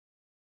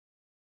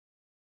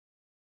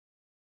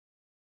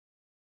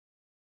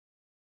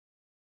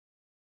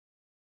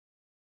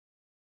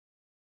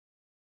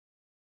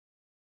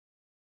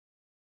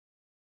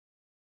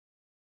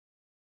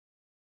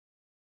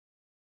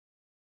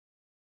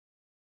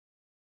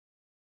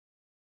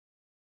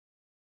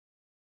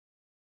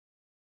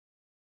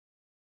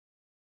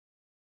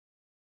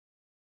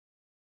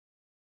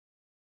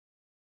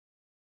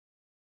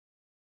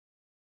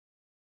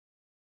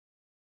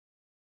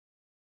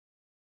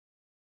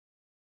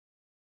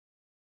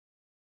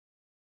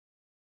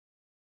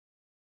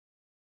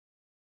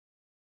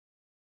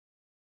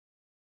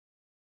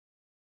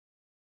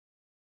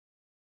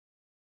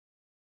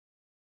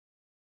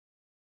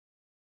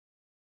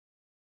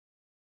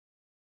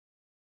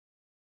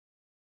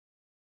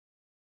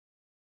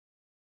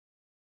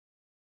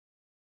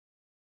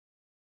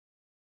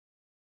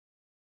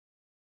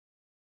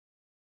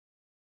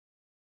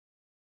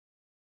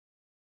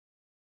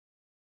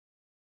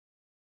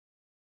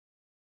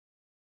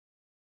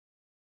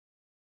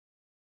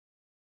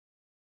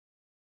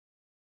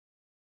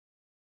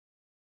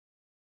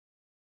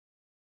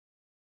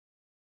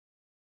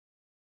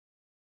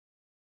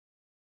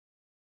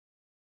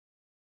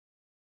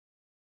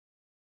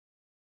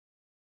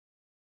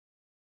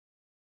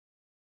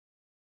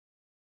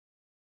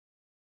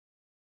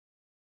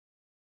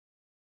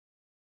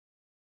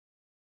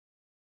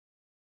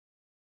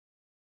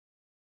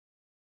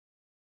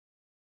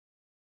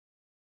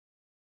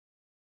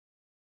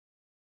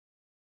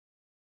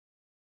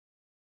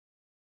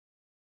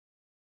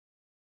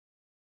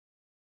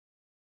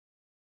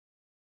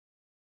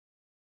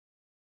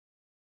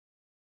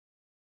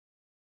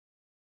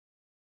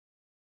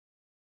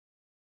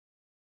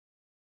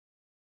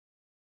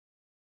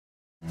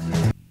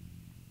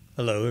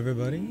Hello,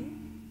 everybody.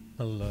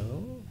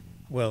 Hello.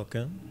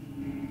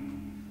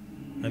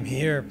 Welcome. I'm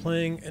here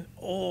playing an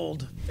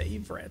old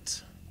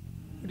favorite.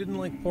 Who didn't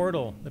like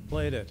Portal that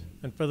played it?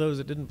 And for those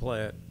that didn't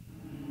play it,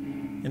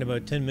 in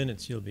about 10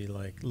 minutes you'll be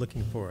like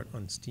looking for it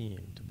on Steam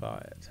to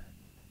buy it.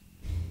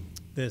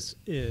 This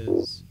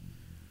is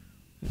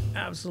an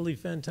absolutely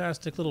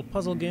fantastic little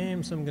puzzle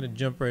game, so I'm going to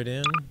jump right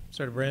in,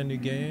 start a brand new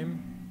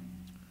game.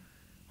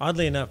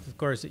 Oddly enough, of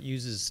course, it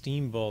uses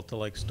Steam Vault to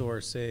like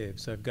store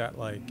saves. So I've got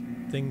like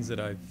things that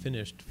I've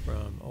finished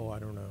from, I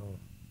don't know,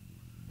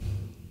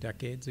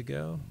 decades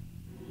ago.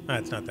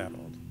 It's not that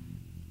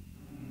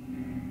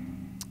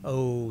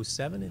old.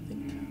 07, I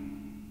think.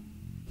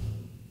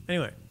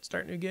 Anyway,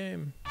 start new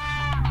game.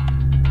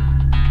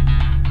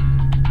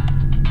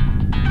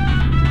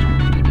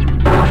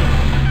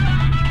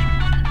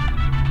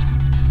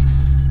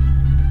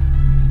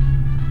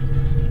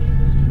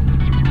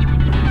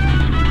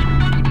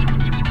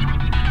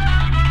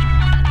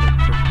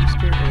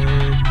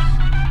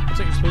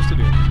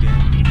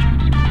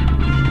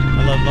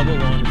 Level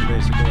 1 is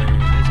basically,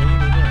 here's how you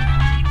do that.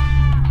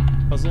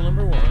 Puzzle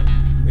number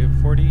 1, we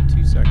have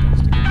 42 seconds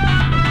to get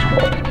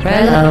through.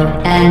 Hello,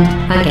 and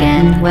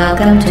again,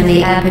 welcome to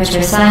the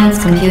Aperture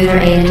Science Computer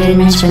Aided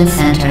Enrichment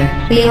Center.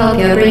 We hope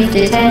your brief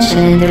detention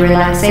in the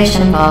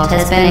relaxation vault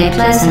has been a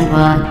pleasant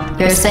one.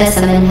 Your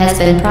specimen has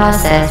been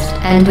processed,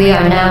 and we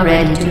are now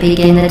ready to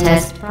begin the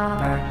test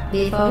proper.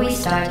 Before we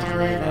start,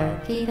 however,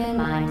 keep in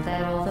mind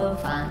that although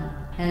fun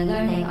and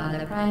learning are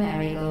the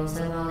primary goals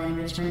of all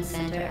enrichment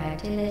center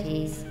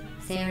activities,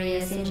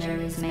 serious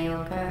injuries may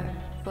occur.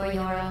 For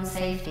your own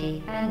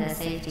safety and the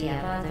safety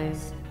of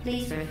others,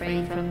 please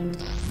refrain from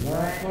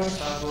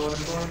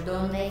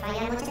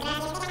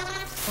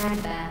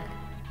stand back.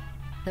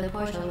 The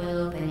portal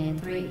will open in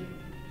 3,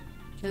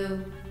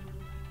 2,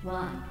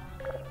 1.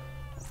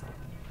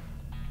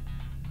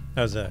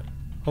 How's that?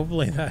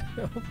 Hopefully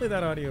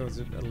that audio is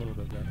a little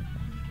bit better.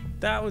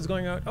 That was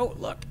going out. Oh,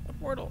 look, a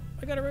portal.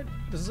 I got it right.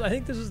 I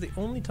think this is the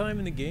only time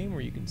in the game where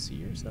you can see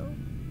yourself.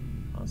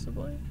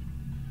 Possibly.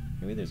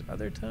 Maybe there's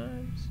other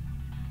times.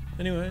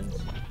 Anyways,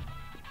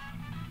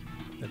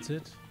 that's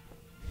it.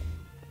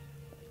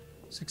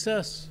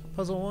 Success.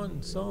 Puzzle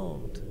 1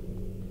 solved.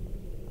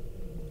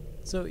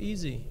 So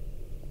easy.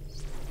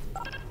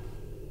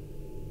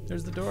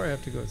 There's the door I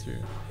have to go through.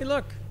 Hey,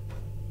 look!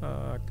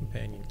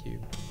 Companion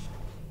cube.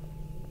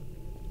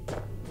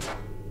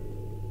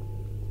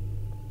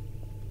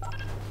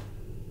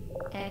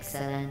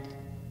 Excellent.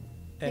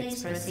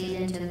 Please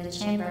proceed into the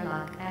chamber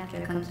lock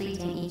after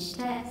completing each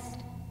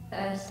test.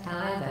 First,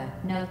 however,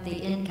 note the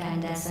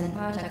incandescent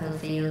particle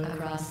field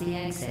across the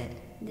exit.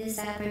 This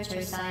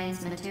Aperture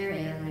Science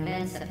Material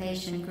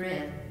Emancipation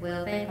Grid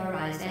will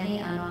vaporize any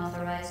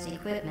unauthorized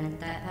equipment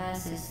that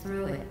passes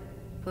through it.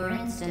 For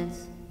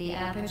instance, the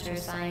Aperture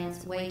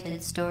Science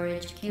Weighted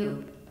Storage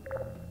Cube.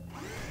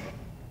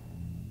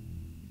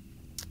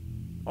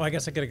 Oh, I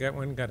guess I could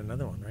have got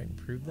another one, right? And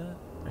proved that?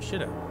 I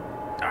should have.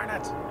 Darn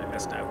it! I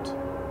missed out.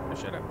 I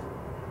should have.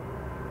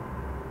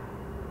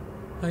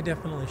 I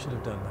definitely should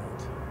have done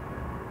that.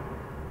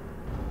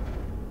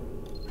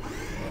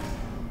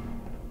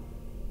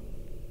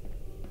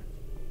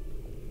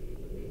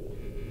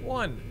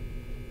 One.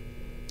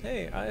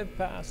 Hey, I have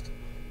passed.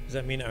 Does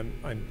that mean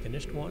I'm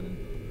finished one?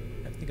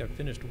 I think I've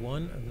finished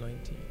 1 of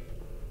 19.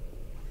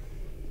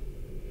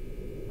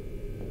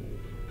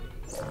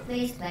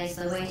 Please place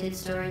the weighted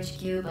storage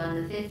cube on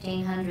the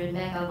 1500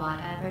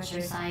 megawatt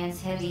Aperture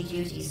Science Heavy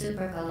Duty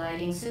Super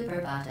Colliding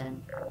Super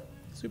Button.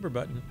 Super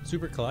button.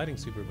 Super colliding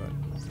super button.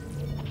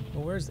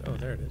 Well, oh,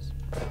 there it is.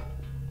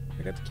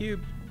 I got the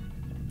cube.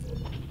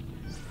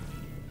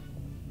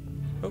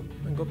 Oh,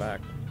 and go back.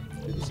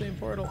 Do the same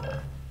portal.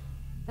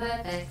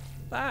 Perfect.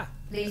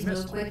 Please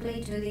move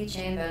quickly to the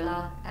chamber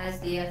lock, as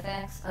the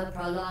effects of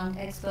prolonged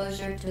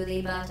exposure to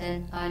the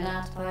button are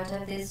not part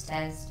of this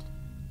test.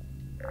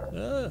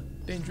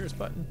 Dangerous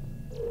button.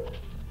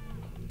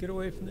 Get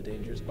away from the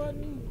dangerous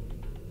button.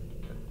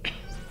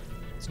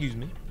 Excuse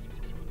me.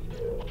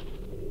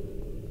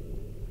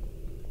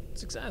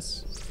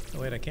 Success.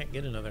 Oh wait, I can't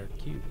get another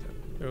cube.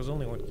 There was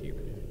only one cube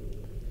in here.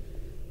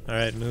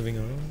 Alright, moving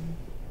on.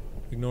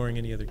 Ignoring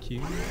any other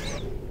cubes.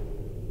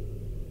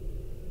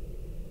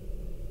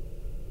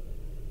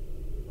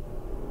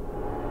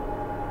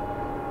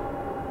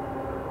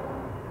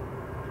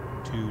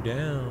 Two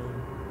down.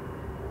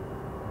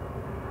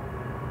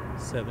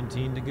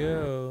 17 to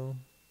go.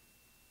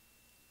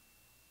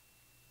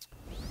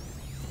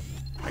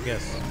 I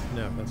guess.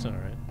 No, that's not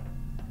right.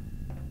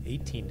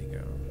 18 to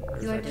go.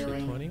 There's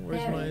actually 20.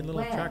 Where's my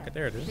little tracker?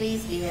 There it is.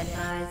 Please be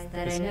advised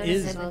that a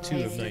noticeable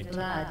taste of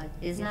blood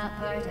is not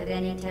part of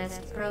any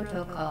test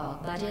protocol,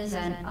 but is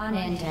an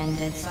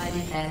unintended side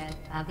effect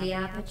of the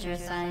Aperture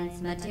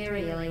Science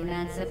Material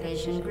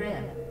Emancipation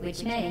Grip,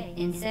 which may,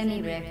 in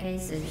semi-rare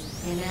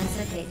cases,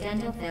 emancipate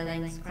dental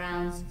fillings,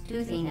 crowns,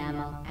 tooth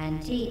enamel,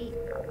 and teeth.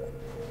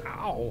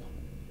 Ow!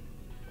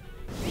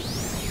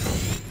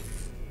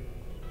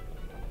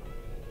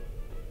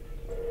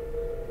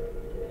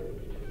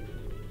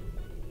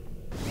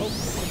 Oh,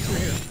 what's through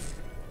here?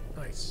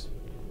 Nice.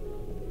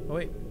 Oh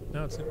wait,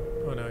 now it's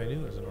oh no, I knew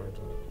it was an orange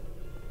one.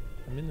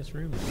 I'm in this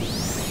room.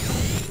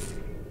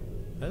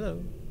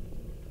 Hello.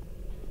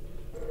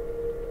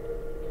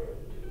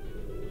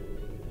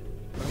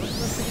 What am I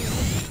supposed to do?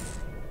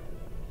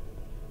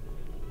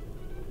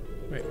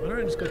 Wait, why don't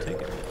I just go take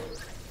it?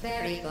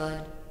 Very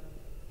good.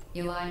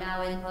 You are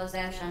now in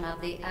possession of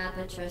the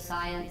Aperture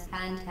Science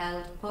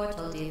handheld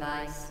portal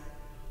device.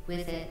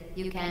 With it,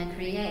 you can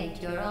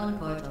create your own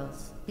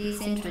portals. These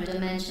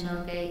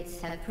intradimensional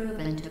gates have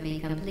proven to be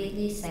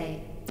completely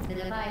safe. The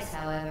device,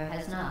 however,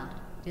 has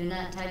not. Do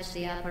not touch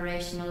the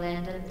operational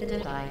end of the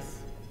device.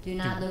 Do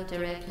not look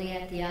directly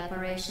at the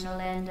operational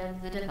end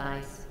of the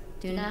device.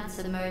 Do not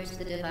submerge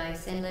the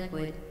device in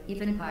liquid,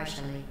 even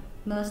partially.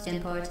 Most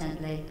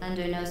importantly,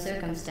 under no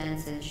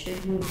circumstances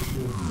should you...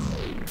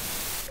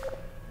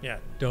 Yeah,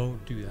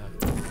 don't do that.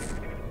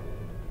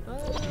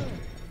 Ah.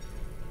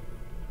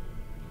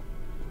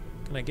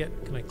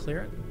 Can I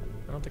clear it?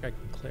 I don't think I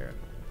can clear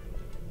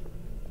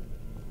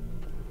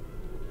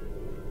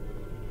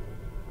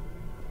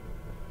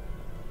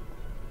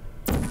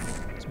it.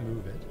 Let's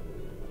move it.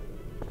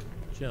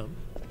 Jump.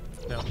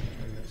 No, I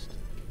missed.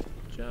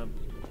 Jump.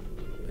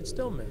 I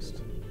still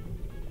missed.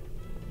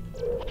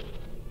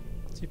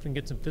 Let's see if we can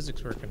get some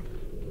physics working.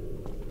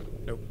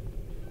 Nope.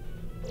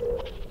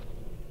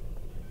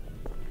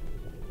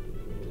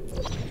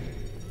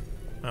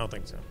 I don't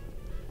think so.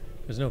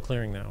 There's no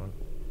clearing that one.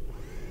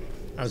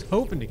 I was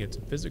hoping to get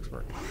some physics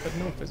work, but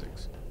no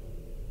physics.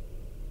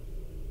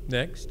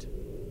 Next.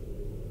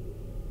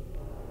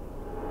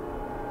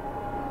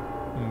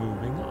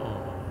 Moving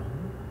on.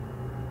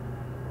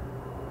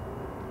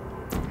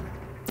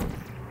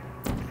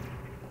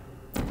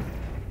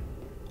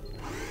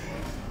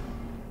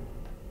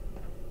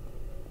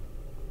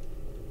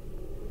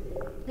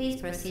 Please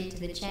proceed to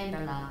the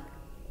chamber lock.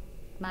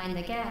 Mind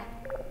the gap.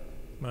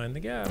 Mind the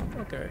gap.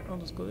 Okay, I'll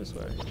just go this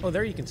way. Oh,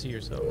 there you can see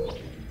yourself.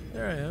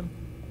 There I am.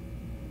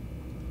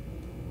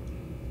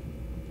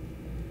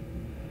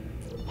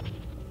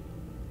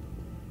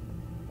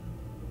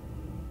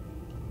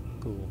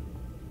 Cool.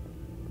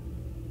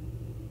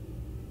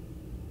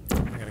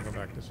 I gotta go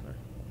back this way.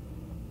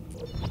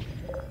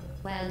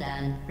 Well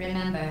done.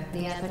 Remember,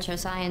 the Aperture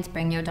Science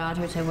Bring Your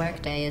Daughter to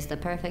Work Day is the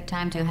perfect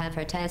time to have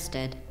her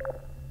tested.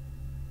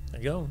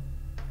 There you go.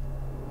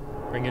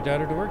 Bring your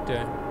daughter to work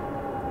day.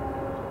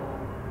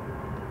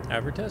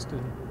 Have her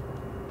tested.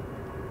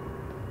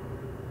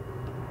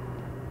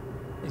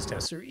 These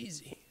tests are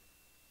easy.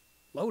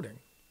 Loading.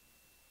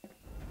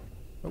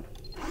 Oh.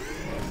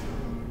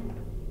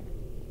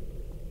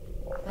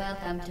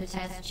 Welcome to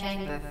Test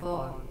Chamber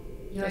 4.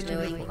 You're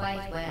doing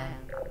quite well.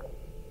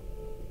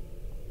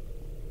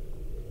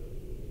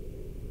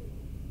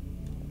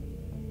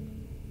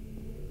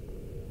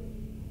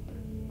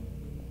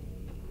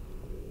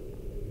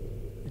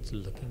 It's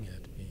looking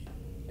at me.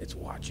 It's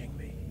watching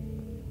me.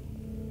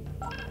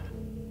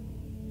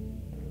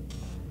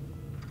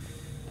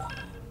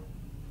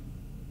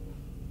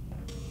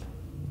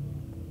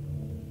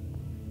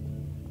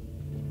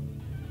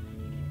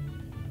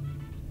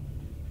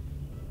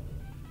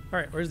 All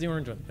right, where's the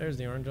orange one? There's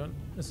the orange one.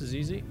 This is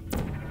easy.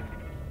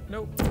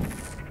 Nope.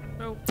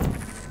 Nope.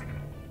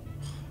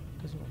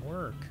 Doesn't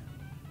work.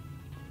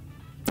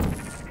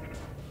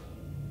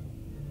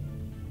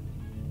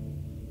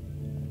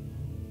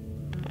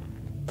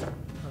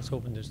 I was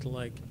hoping just to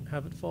like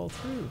have it fall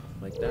through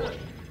like that.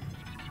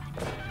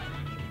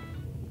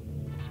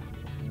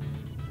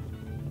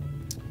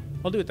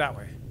 I'll do it that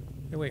way.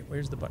 Hey, wait,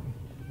 where's the button?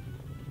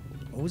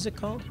 What was it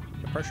called?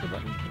 The pressure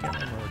button? I can't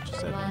remember what you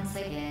said. Once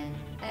again,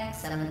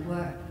 excellent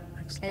work.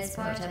 As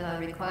part of a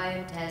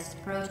required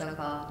test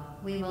protocol,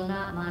 we will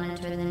not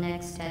monitor the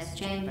next test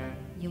chamber.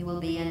 You will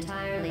be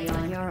entirely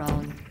on your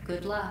own.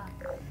 Good luck.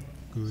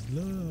 Good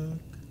luck.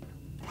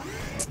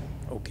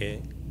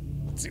 Okay,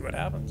 let's see what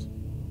happens.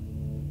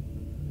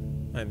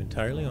 I'm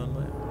entirely on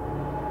my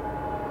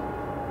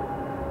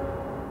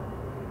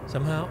own.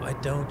 Somehow, I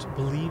don't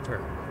believe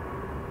her.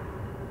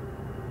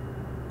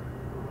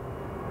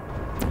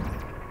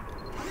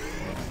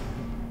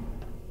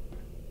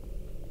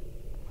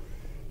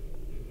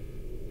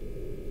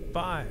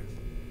 Five.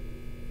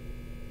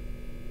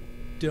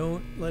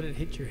 Don't let it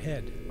hit your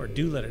head, or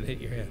do let it hit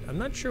your head. I'm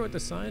not sure what the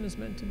sign is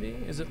meant to be.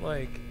 Is it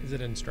like, is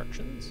it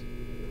instructions?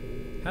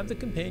 Have the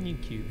companion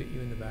cube hit you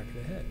in the back of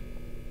the head.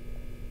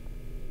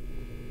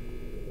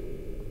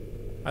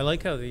 I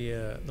like how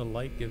the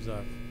light gives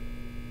off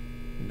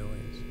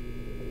noise.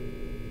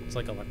 It's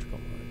like electrical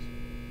noise.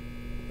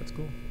 That's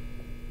cool.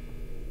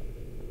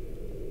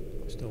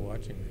 They're still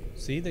watching me.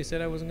 See, they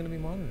said I wasn't going to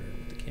be monitored,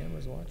 but the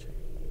camera's watching.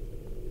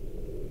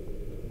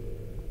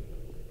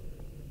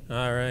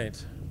 All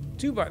right,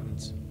 2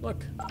 buttons.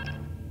 Look.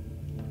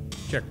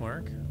 Check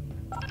mark.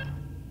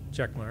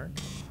 Check mark.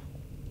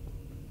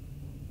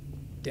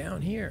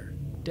 Down here,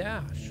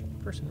 dash.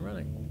 Person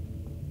running.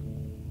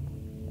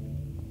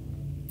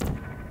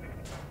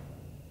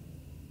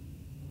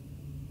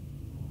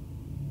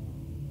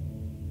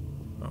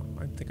 Oh,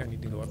 I think I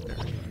need to go up there.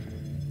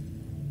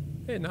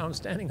 Hey, now I'm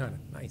standing on it.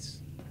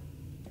 Nice.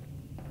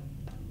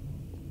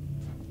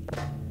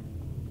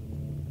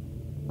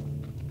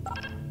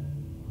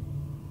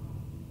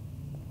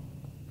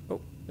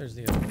 There's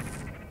the other one.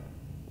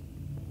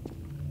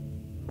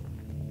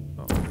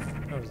 Oh,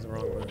 that was the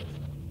wrong move.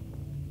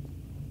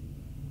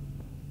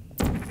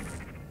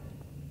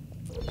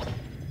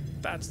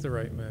 That's the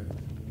right move.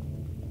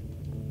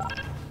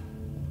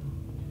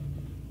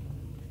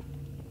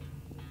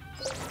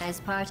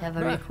 As part of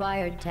a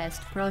required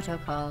test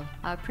protocol,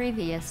 our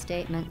previous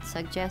statement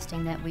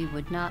suggesting that we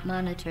would not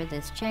monitor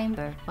this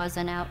chamber was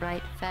an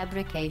outright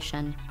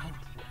fabrication.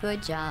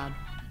 Good job.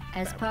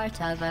 As part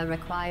of a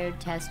required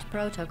test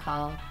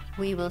protocol,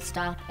 we will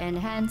stop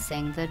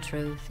enhancing the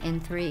truth in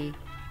 3,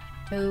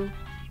 2,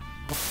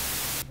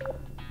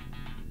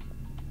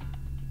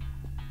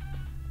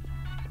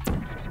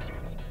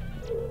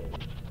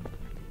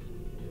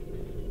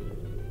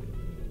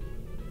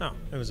 Oh,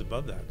 it was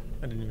above that.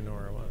 I didn't even know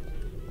where I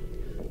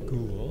was.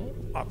 Cool.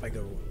 Off I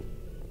go.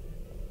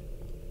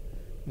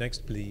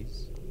 Next,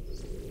 please.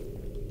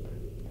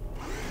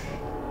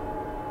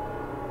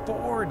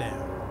 4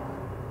 down.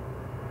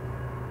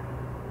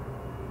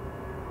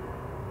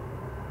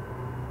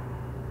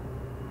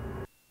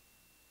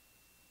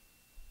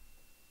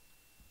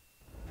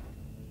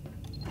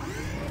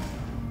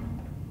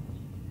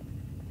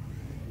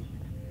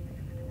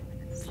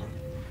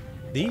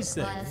 These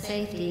While things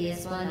safety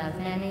is one of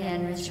many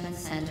enrichment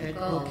center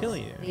goals, will kill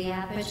you. the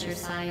Aperture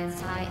Science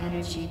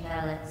high-energy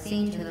pellet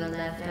seen to the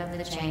left of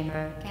the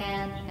chamber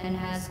can and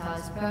has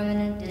caused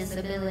permanent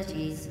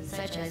disabilities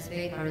such as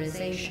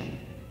vaporization.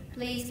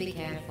 Please be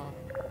careful.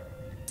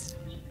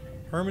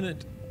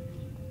 Permanent,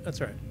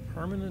 that's right,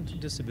 permanent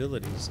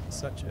disabilities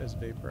such as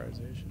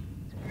vaporization.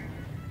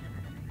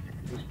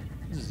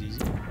 This is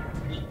easy.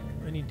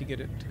 I need to get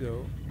it to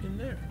go in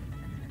there.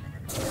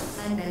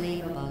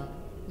 Unbelievable.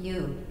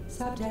 You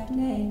Subject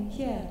name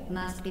here.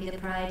 must be the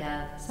pride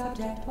of.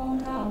 Subject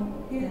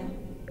hometown here.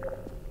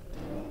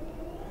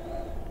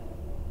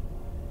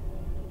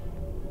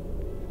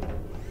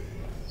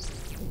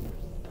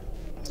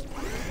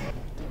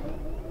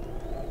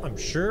 I'm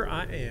sure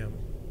I am.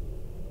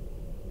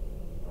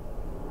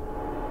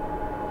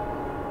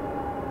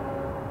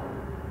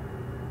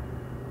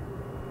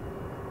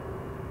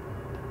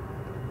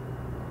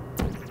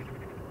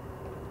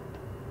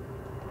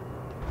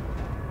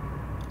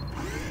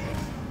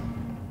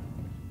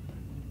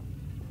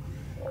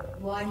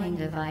 Warning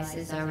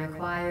devices are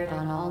required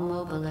on all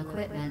mobile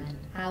equipment.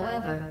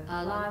 However,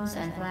 alarms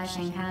and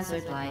flashing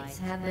hazard lights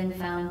have been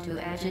found to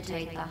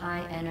agitate the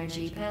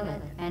high-energy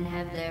pellet and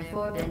have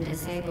therefore been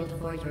disabled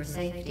for your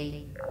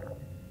safety.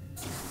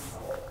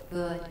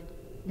 Good.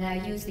 Now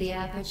use the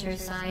Aperture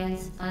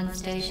Science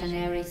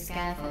unstationary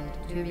scaffold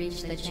to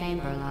reach the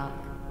chamber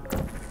lock.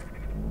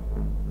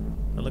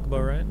 I look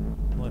about right?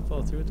 Will I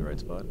fall through at the right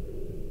spot?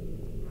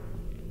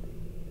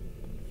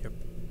 Yep.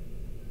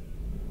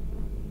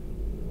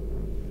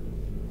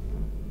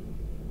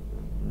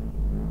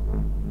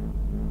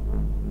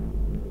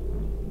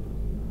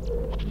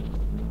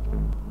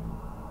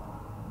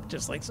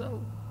 Just like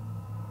so.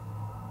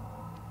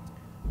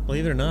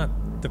 Believe it or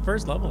not, the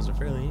first levels are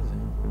fairly easy.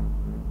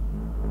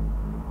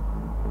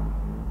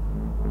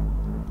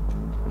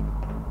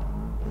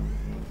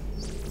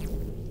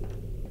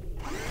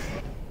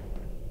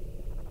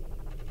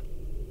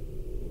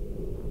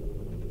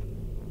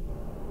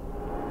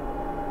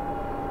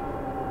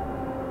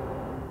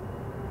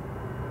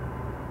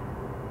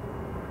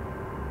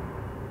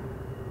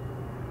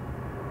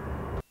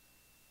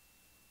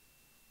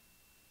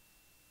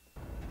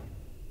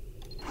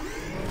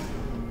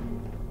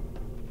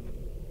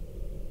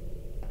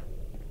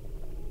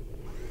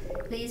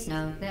 Please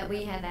note that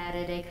we have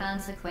added a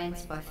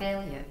consequence for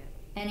failure.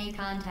 Any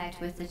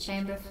contact with the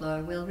chamber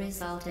floor will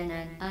result in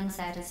an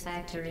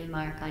unsatisfactory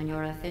mark on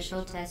your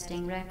official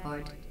testing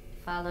record,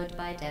 followed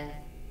by death.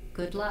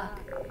 Good luck.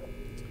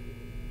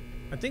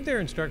 I think they're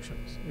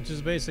instructions, which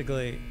is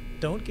basically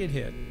don't get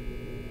hit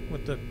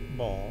with the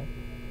ball.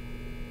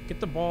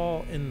 Get the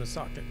ball in the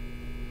socket.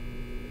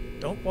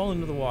 Don't fall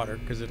into the water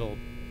because it'll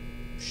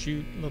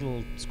shoot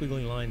little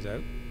squiggly lines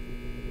out.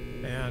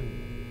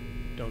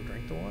 And don't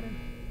drink the water.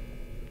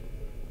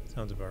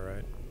 Sounds about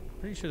right.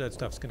 Pretty sure that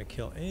stuff's gonna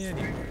kill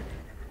anybody.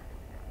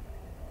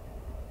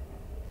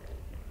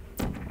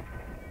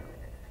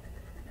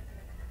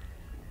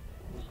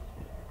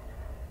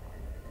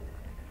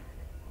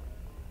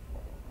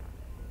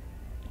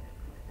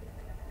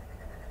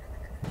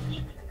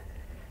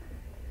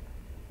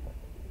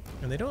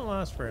 And they don't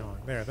last very long.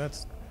 There,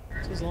 that's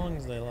as long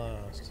as they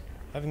last.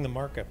 Having the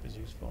markup is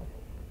useful.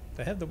 If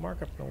I have the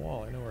markup on the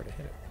wall, I know where to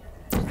hit it.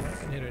 So I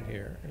can hit it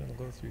here, and it'll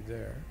go through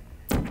there.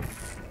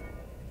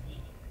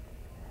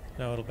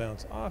 Now it'll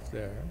bounce off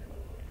there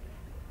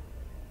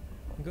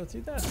and go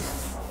through that.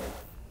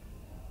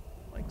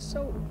 Like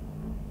so.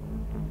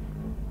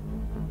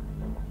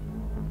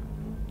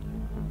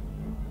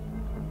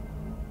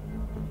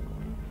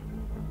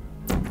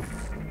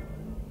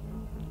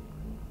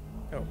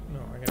 Oh,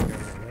 no, I gotta go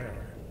over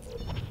there.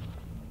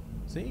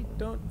 See?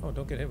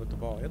 Don't get hit with the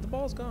ball. Yeah, the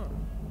ball's gone.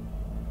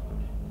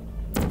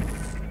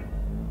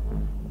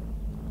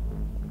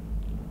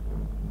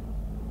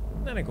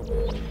 Then I go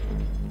back.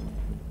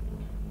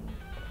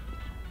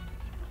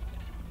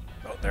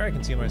 there I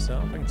can see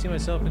myself. I can see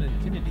myself in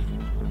infinity.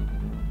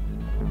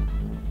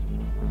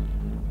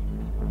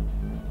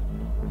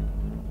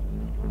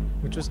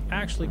 Which was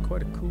actually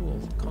quite a cool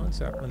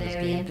concept when this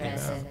Very game came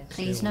impressive. out.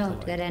 Please Able to, note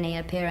like, that any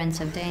appearance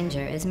of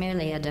danger is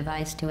merely a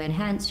device to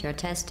enhance your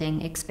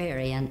testing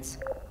experience.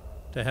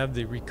 to have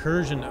the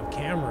recursion of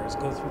cameras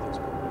go through those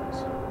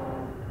portals.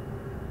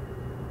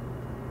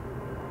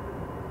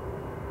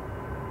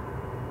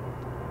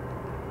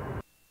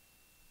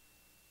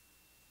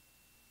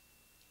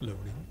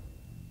 Loading.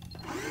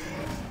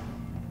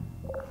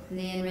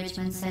 The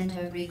Enrichment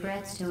Center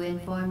regrets to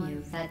inform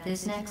you that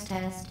this next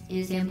test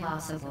is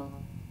impossible.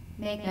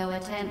 Make no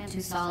attempt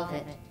to solve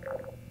it.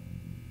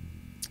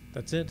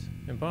 That's it.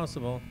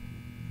 Impossible.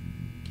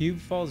 Cube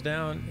falls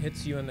down,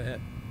 hits you in the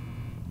head.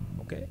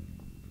 Okay.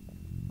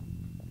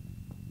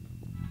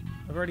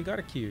 I've already got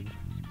a cube.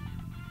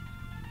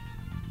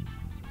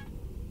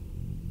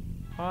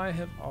 I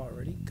have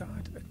already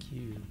got a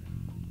cube.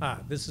 Ah,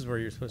 this is where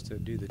you're supposed to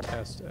do the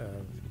test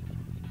of...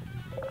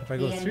 If I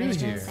go The through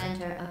Enrichment here...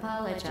 Center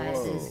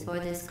apologizes for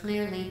this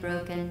clearly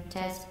broken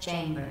test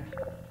chamber.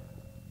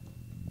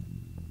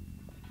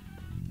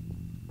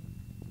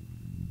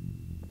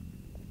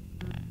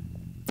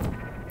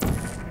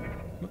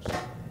 Whoops.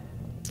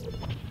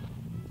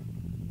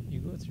 You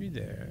go through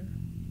there.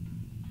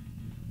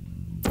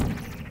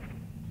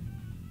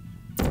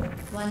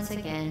 Once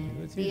again,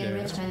 Go through the there.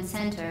 Enrichment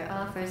Center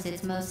offers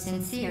its most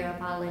sincere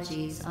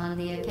apologies on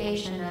the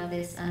occasion of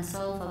this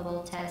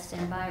unsolvable test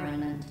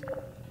environment.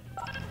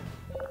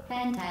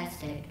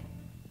 Fantastic.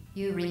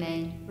 You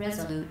remain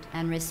resolute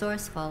and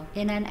resourceful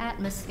in an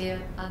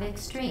atmosphere of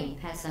extreme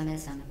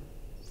pessimism.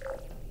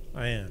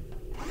 I am.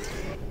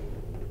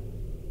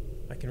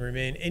 I can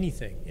remain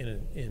anything in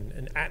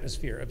an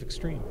atmosphere of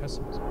extreme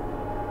pessimism.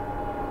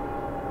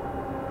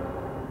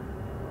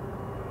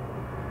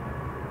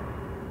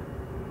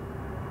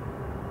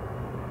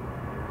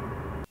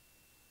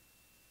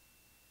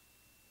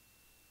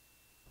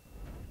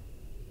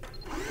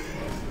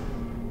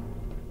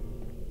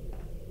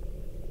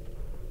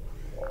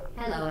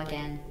 Hello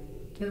again.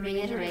 To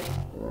reiterate,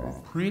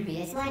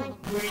 previous one.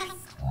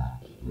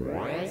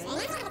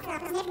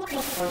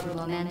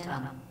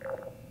 Momentum.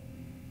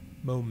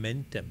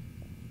 Momentum.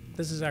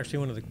 This is actually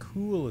one of the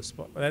coolest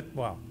spots.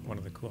 Well, one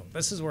of the cool.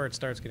 This is where it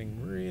starts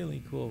getting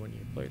really cool when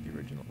you play the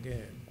original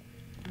game.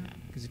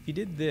 Because if you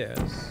did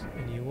this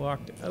and you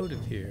walked out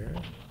of here,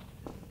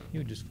 you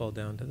would just fall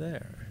down to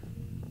there.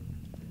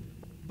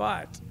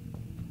 But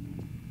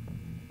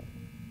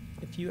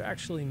if you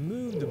actually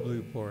move the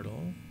blue portal,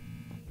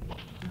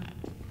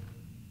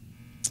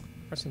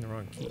 pressing the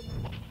wrong key.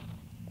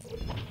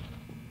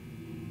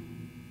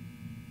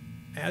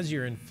 As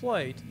you're in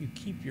flight, you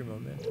keep your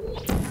momentum.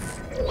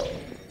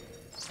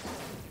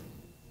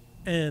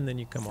 And then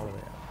you come all the way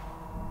out.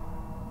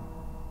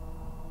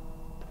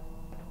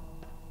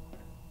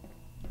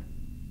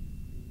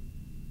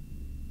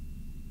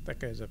 That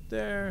guy's up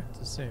there. It's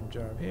the same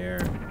job here.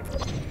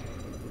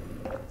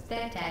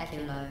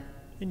 Spectacular.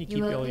 And you keep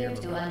You all your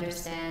appear to momentum.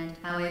 understand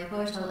how a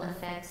portal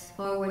affects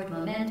forward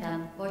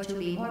momentum, or to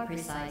be more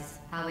precise,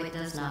 how it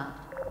does not.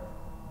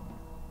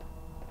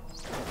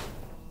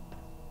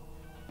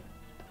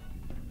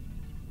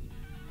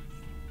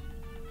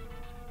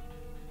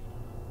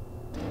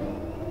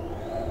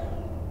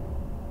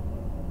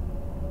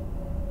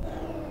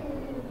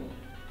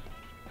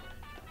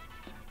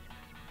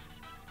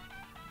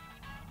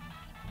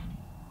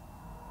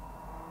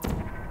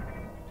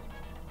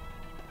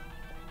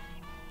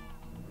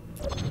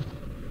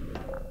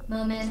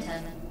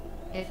 Momentum,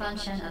 a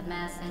function of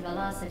mass and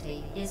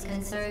velocity, is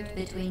conserved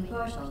between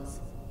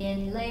portals.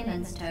 In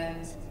layman's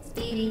terms,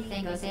 speedy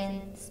thing goes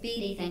in,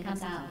 speedy thing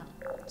comes out.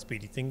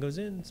 Speedy thing goes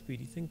in,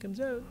 speedy thing comes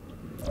out.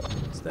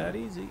 It's that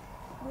easy.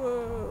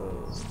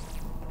 Whoa.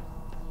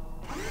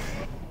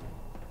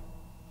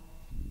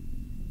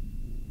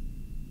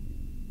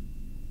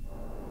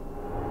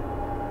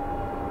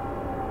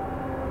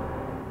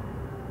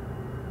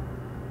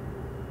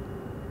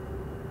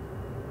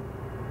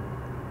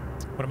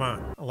 What am I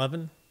on?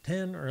 11?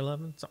 10 or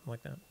 11? Something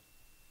like that.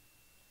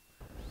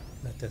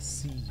 Let us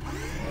see.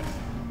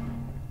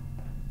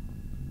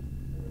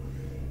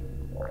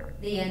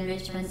 The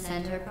Enrichment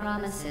Center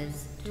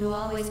promises to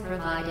always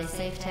provide a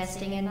safe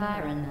testing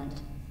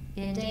environment.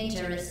 In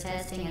dangerous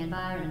testing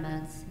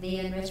environments, the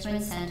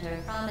Enrichment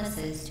Center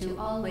promises to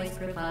always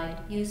provide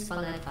useful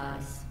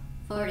advice.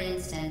 For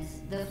instance,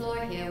 the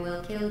floor here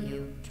will kill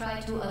you. Try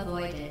to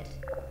avoid it.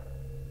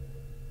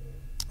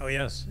 Oh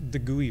yes, the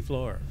gooey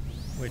floor,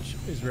 which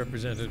is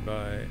represented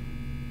by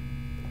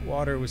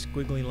water with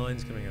squiggly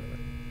lines coming out of it.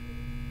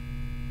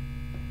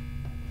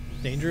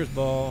 Dangerous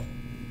ball.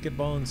 Get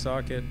ball in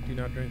socket. Do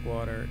not drink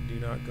water. Do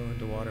not go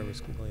into water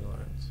with squiggly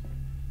lines.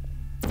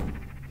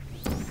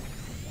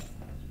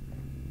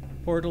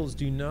 Portals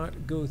do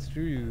not go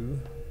through.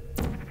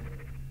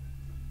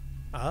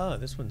 Ah,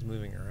 this one's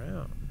moving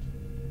around.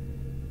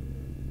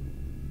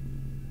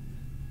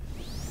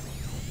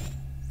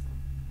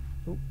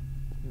 Oh,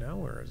 now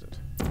where is it?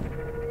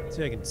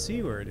 See, I can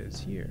see where it is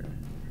here.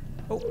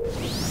 Oh!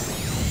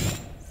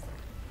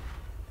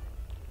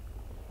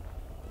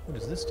 What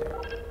does this do?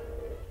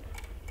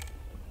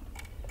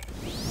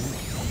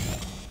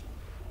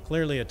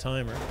 Clearly a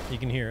timer. You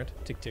can hear it.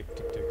 Tick, tick,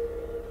 tick, tick.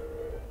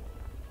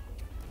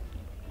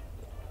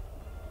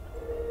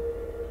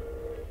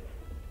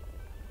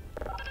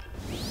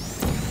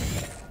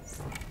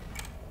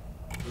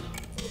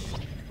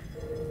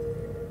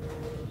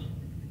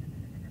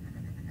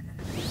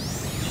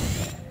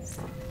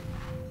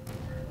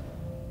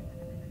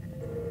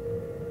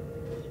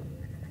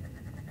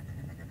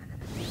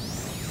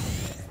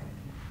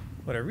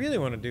 What I really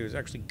want to do is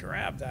actually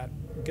grab that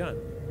gun.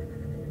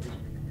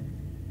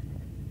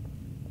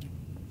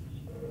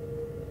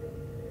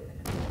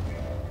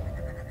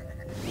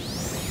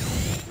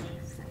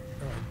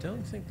 Oh, I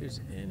don't think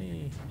there's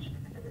any...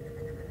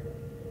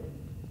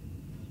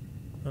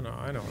 Oh no,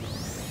 I don't know.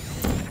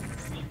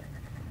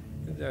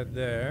 Put that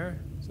there.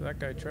 So that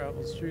guy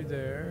travels through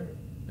there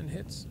and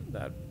hits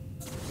that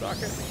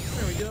socket.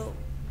 There we go.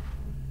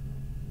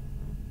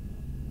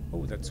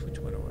 Oh, that switch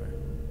went away.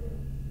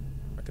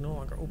 I can no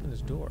longer open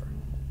this door.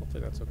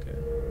 Hopefully that's okay.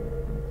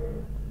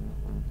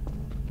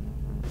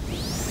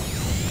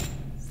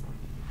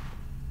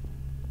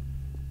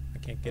 I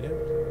can't get out.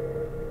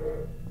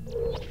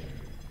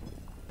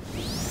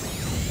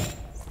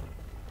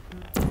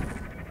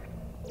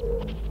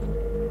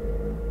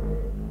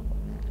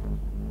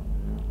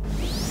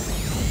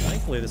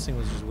 Thankfully this thing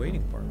was just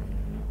waiting for me.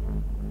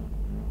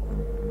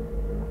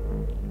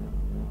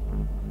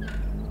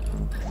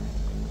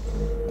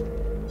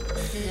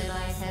 The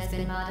device has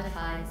been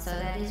modified so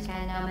that it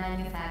can now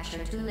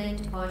manufacture two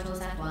linked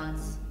portals at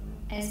once.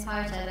 As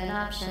part of an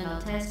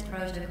optional test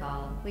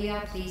protocol, we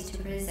are pleased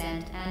to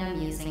present an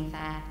amusing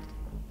fact.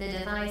 The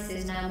device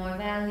is now more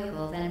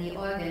valuable than the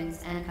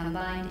organs and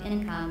combined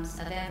incomes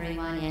of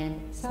everyone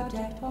in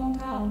Subject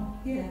hometown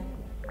here.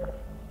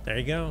 There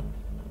you go.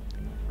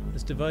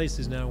 This device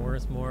is now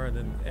worth more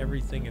than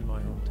everything in my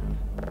hometown.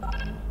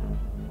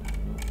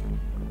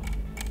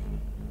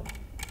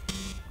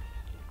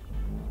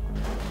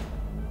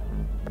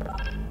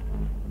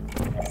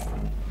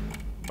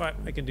 But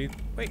I can do...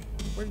 Wait,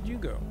 where did you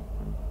go?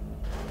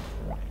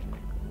 I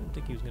didn't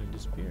think he was going to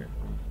disappear.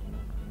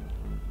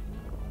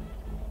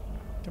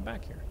 Come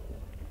back here.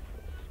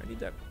 I need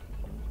that.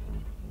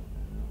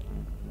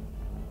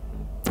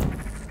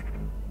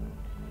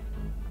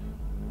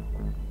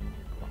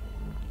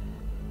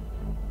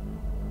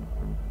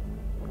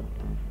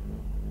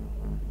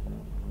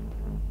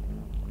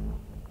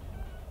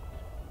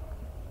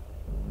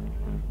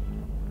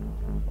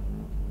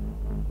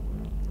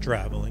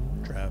 Traveling.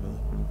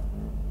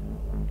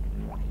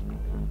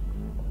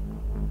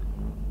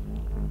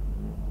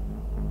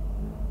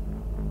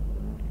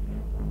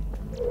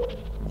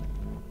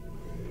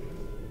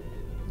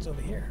 What's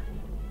over here?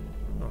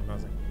 Oh,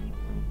 nothing.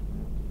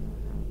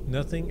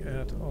 Nothing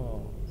at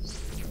all.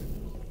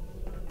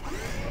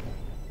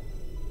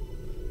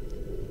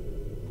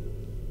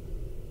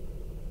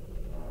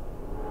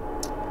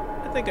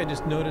 I think I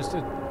just noticed a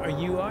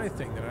UI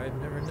thing that I'd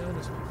never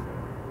noticed before.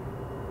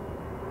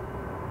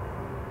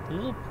 The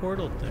little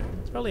portal thing.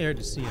 It's probably hard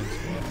to see on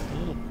screen. The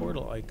little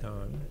portal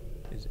icon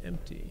is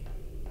empty.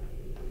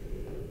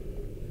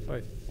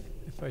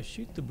 If I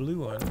shoot the blue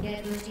one,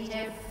 Get Lucy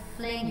there,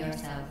 fling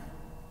yourself.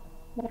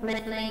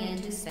 Fling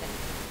into space.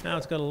 now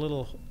it's got a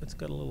little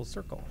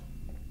circle.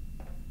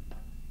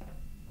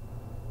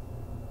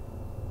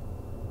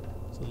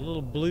 So the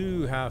little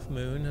blue half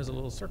moon has a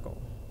little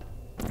circle.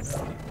 Now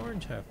the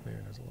orange half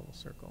moon has a little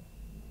circle.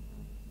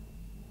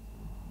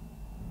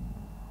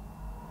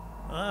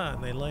 Ah,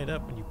 and they light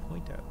up when you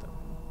point at them.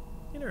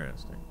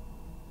 Interesting.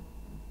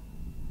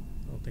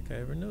 I don't think I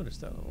ever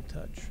noticed that little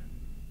touch.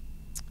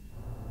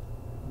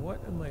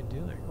 What am I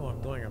doing? Oh,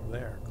 I'm going up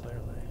there,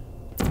 clearly.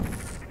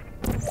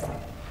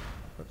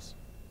 Whoops.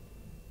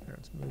 Here,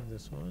 let's move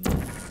this one.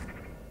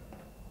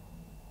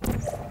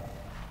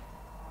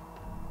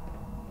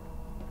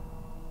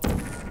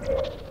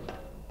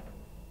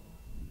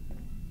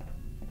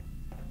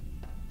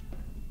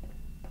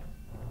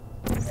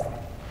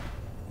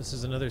 This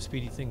is another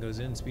speedy thing goes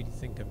in, speedy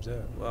thing comes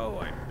out. Whoa,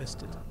 I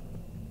missed it.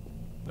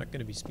 Not going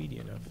to be speedy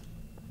enough.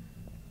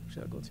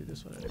 Actually, I'll go through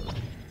this one anyway.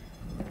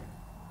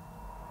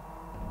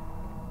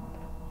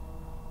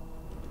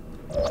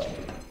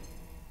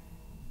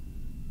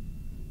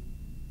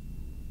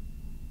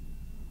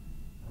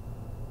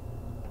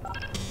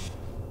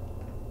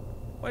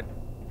 What?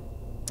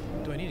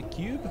 Do I need a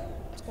cube?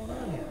 What's going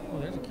on here? Oh,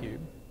 there's a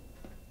cube.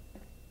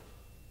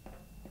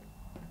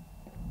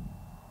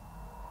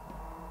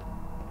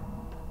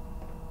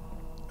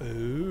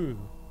 Ooh,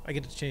 I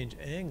get to change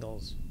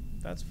angles.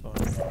 That's fun.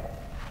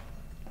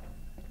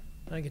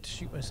 I get to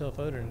shoot myself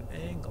out at an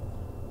angle.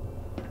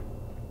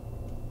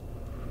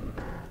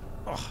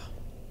 Oh.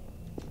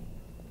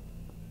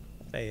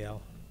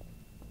 Fail.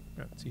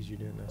 Oh, it's easier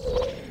doing this.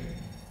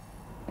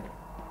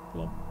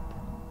 Plump.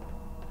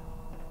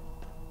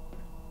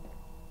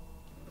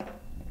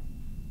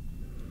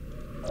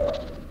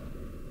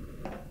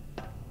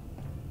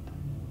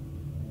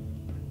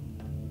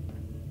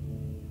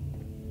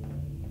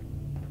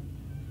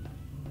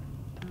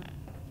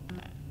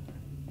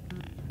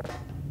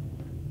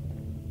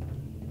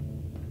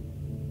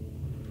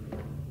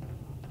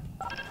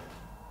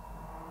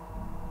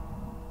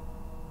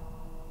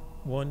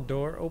 One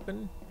door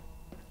open.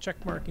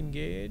 Check mark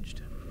engaged.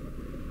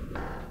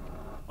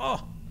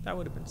 Oh, that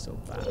would have been so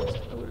fast.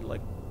 I would have like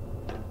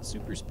been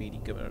super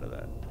speedy coming out of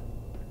that.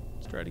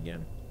 Let's try it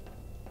again.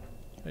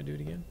 Can I do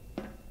it again?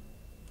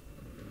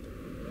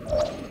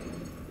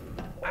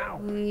 Ow!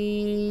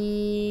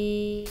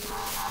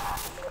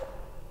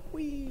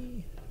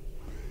 Whee!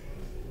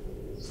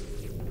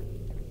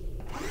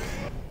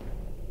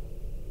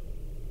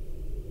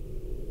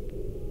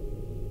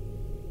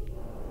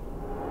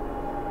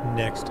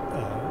 Next up.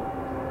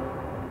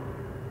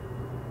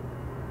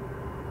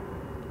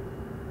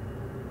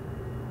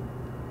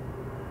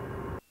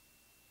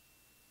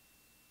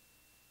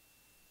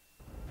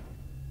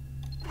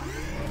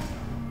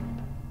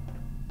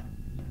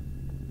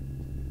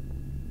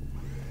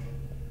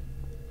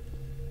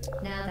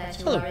 Now that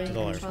you Hello, are in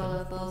Dolores. control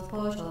of both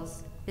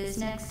portals, this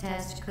next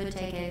test could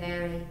take a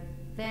very,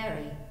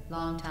 very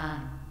long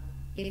time.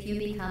 If you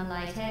become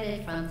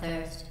lightheaded from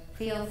thirst,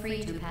 feel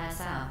free to pass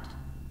out.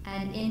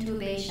 An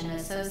intubation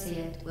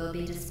associate will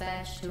be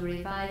dispatched to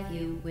revive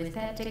you with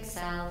peptic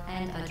salve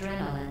and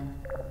adrenaline.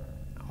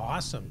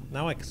 Awesome.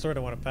 Now I sort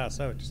of want to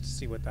pass out just to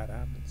see what that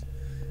happens.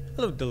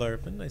 Hello,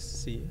 Delarpin. Nice to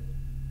see you.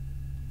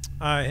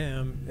 I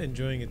am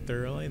enjoying it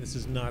thoroughly. This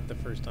is not the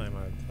first time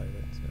I've played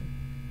it. So.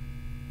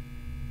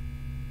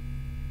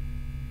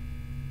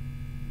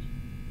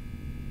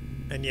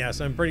 And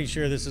yes, I'm pretty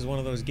sure this is one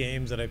of those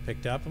games that I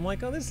picked up. I'm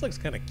like, oh, this looks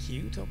kind of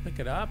cute. I'll pick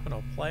it up and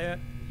I'll play it.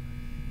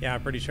 Yeah,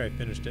 I'm pretty sure I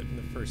finished it in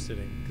the first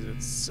sitting because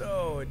it's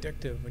so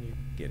addictive when you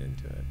get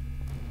into it.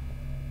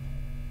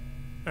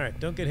 All right,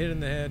 don't get hit in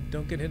the head.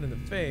 Don't get hit in the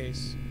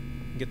face.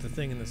 Get the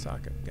thing in the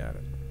socket. Got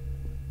it.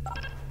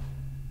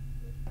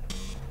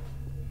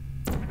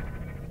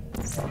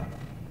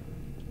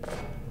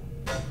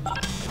 I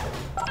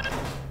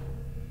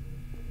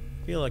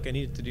feel like I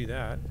needed to do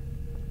that.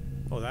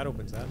 Oh, that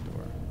opens that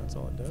door. That's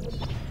all it does.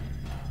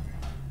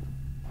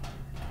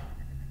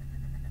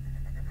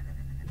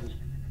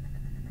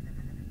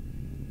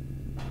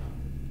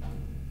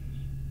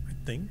 I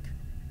think.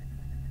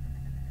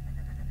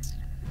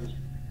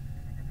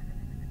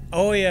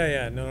 Oh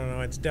yeah,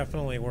 no. It's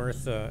definitely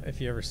worth. If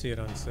you ever see it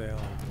on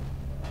sale,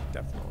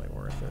 definitely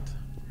worth it.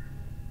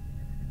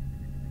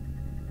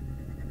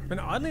 And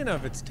oddly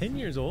enough, it's 10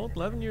 years old,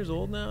 11 years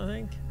old now. I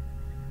think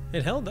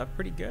it held up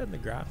pretty good. The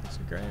graphics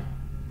are great.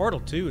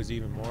 Portal 2 is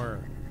even more,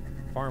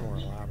 far more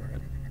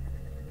elaborate.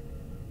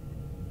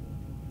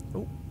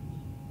 Oh,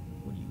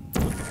 what are you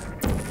looking at?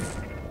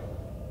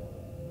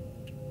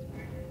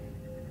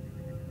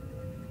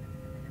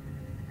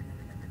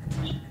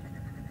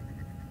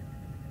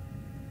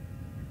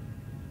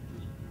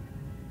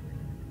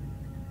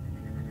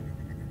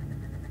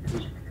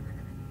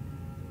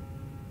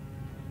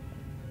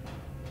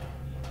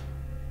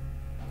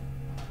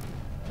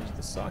 Where's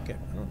the socket?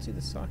 I don't see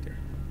the socket.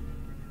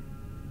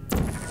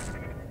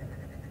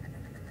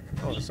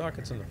 Oh, the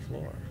socket's on the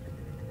floor.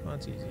 Oh,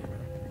 that's easy enough.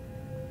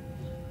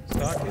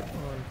 Socket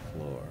on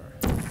floor.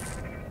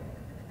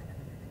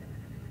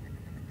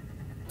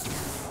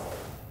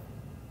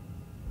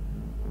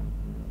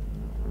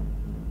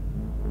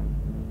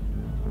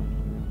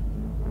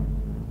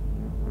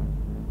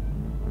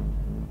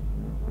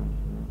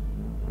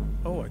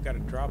 Oh, I got to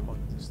drop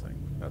onto this thing.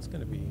 That's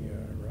going to be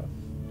rough.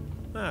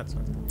 That's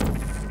not going to be rough.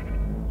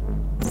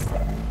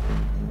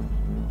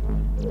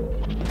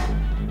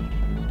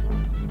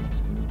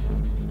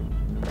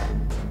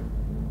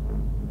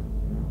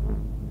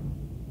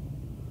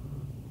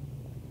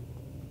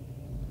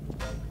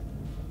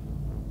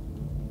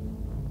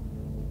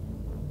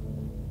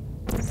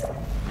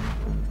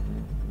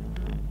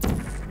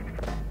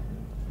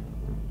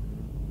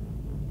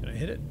 Can I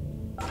hit it?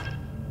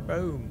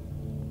 Boom.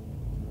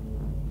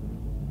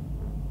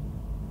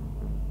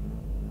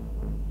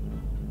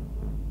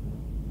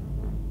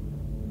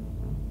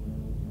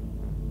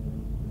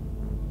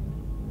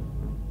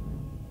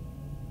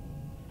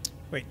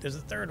 Wait, there's a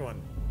third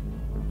one.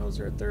 How is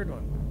there a third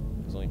one?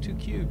 There's only 2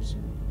 cubes.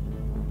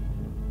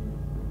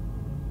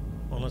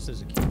 Unless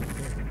there's a cube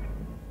here.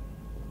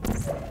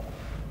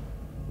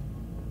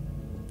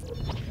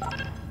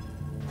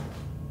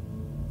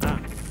 Ah.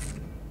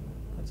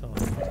 That's all I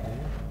have to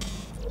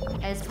do.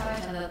 As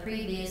part of a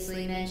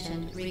previously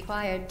mentioned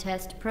required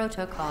test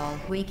protocol,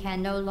 we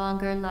can no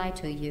longer lie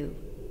to you.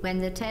 When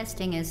the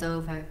testing is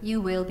over, you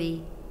will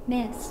be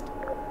missed.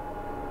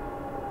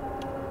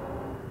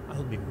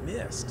 I'll be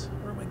missed.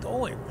 Where am I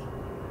going?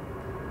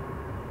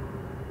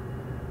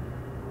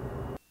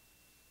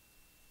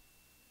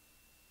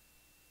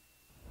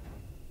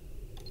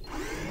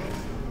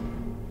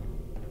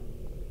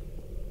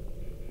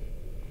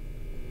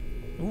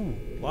 Ooh,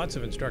 lots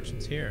of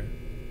instructions here.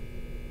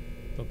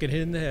 Don't get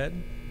hit in the head.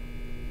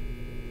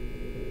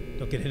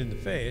 Don't get hit in the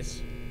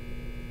face.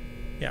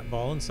 Yeah,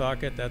 ball and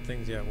socket, that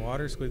thing's, yeah,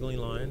 water, squiggly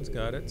lines,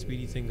 got it.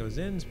 Speedy thing goes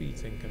in, speedy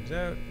thing comes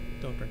out.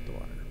 Don't drink the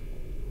water.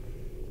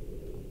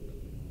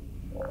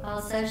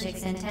 All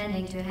subjects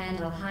intending to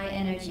handle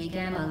high-energy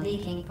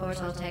gamma-leaking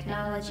portal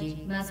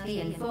technology must be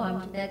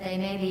informed that they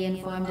may be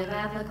informed of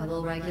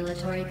applicable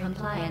regulatory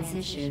compliance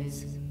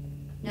issues.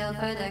 No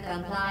further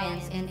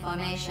compliance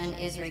information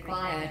is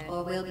required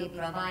or will be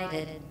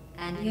provided,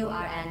 and you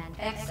are an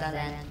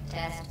excellent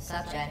test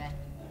subject.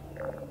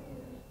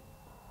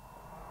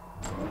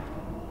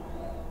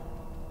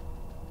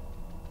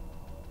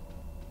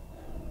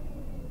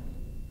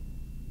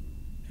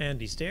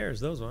 Handy stairs,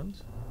 those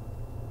ones.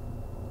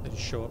 They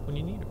just show up when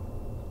you need them.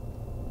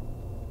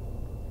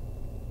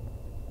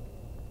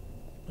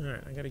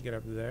 Alright, I gotta get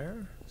up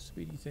there.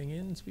 Speedy thing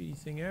in, speedy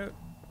thing out.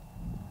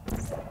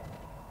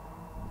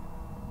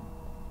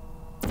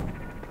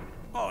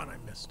 Oh, and I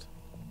missed.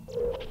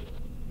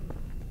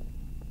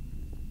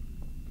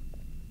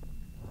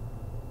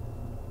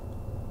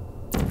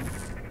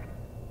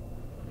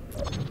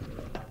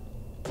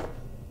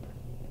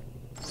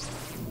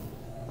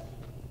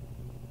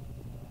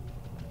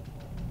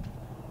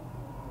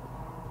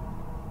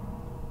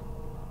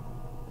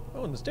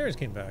 Oh, and the stairs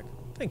came back.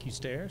 Thank you,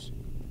 stairs.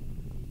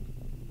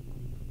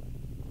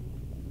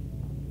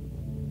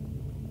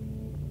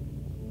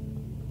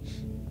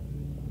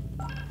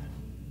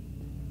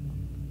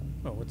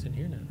 Oh, what's in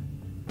here now?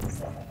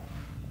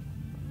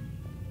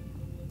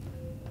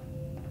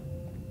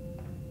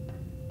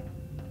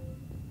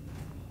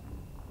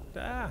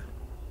 Ah!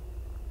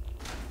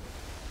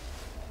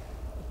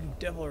 What new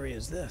devilry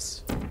is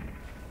this?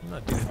 I'm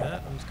not doing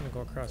that. I'm just gonna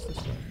go across this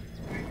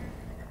way.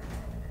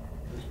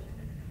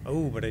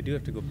 Oh, but I do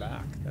have to go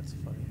back. That's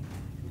funny.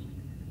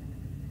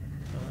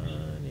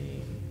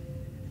 Funny.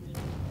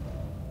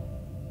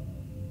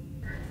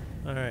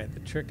 Alright,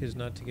 the trick is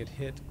not to get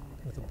hit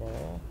with a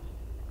ball.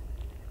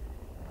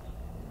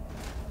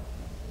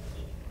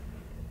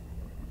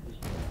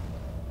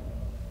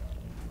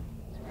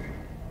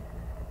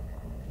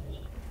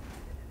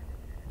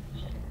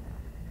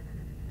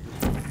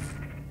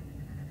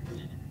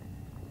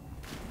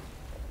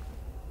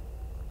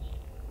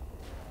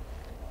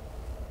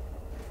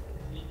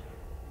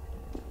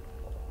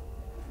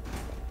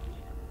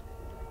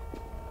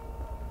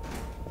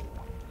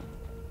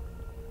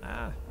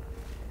 Ah!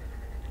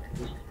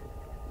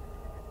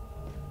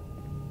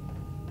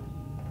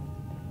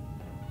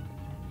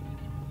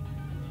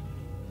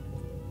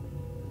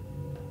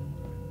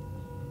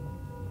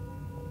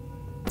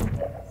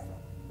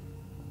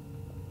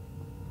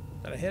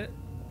 Did I hit it?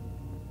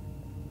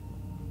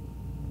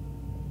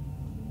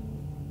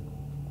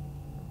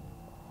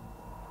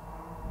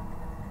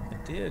 I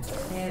did.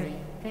 Very,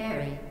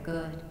 very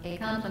good. A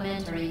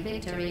complimentary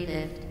victory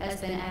lift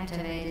has been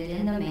activated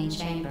in the main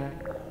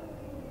chamber.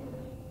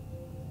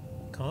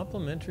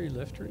 Complimentary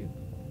liftery?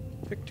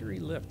 Victory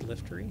lift,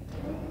 liftery?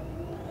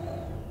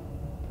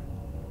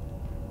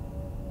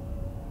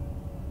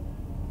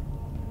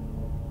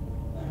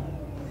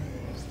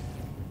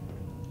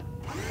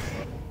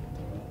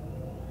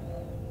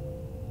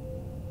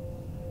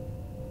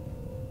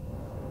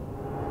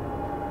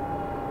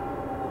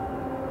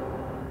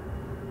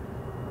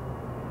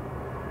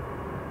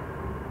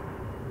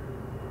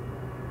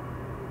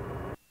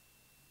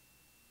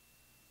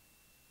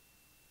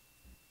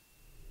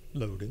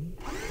 Loading.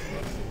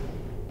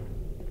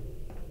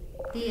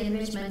 The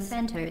Enrichment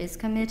Center is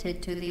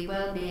committed to the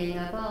well-being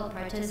of all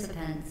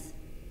participants.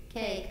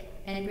 Cake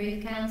and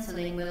brief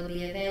counseling will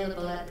be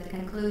available at the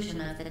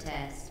conclusion of the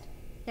test.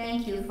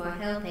 Thank you for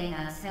helping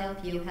us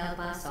help you help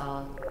us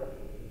all.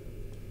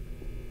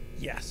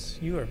 Yes,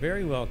 you are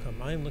very welcome.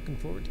 I am looking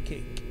forward to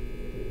cake.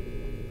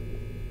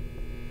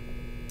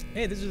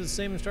 Hey, these are the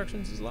same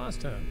instructions as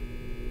last time.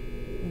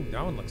 Ooh,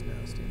 that one looks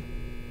nasty.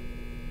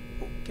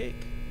 Oh,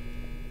 cake.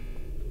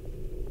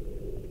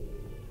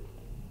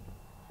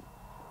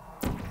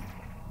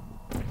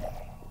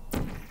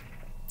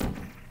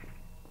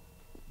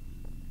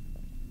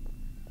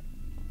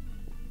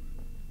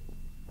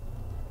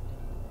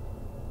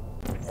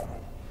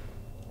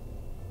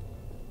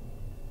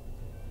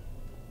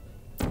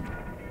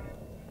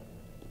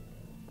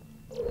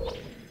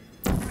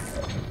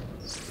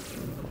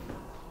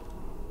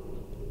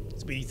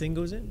 Speedy thing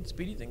goes in,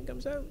 speedy thing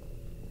comes out.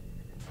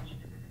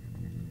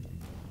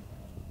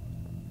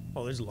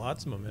 Oh, there's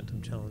lots of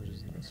momentum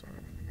challenges in this one.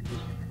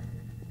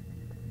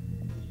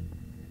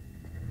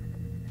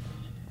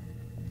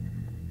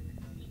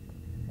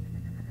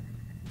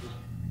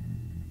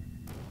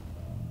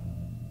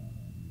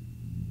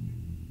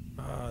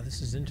 Ah,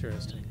 this is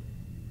interesting.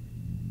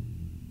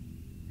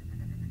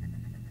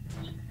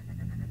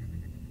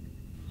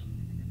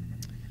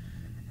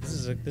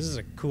 This is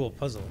a cool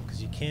puzzle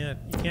because you can't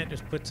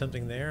just put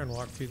something there and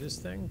walk through this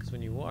thing, because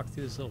when you walk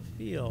through this little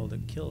field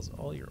it kills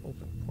all your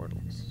open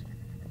portals.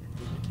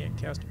 You can't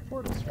cast a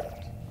portal through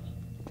it.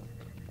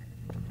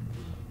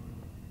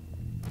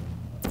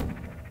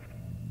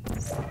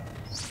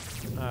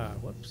 Ah,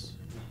 whoops.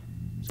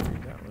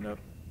 Screwed that one up.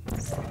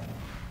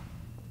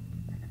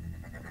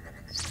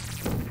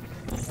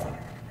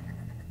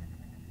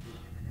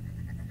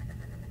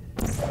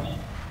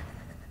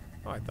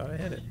 Oh, I thought I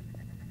hit it.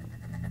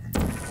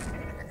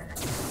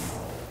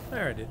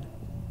 There I did.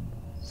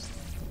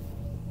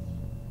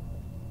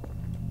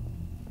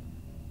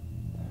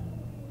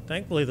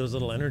 Thankfully, those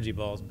little energy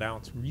balls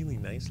bounce really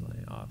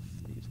nicely off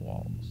these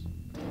walls.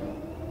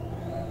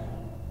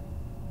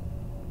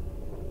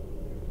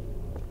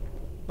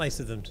 Nice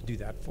of them to do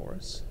that for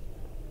us.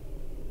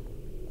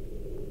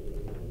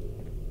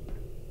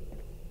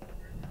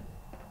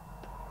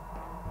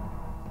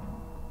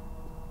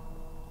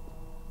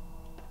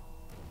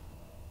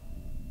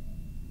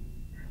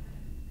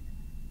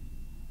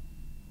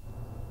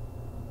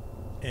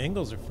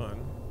 Angles are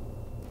fun.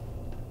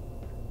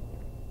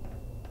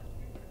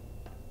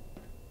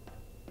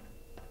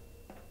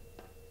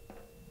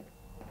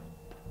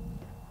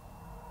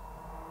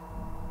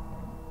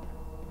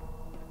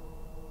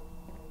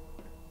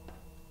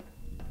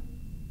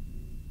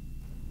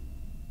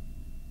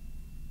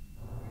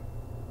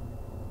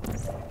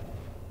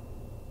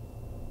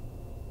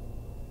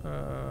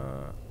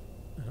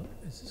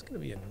 Is this going to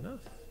be enough?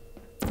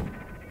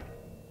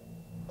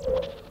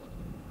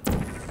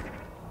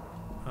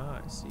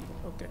 Ah, I see.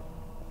 Okay.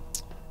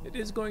 It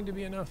is going to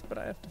be enough, but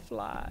I have to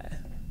fly.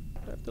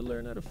 I have to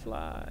learn how to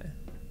fly.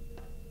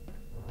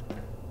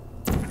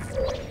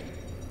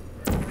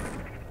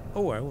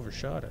 Oh, I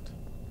overshot it.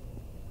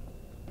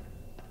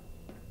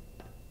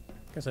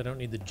 Guess I don't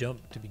need the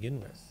jump to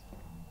begin with.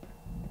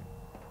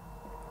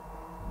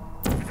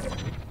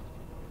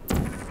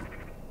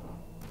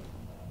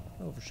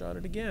 Overshot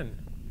it again.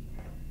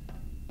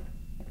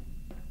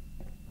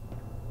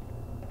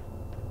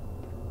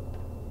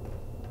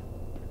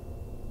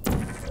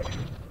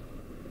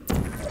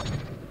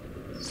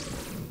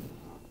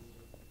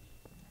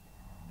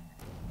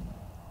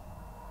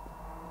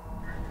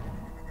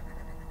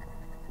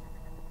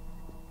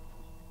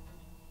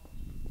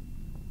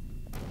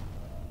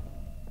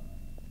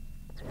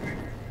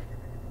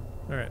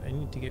 Alright, I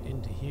need to get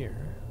into here.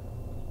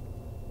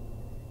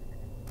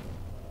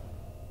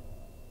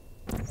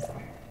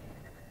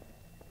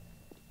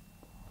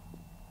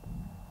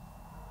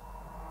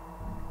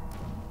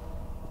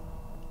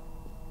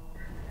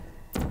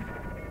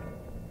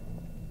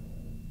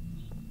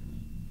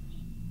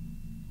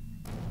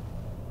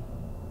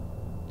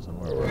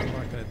 Somewhere where I'm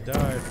not going to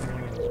die from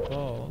one of those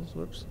balls.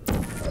 Whoops.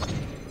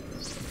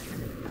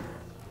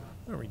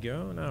 There we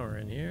go. Now we're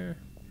in here.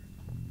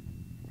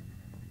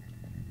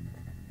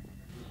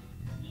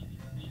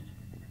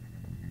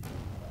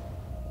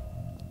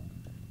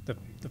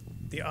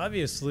 The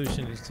obvious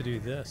solution is to do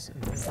this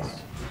and this.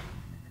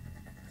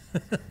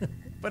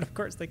 But of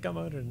course they come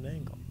out at an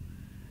angle.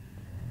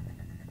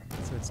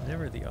 So it's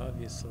never the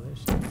obvious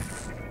solution.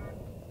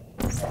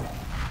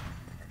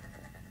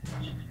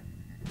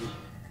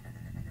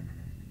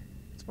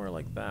 It's more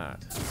like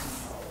that.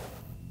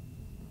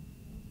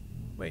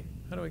 Wait,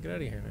 how do I get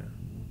out of here now?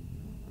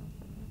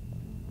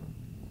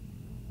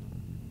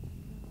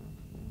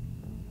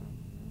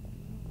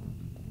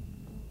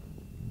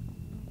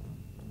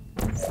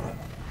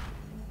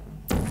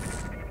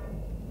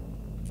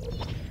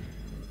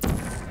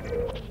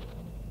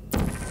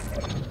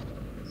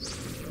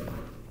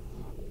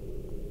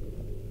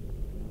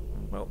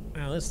 Well,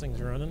 now this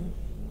thing's running.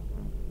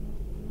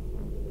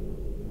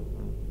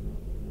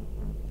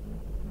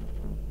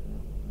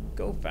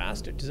 Go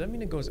faster. Does that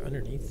mean it goes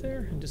underneath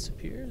there and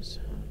disappears?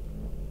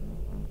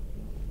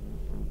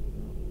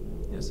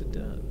 Yes, it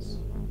does.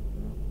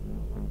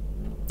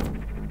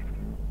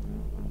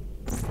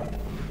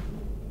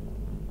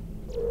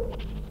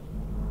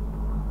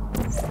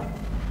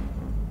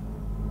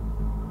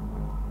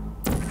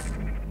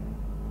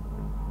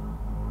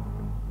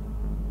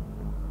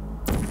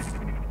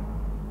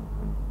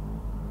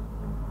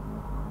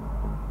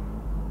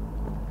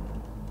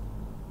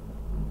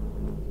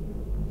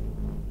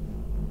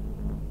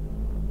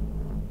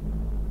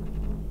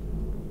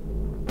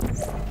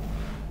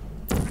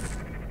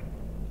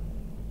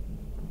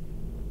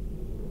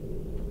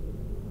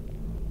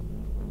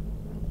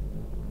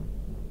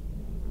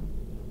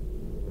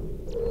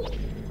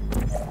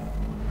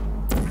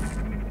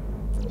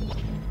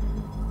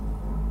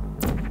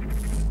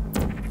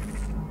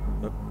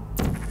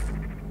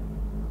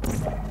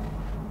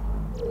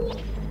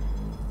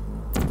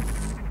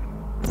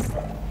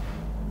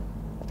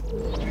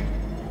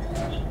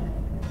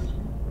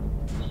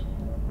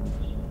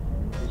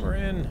 We're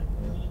in.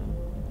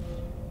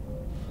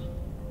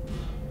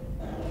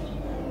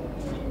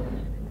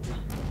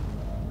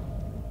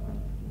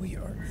 We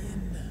are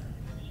in.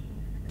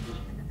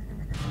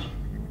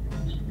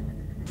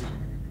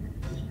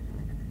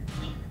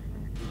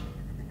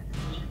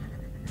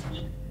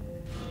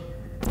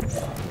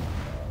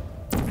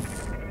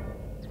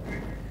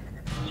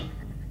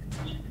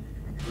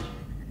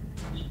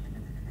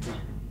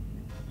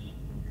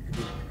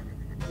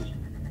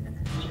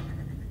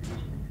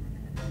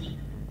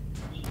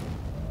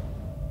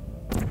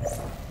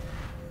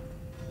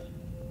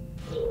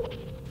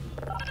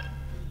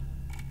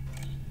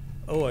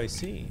 Oh, I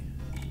see.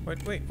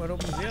 Wait, what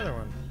opens the other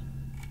one?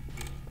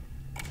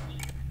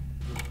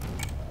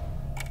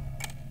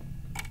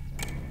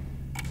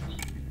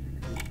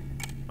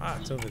 Ah,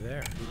 it's over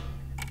there.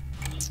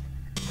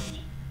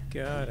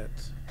 Got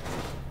it.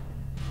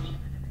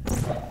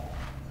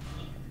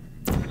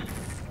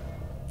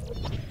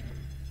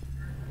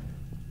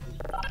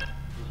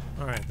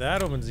 Alright,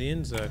 that opens the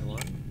inside one.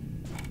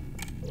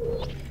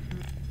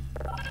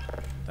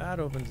 That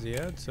opens the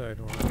outside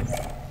one.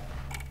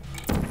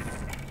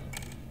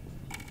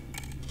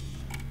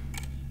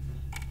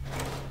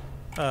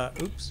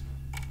 Oops.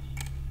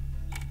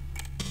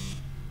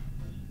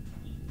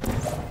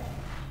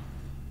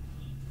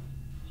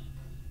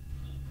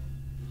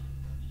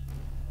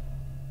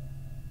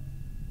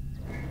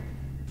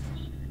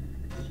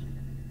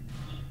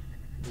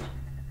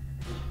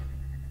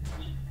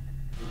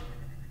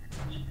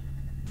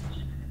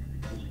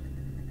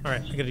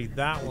 Alright, I gotta do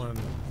that one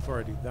before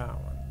I do that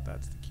one.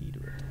 That's the key to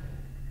it.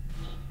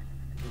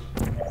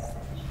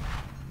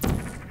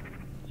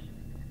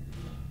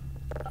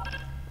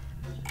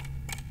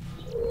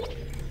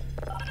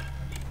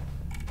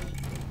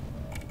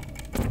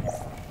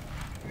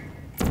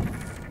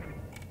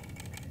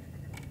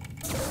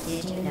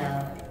 Did you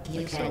know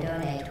you can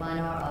donate one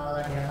or all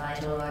of your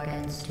vital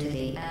organs to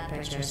the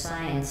Aperture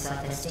Science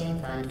Self-Esteem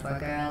Fund for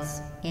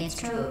Girls? It's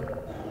true.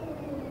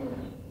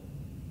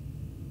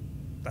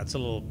 That's a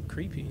little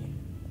creepy.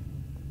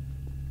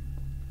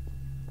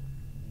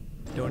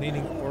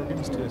 Donating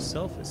organs to a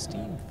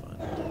self-esteem fund.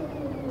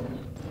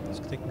 This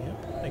could take me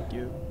up. Thank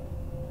you.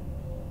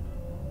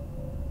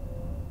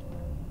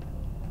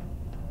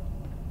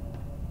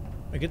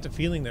 I get the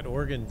feeling that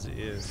organs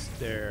is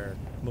their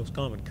most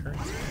common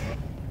currency.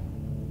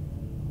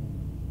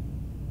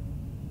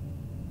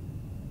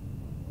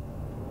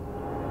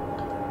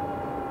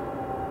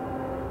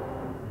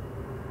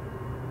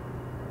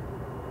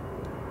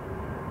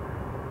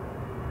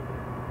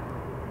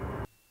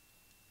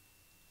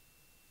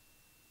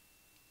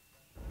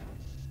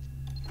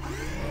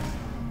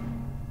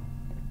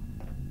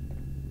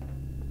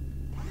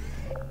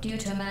 Due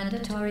to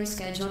mandatory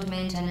scheduled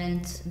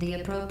maintenance, the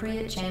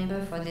appropriate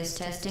chamber for this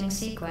testing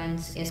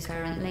sequence is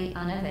currently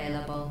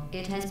unavailable.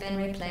 It has been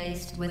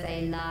replaced with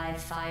a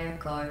live fire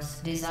course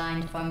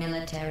designed for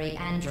military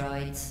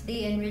androids.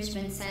 The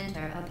Enrichment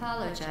Center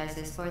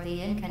apologizes for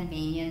the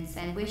inconvenience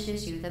and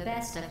wishes you the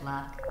best of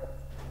luck.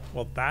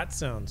 Well, that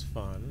sounds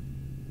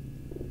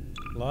fun.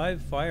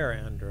 Live fire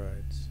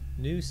androids.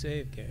 New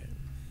save game.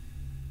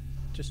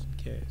 Just in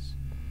case.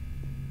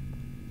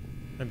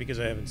 And because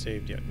I haven't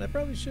saved yet. And I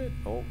probably should.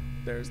 Oh,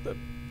 there's the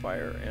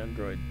fire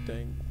android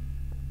thing.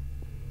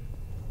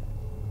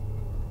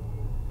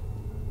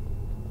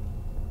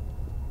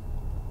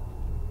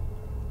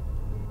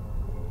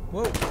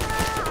 Whoa! I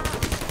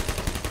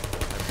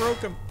broke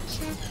him.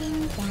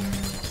 Shutting down.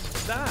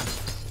 What's that?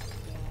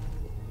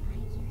 Are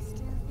you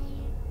still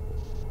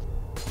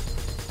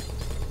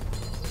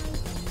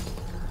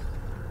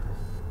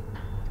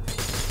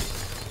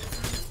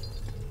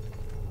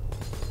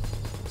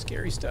there?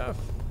 Scary stuff.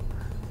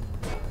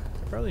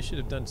 Probably should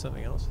have done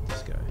something else with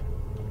this guy.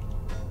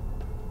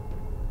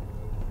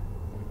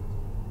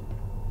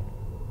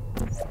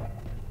 Who's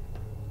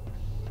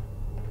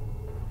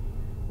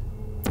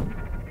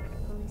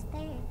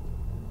there?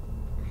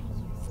 Are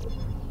you still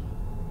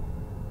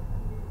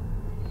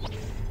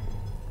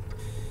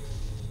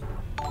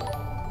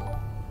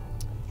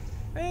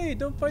there? Hey,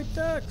 don't fight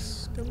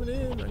ducks! Coming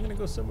in. I'm gonna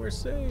go somewhere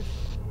safe.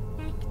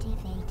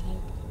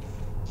 Activated.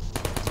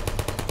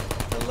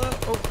 Hello?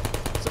 Oh,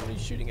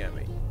 somebody's shooting at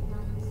me.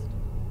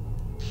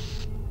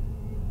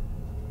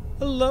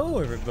 Hello,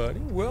 everybody.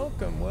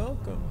 Welcome,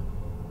 welcome.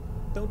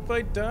 Don't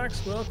fight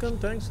ducks. Welcome.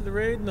 Thanks for the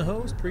raid and the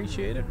host.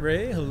 Appreciate it.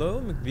 Ray, hello.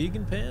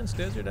 McVegan Pants,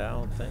 Desert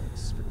Owl.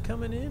 Thanks for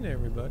coming in,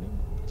 everybody.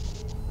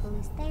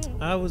 Who's there?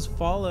 I was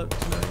Fallout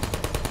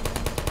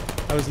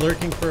tonight. I was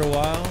lurking for a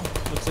while.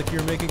 Looks like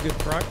you're making good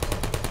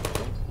progress.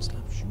 Don't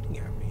stop shooting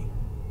at me.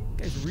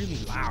 That guy's really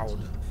loud.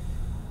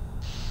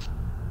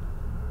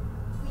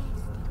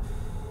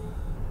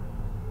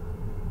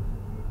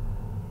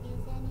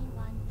 Is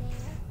anyone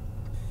there?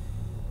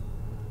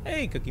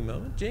 Hey, Cookie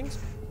Moment. Jinx,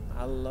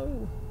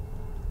 hello.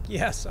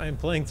 Yes, I am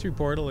playing through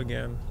Portal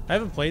again. I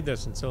haven't played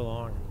this in so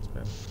long.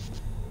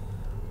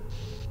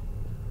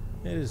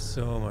 It is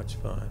so much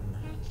fun.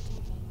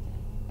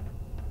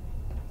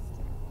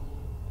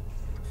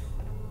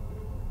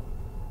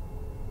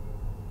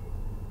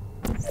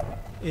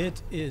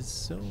 It is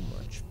so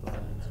much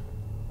fun.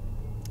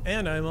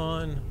 And I'm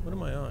on, what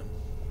am I on?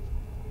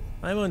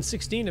 I'm on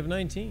 16 of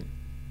 19.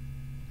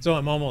 So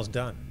I'm almost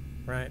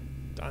done, right?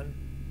 Done.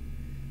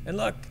 And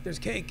look, there's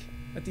cake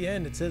at the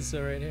end. It says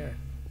so right here.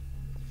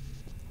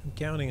 I'm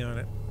counting on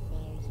it.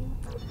 There you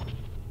go.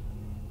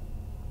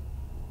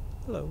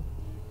 Hello.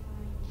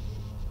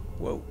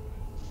 Whoa.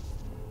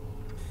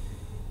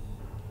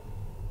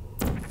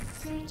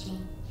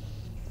 Searching.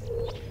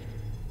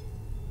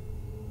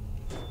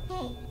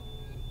 Hey,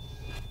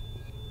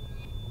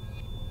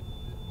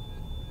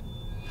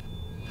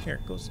 Here,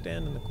 go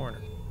stand in the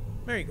corner.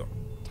 There you go.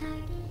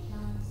 target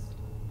lost.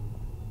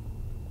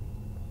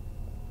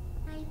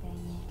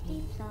 Hibernate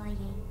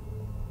deploying.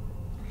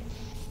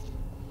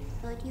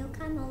 Could you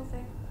come over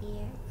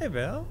here? Hey,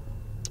 Val.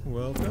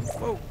 Welcome.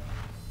 Whoa.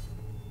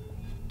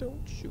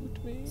 Don't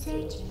shoot me.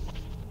 Searching.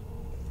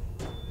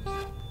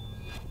 Help.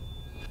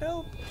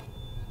 Help.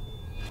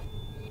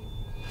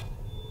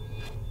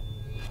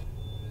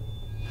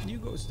 You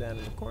go stand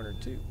in the corner,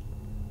 too.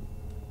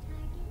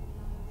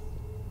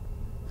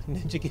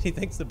 Ninja Kitty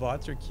thinks the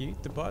bots are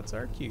cute. The bots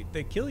are cute.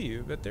 They kill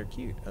you, but they're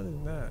cute. Other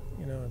than that,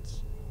 you know,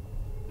 it's...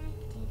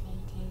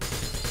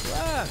 Activated.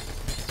 Ah!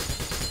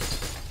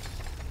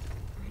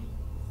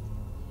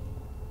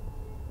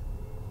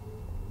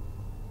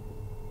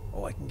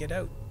 Oh, I can get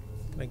out.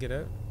 Can I get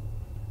out?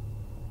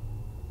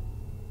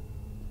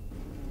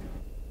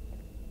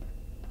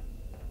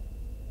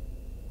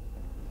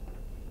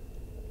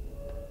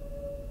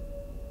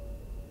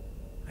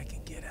 I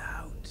can get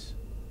out.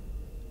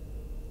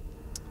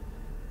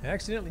 I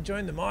accidentally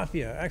joined the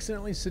mafia.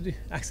 Accidentally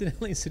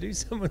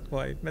seduced someone's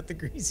wife. Met the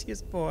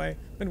greasiest boy.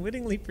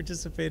 Unwittingly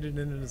participated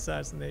in an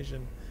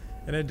assassination,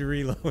 and had to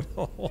reload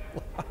a whole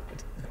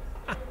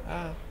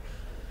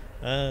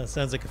lot.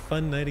 Sounds like a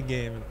fun night of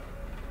gaming.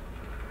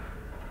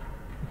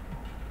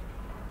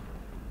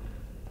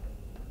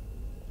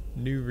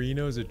 New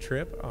Reno's a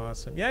trip?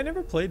 Awesome. Yeah, I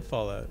never played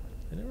Fallout.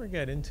 I never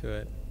got into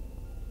it.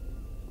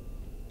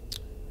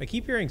 I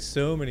keep hearing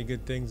so many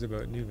good things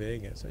about New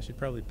Vegas. I should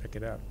probably pick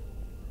it up.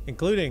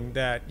 Including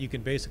that you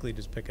can basically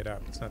just pick it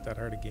up. It's not that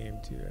hard a game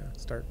to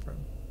start from.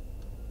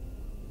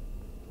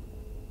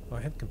 Oh,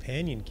 I have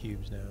companion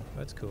cubes now.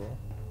 That's cool.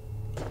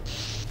 There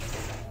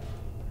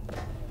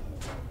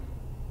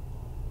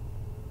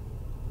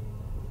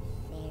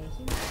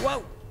you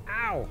Whoa!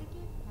 Ow! lost.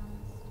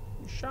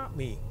 You shot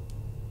me.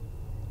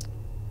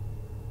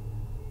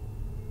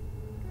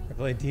 I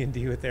played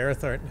D&D with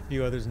Arathart and a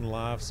few others and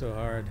laughed so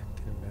hard. I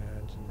can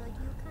imagine. Will you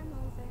come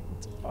over?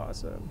 It's Dear?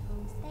 awesome.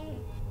 Who's there?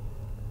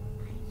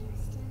 Are you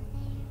still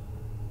there?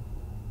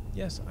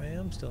 Yes, I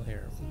am still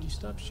here. Would you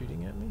stop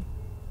shooting at me?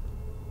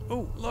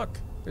 Oh, look!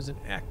 There's an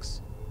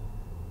X.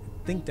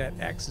 I think that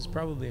X is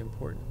probably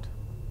important.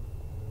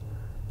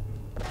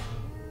 There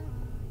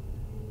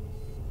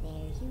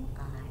you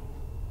are.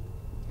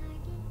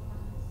 Target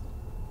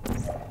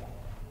lost.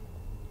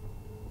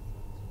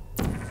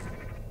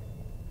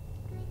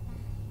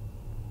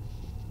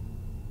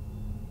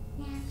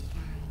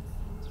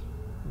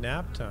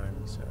 Nap time,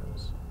 he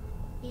says.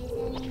 Is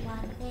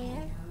anyone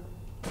there?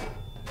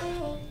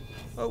 Hey.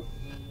 Oh!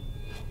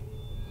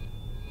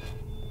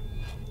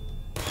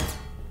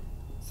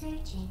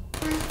 Searching.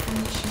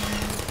 Malfunction.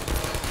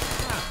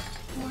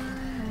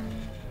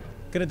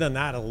 Could have done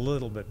that a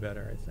little bit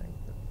better, I think.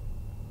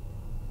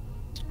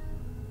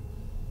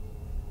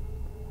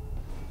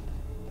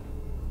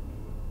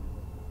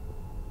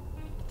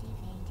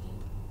 Activated.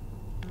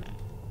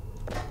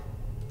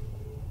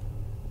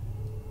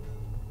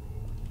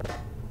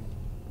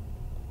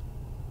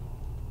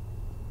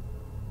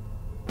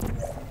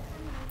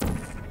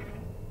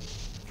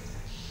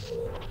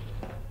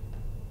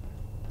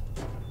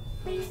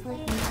 Please let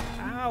me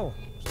Ow!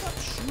 Stop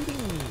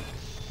shooting me!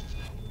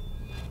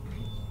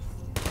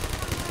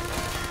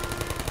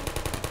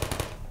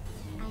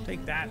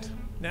 Take that,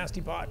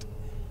 nasty bot.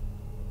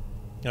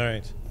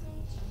 Alright.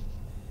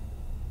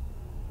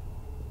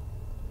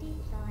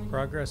 deploy.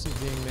 Progress is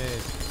being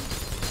made.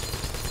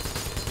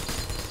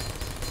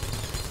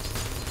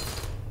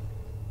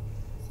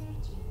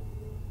 Searching.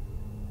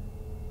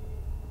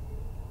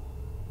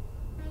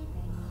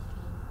 Hibernating.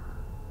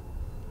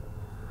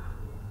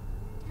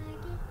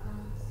 Target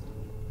lost.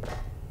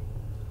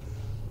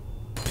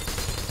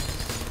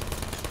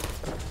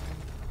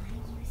 Are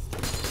you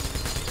still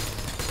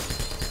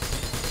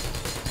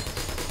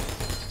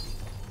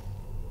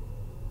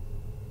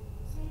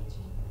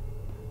searching?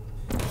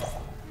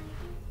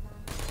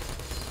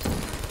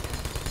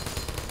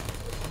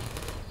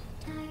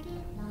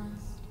 Target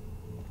lost.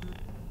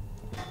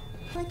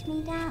 Put me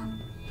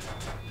down.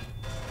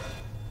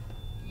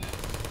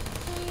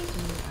 There you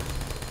are.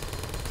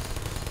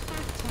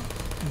 Gotcha.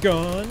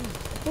 Gone.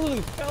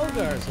 Apulu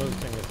Felgar is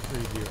hosting with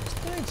 3 viewers.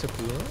 Thanks,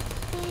 Apulu.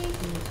 There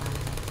you are.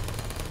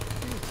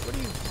 What do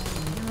you...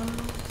 No.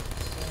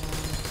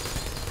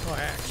 Oh,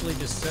 I actually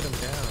just set him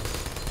down.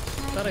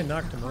 Thought I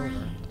knocked him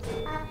over.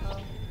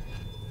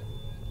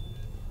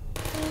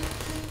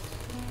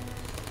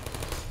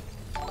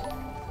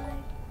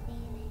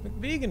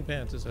 McVegan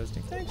Pants is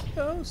hosting. Thanks,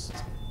 host.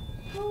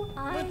 Who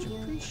are Much you?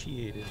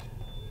 appreciated.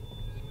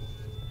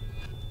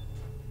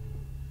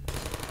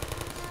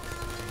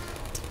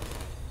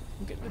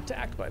 I'm getting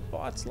attacked by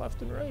bots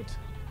left and right.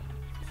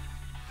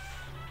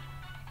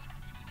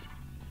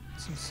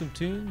 Some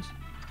tunes.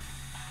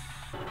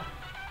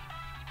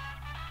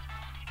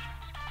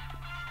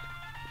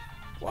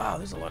 Wow,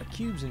 there's a lot of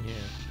cubes in here.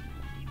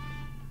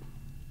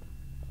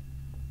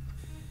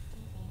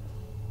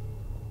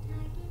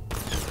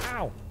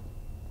 Ow!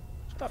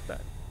 Stop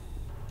that.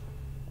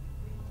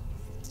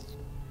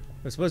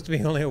 It was supposed to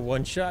be only a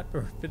one-shot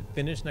or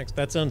finish next.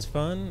 That sounds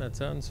fun. That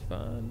sounds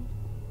fun.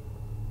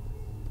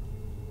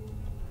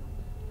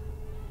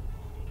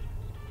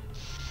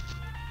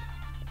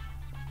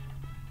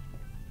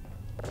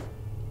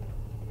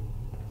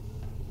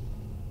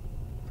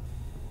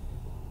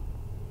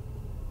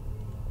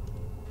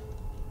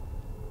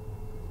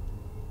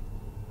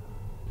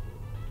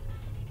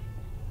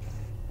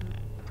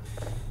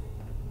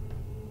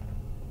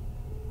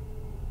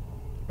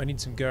 I need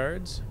some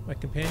guards. My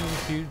companion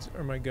cubes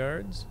are my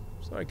guards,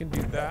 so I can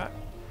do that.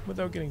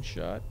 without getting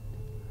shot.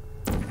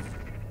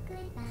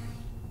 Goodbye.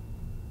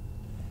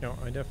 No,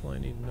 I definitely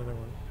need another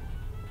one.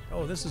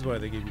 Oh, this is why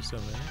they gave you so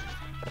many.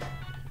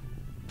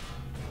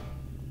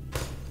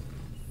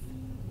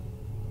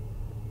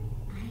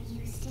 Are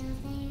you still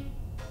there?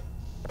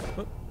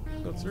 Oh,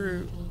 go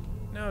through.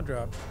 Now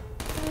drop.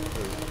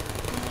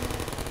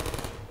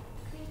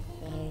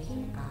 There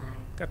you are.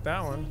 Got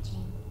that one.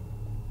 Searching.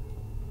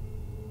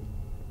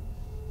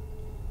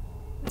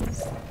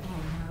 Rest and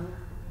hope.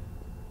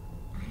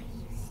 Are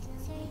you still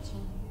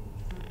searching?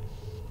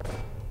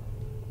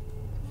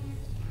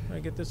 Can I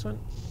get this one?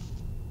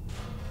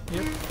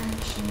 Yep.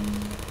 Malfunction.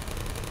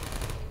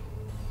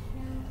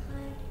 No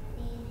hard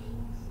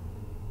feelings.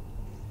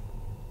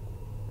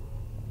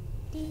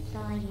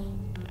 Deploying.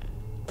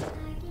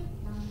 Target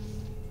lost.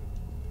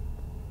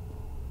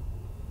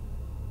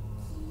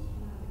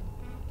 Keyboard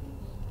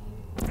activated.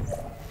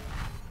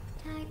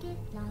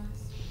 Target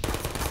lost.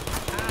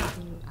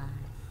 You are.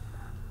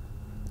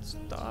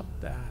 Stop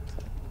that.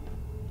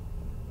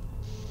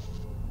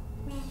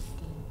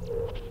 Resting.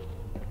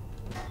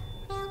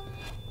 Help.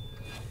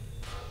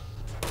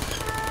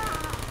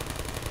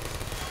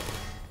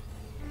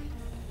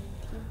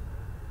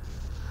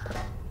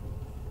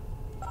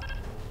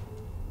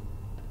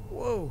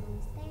 Whoa.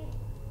 Who's there?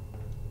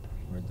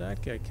 Where'd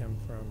that guy come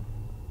from?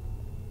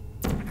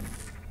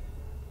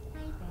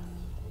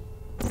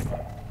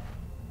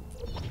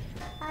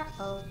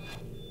 Uh-oh.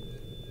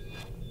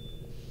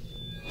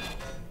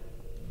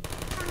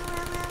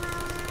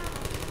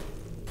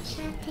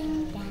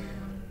 Shutting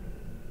down.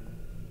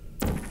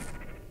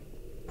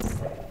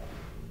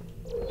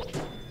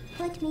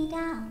 Put me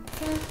down.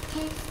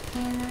 Self-test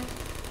error.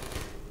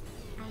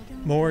 I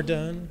don't More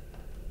done.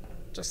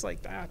 Just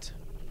like that.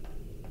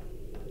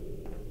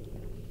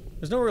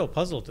 There's no real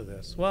puzzle to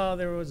this. Well,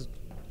 there was...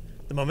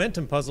 The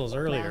momentum puzzles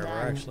earlier Well were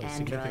done, actually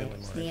significantly Android.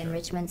 more The interesting.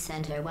 Enrichment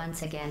Center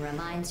once again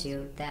reminds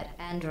you that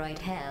Android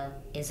Hell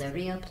is a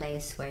real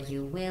place where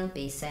you will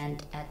be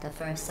sent at the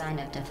first sign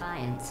of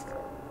defiance.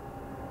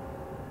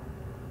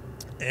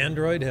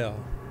 Android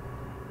hell.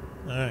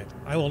 Alright.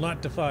 I will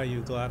not defy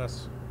you,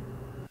 Gladys.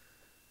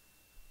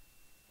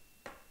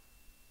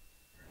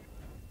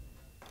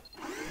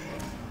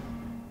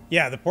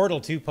 Yeah, the Portal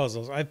 2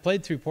 puzzles. I've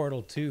played through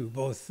Portal 2,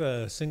 both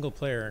single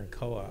player and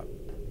co-op.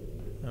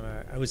 And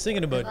I was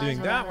thinking about doing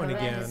that one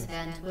again.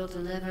 And will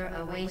deliver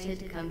a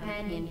weighted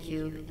companion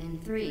cube in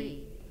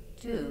 3,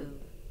 2,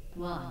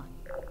 1.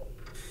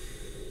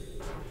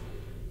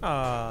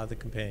 Ah, the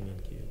companion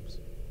cubes.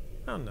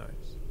 How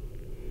nice.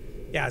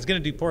 Yeah, I was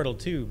going to do Portal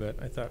 2,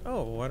 but I thought,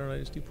 oh, why don't I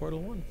just do Portal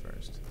 1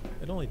 first?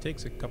 It only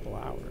takes a couple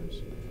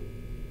hours.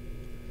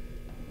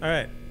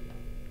 Alright.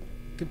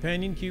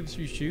 Companion cubes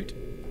you shoot.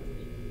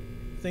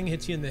 Thing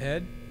hits you in the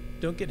head.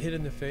 Don't get hit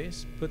in the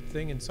face. Put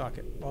thing in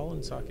socket. Ball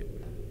in socket.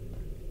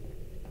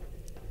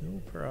 No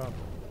problem.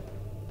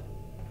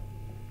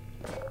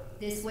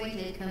 This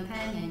weighted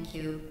companion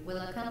cube will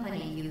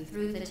accompany you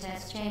through the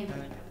test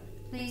chamber.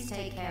 Please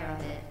take care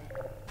of it.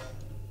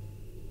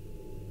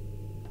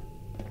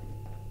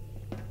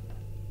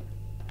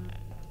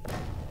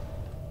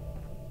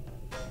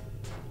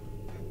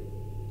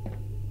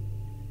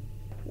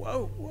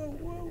 Whoa, whoa,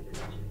 whoa.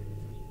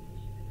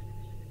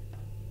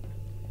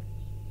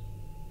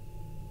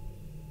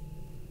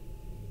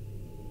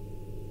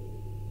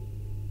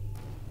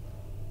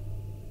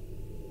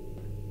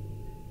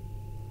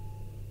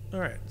 All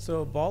right,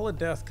 so ball of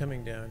death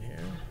coming down here.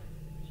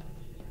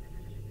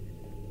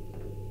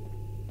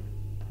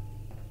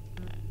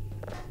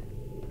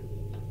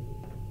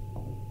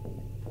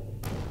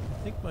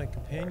 I think my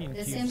companion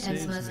The cube symptoms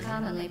saves most me.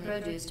 commonly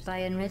produced by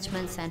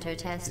Enrichment Center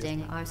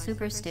testing are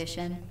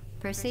superstition,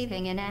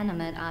 perceiving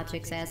inanimate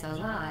objects as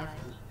alive,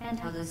 and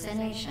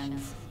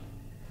hallucinations.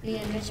 The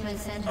Enrichment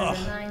Center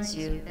reminds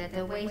you that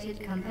the weighted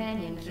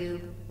companion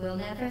cube will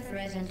never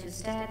threaten to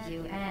stab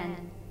you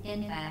and,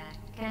 in fact,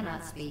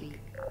 cannot speak.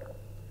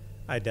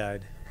 I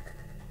died.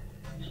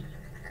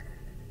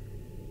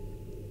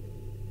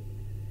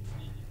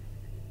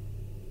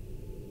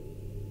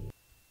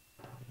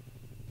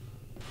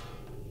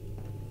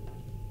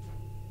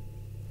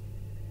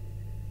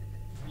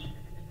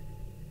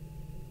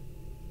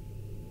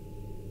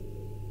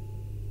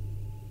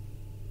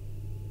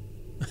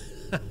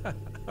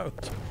 Ouch.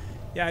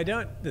 Yeah, I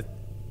don't. The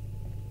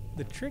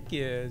trick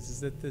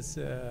is that this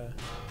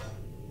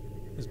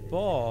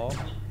ball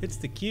hits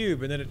the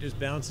cube and then it just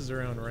bounces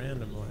around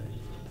randomly.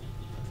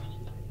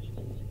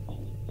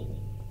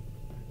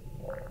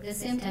 The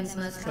symptoms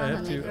most So I have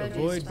commonly to avoid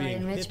produced by being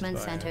hit Enrichment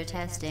by Center it.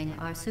 testing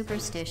are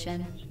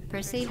superstition,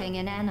 perceiving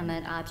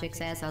inanimate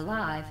objects as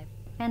alive,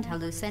 and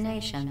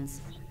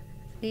hallucinations.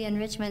 The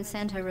Enrichment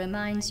Center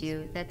reminds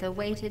you that the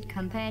weighted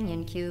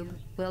companion cube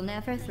will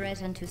never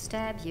threaten to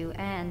stab you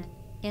and,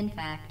 in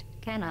fact,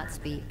 cannot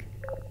speak.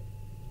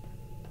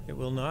 It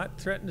will not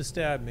threaten to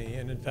stab me,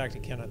 and in fact,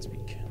 it cannot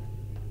speak.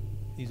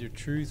 These are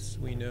truths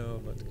we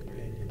know about the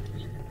companion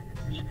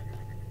cube.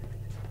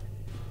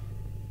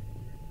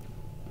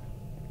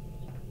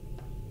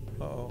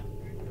 Uh-oh.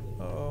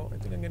 Uh-oh. I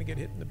think I'm gonna gonna get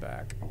hit in the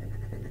back.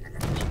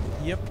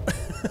 Yep.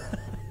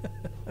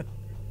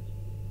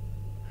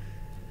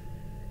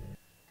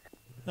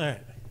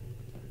 Alright.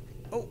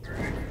 Oh!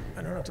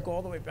 I don't have to go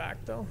all the way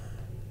back, though.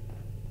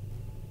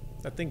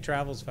 That thing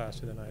travels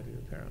faster than I do,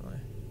 apparently.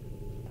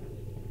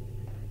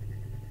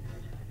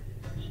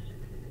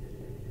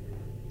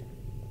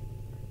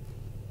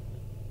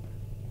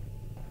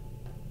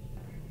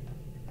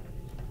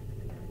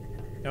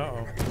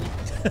 Uh-oh.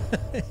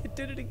 It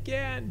did it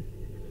again!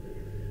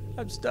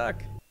 I'm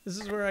stuck. This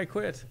is where I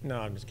quit. No,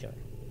 I'm just kidding.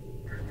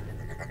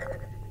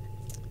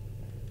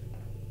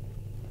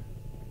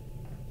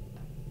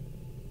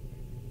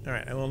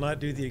 Alright, I will not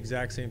do the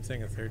exact same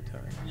thing a third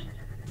time.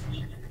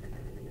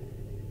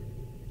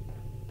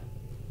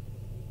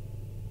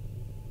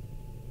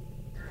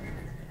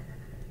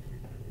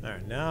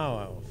 Alright, now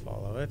I will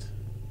follow it.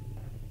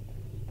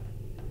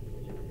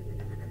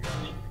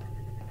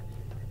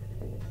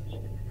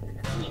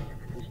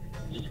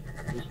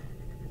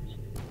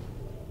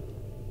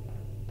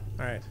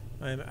 Alright,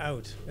 I am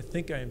out. I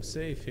think I am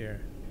safe here.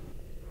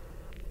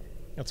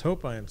 Let's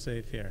hope I am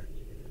safe here.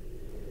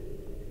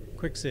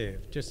 Quick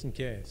save, just in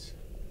case.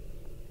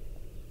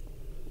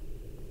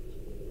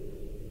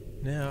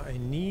 Now, I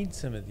need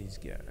some of these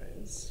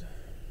guys.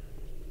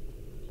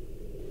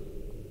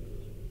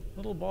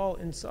 Little ball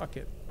in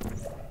socket.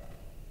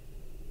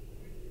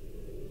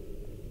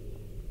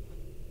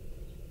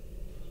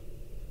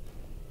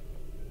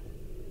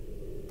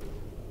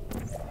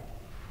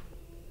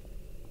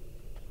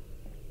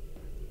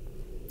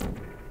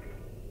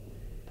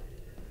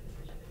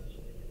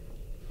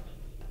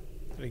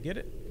 Did I get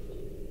it?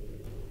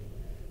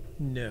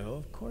 No,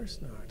 of course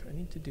not. I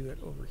need to do it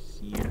over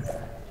here.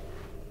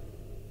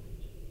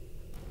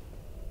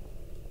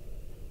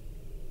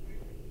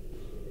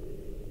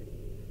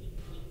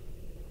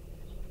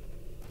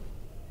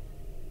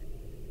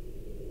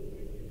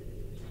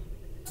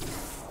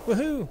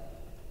 Woohoo!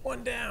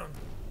 One down.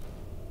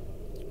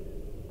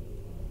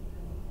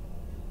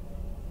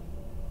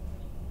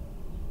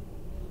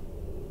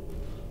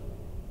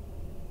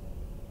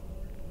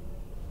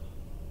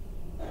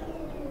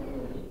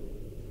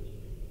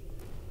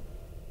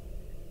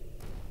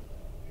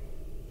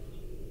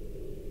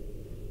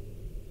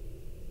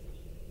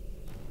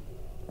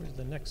 Where's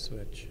the next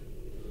switch?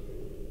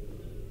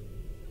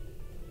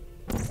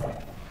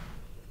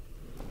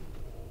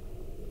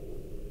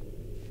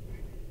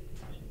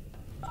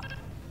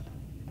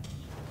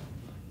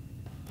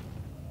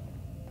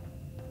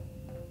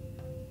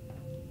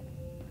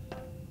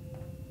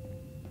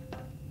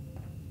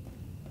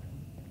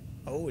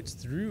 Oh, it's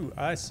through.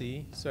 I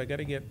see. So I got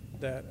to get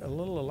that a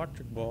little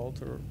electric ball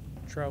to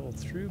travel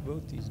through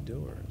both these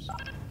doors.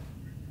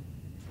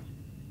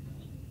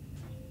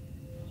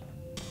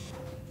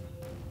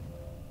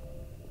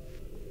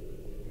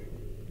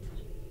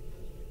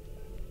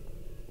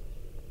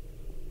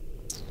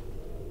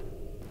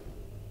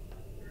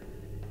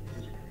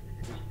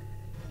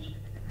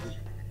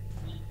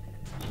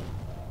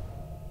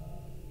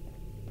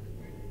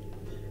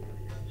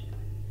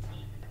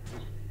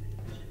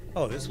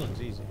 Oh, this one's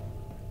easy.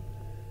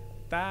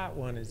 That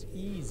one is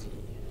easy.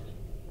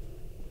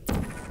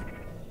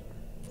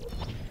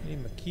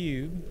 Need my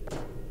cube.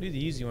 Do the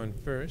easy one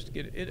first.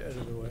 Get it out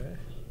of the way.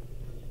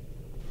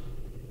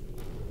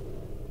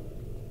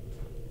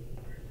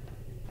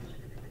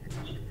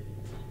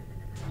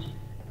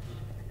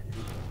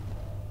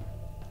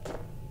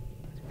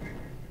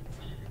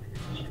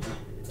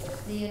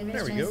 The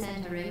Enrichment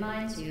Center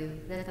reminds you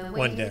that the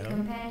weighted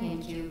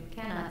companion cube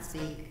cannot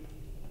speak.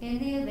 In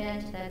the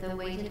event that the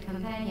weighted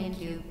companion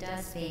cube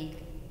does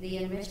speak, the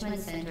Enrichment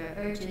Center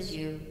urges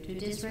you to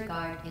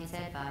disregard its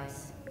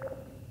advice.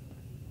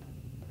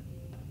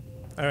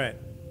 Alright,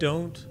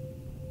 don't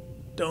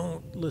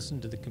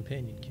listen to the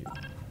companion cube.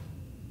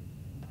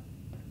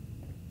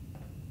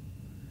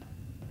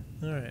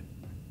 Alright.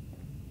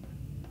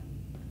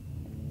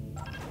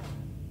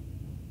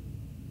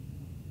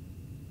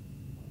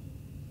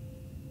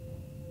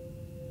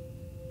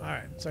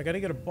 Alright, so I gotta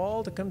get a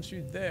ball to come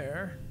through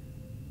there.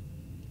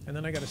 And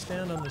then I gotta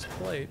stand on this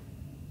plate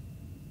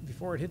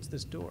before it hits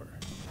this door.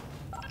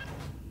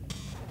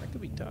 That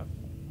could be tough.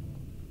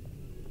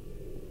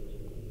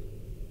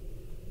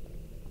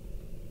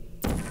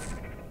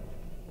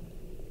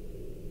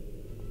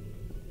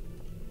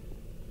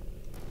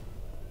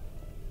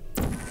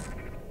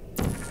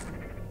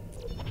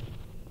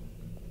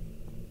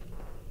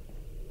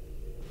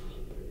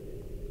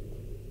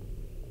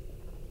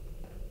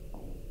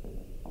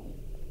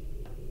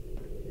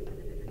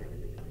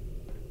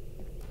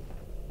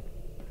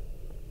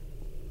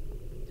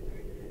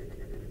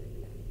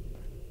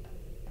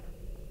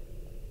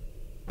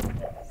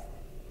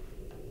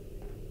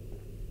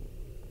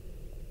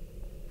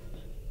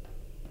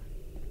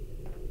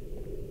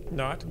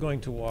 Not going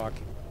to walk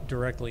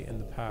directly in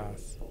the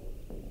path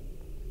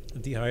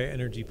of the high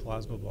energy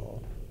plasma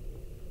ball.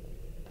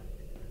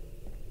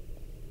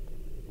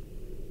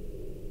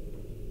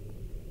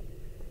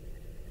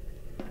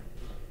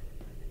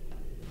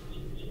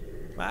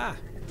 Ah!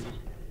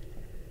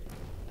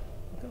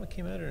 How come Well, it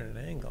came out at an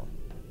angle.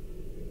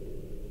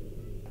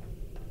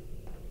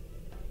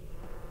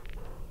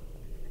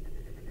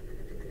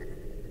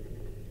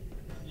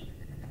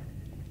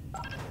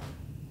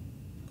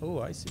 Oh,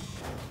 I see.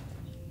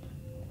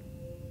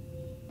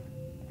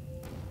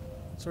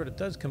 It sort of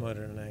does come out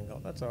at an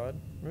angle. That's odd.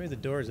 Maybe the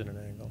door's at an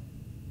angle.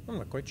 I'm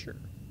not quite sure.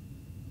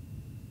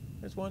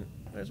 There's one.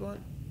 There's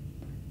one.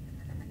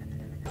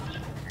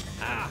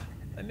 Ah!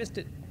 I missed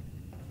it.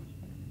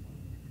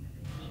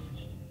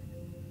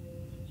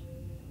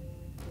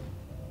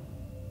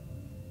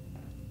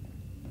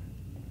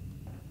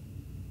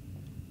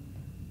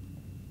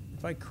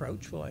 If I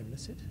crouch, will I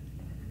miss it?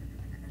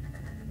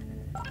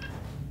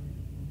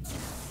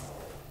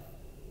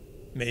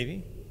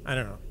 Maybe. I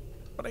don't know.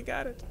 But I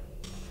got it.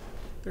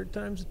 Third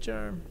time's a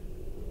charm.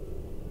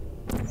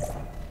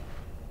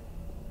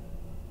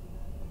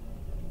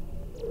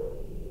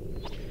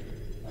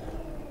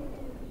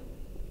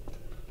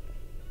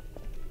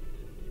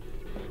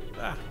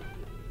 Ah!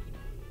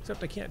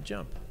 Except I can't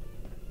jump.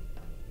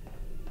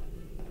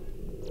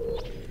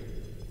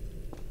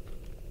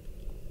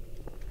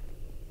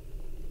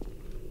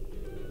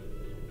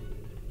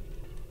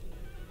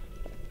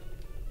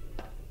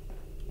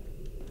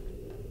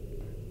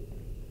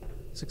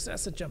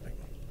 Success at jumping.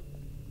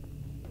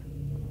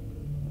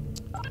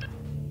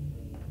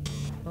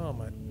 Oh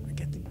my!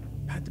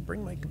 I had to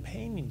bring my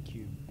companion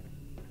cube.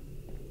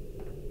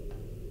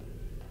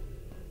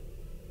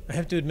 I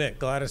have to admit,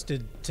 Gladys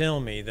did tell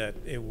me that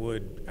it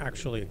would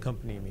actually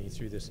accompany me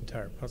through this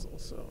entire puzzle,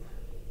 so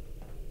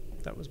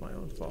that was my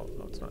own fault.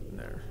 No, it's not in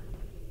there.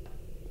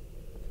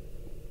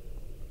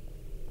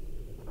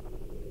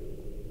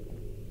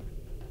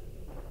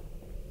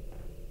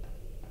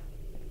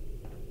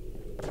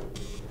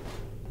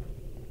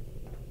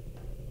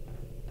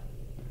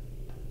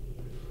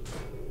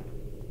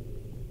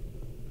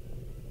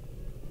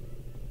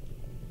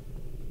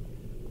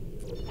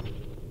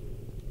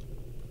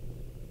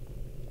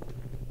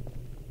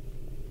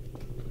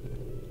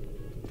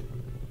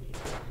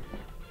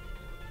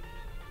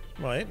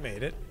 Well, it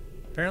made it.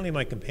 Apparently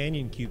my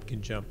companion cube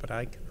can jump, but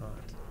I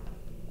cannot.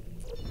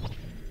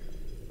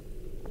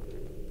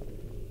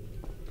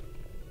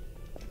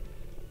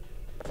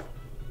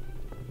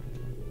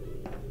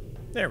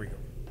 There we go.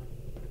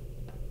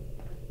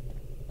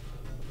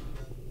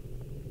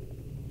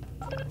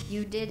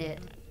 You did it.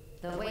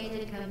 The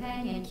weighted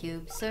companion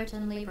cube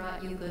certainly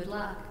brought you good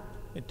luck.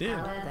 It did.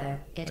 However,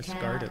 I it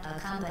scarred cannot it.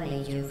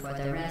 accompany you for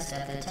the rest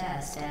of the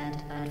test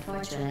and,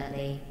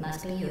 unfortunately,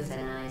 must be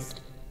euthanized.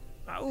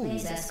 Ow!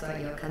 Please escort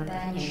your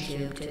companion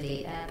cube to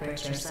the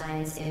Aperture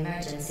Science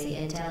Emergency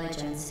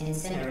Intelligence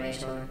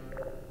Incinerator.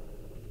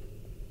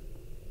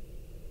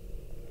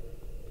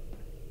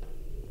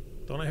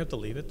 Don't I have to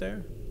leave it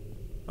there?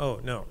 Oh,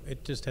 no.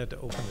 It just had to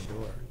open the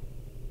door.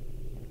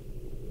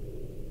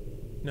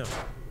 No.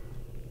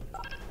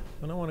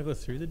 Don't I want to go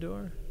through the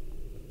door?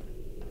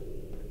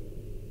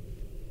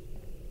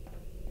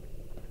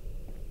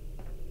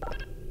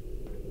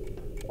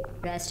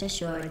 Rest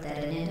assured that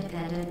an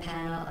independent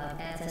panel of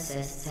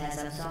ethicists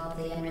has absolved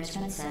the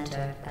Enrichment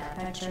Center,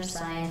 Aperture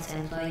Science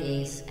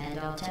employees, and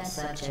all test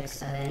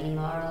subjects of any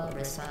moral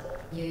response.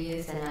 You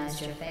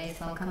euthanized your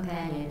faithful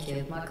companion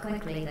cube more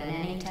quickly than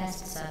any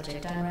test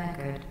subject on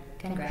record.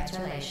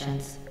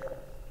 Congratulations.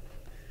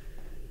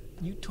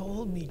 You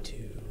told me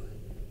to.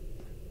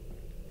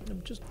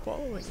 I'm just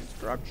following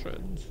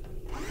instructions.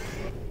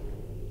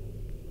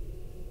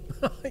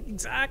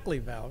 Exactly,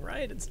 Val,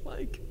 right? It's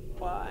like,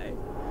 why?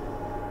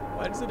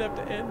 Why does it have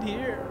to end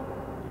here?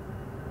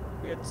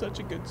 We had such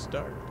a good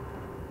start.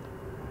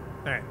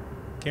 Alright,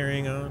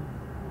 carrying on.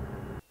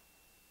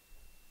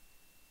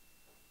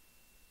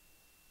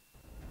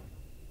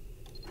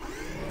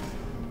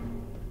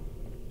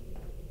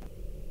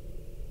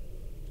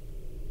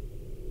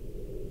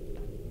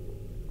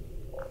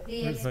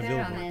 The Where's my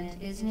billboard?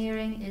 experiment is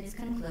nearing its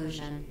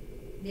conclusion.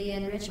 The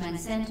Enrichment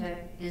Center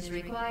is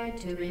required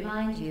to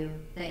remind you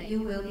that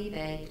you will be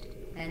baked,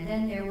 and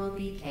then there will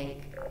be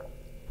cake.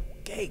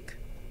 Cake!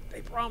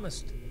 They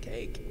promised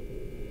cake.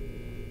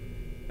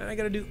 And I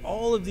gotta do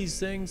all of these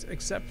things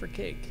except for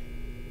cake.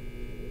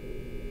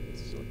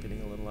 It's still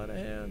getting a little out of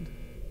hand.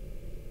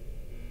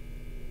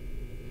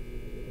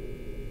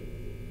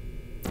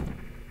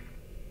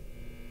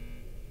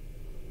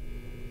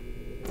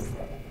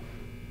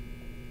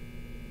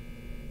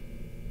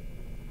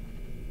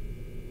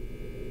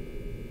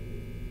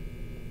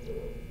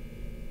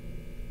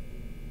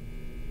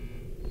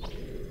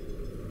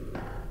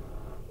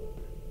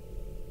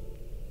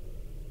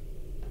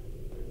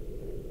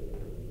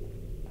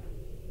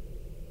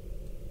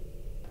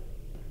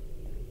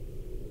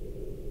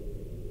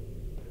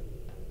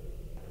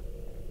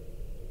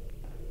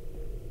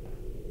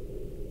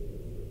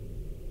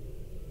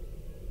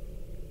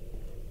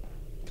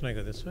 Can I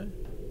go this way?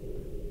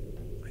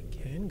 I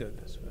can go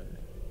this way.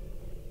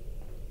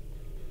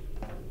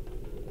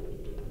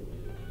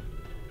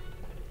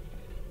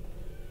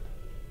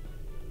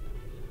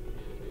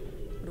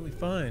 What do we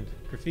find?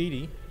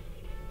 Graffiti.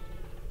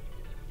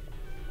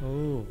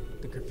 Oh,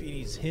 the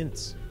graffiti's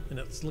hints, and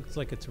it looks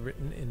like it's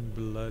written in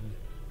blood.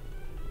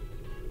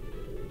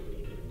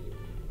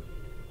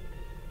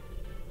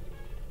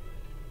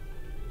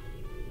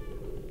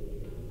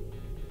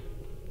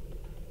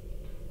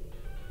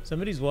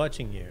 Somebody's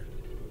watching you.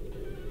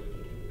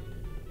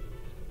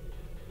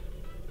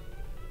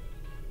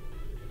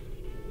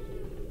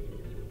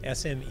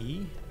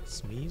 SME?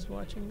 SME's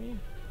watching me?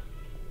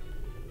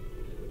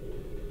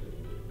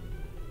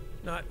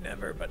 Not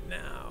never, but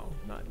now.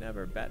 Not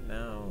never, but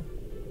now.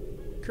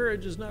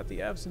 Courage is not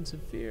the absence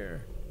of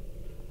fear.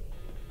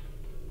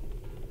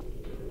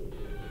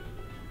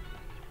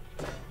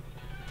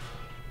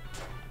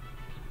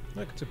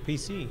 Look, it's a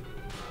PC.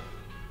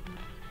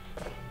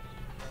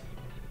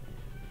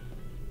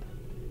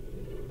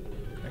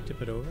 Can I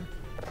tip it over?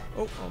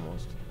 Oh,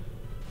 almost.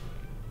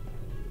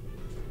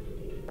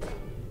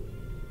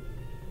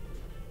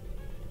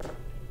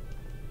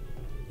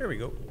 There we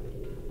go.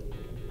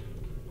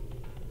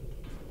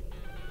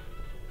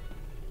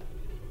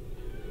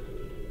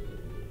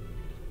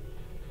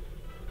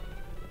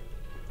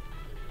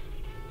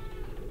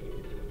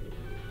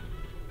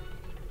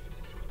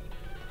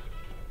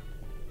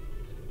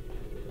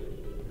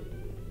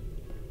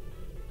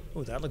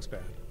 Oh, that looks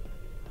bad.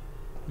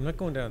 I'm not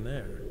going down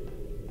there.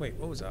 Wait,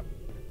 what was up?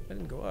 I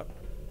didn't go up.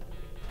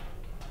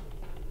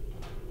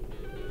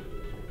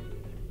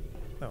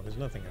 No, there's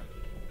nothing up.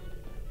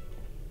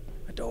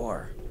 A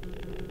door!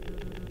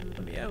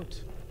 Let me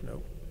out.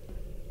 Nope.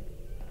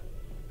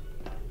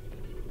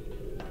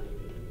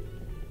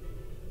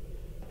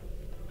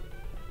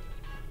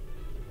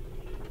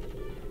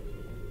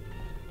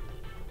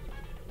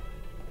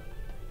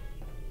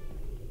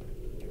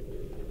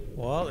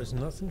 Well, there's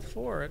nothing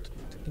for it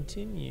to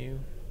continue.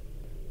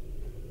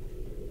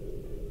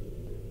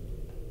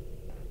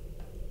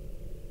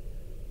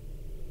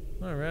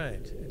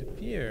 Alright, it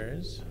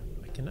appears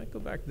I cannot go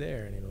back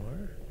there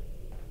anymore.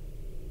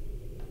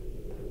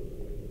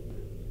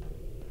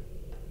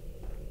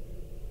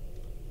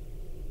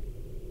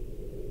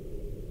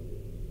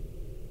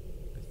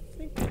 I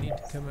think I need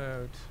to come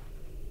out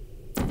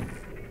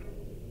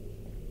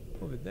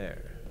over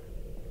there.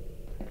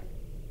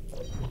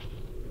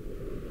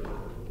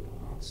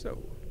 So,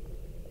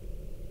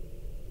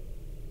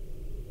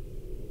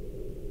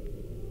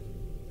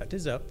 that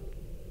is up.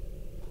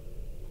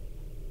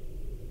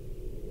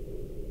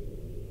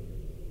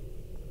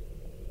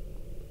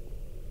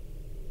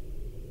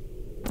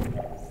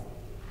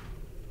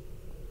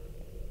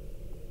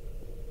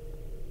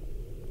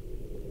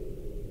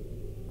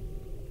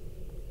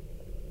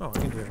 Oh, I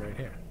can do it right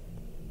here.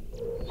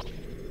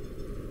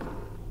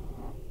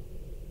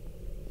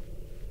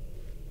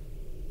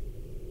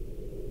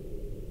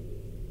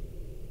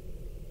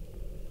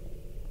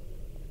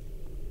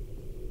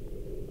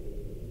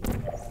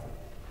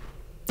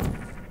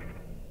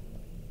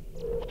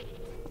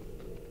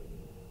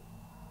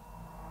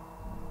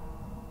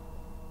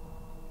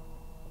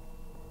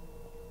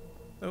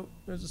 Oh,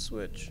 there's a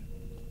switch.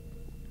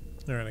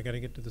 Alright, I gotta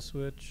get to the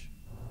switch.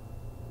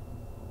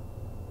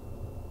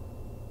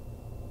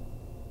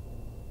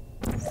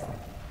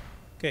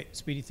 Okay,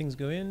 speedy things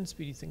go in,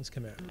 speedy things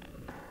come out.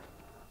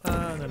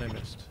 Ah, then I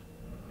missed.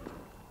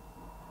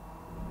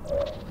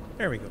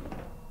 There we go.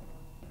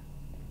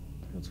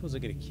 I don't suppose I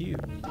get a cube.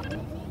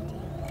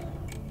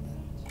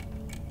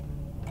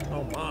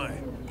 Oh my.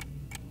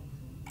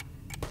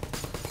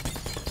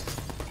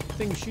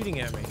 Thing shooting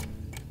at me.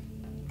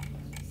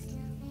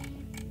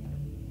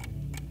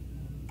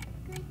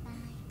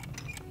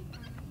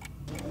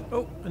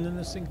 Oh, and then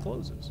this thing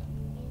closes.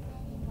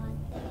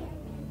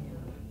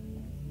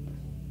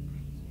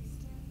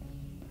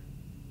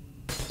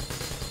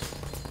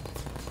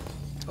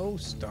 Oh,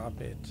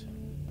 stop it.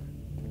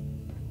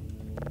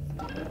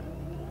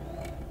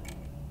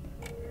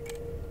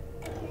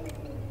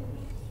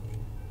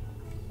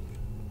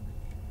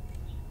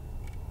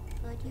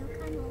 Would you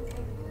come over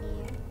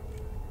here?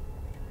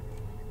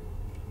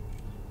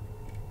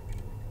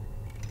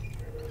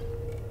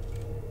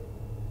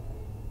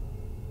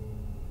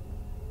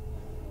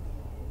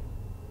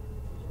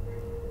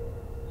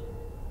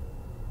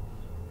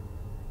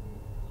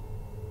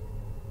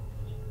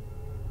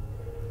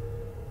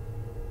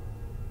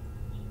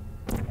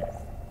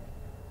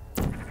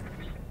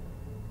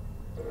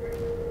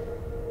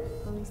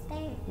 Who's there?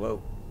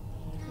 Whoa.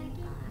 I'm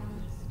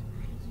lost.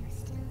 Are you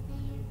still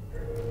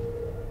there?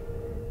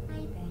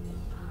 Hi, Bernie.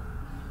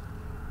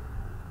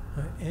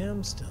 I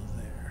am still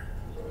there.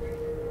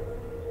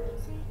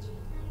 Searching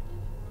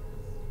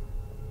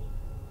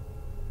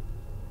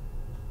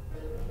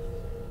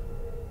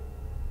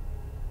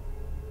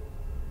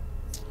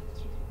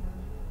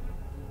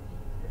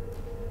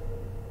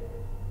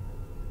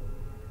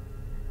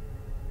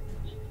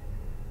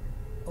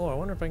Oh, I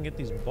wonder if I can get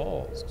these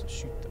balls to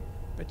shoot them.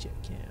 Bet you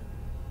I can.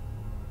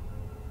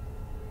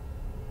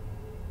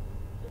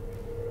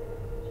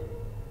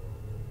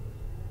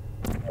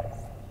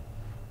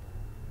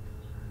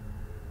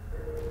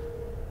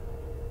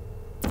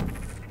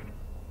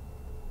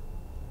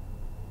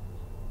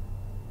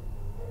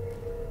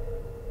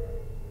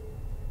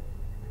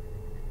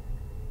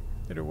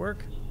 Did it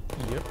work?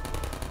 Yep.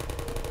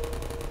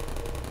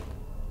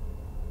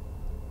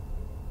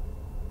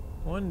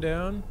 One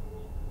down.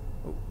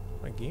 Oh,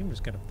 my game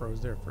just kind of froze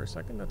there for a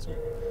second. That's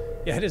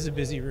yeah, it is a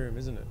busy room,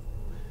 isn't it?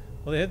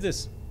 Well, they have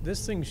this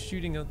thing's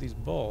shooting out these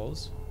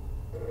balls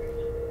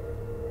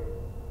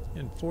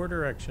in 4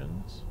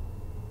 directions.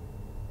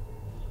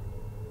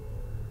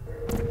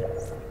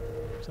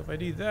 So if I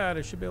do that,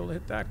 I should be able to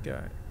hit that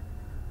guy.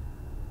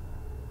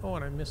 Oh,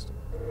 and I missed him.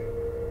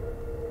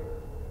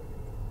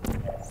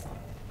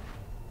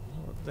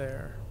 Oh,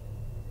 there.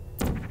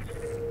 Oh,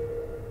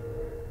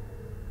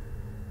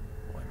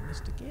 I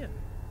missed again.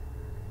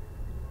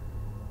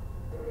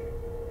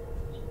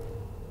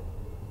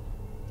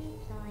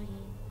 Are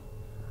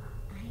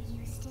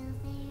you still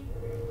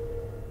there?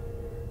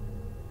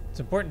 It's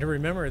important to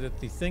remember that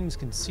the things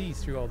can see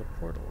through all the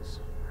portals.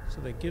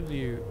 So they give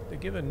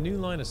a new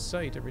line of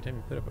sight every time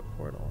you put up a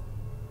portal.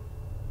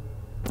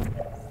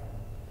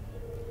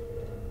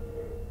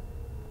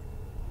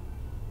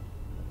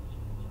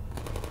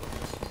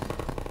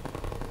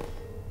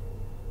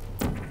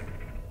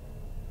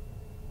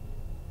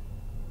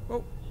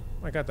 Oh,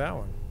 I got that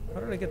one. How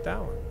did I get that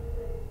one?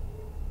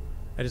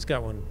 I just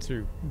got one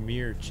through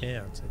mere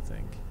chance, I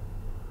think.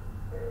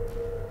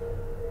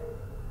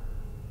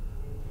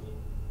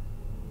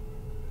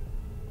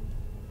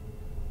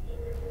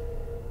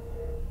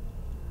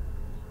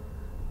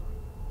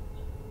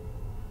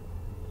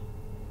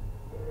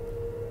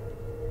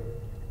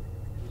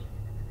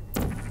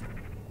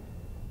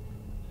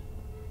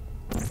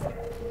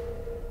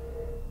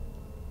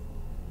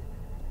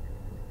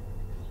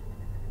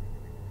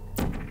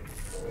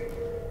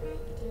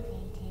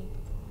 Activated.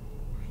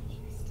 Are you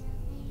still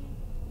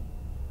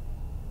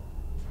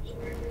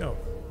there? Oh,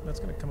 that's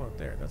gonna come out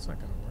there. That's not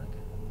gonna work.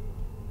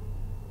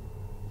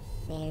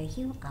 There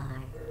you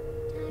are.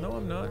 No,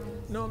 I'm not.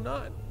 No, I'm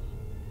not.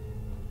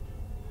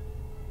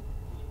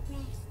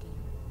 Resting.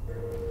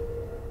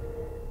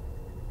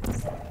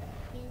 Is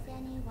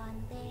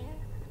anyone there?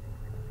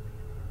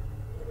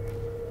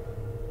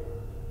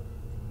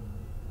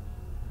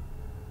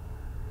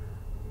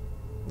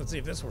 Let's see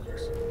if this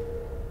works.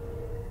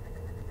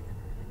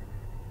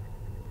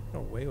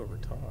 Oh, way over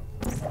top.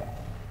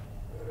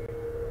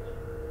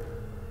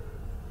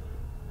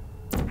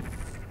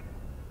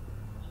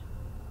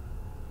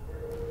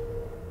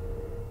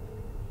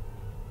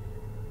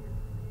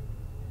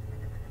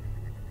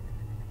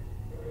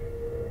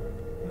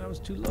 That was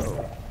too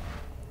low.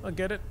 I'll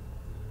get it.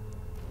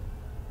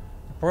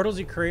 The portals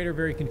you create are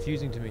very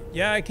confusing to me.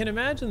 Yeah, I can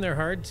imagine they're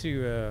hard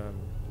to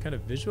kind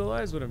of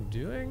visualize what I'm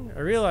doing. I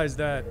realized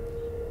that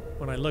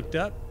when I looked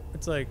up,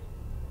 it's like,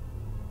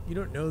 you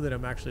don't know that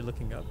I'm actually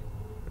looking up,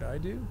 but I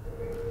do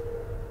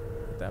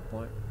at that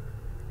point.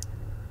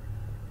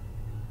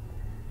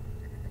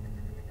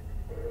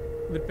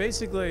 But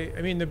basically,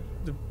 I mean,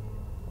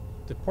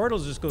 the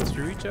portals just go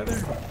through each other.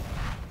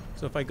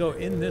 So if I go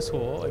in this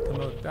hole, I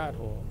come out that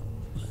hole.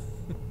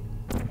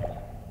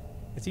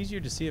 It's easier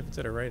to see if it's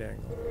at a right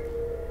angle.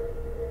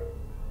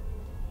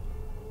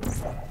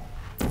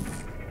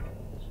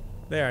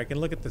 There, I can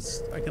look at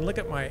this. I can look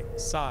at my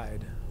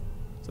side.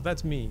 So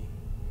that's me.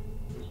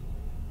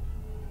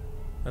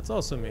 That's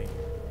also me.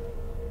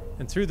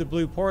 And through the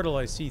blue portal,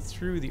 I see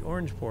through the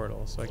orange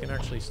portal, so I can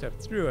actually step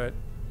through it.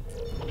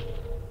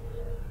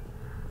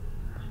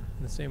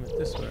 And the same with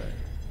this way.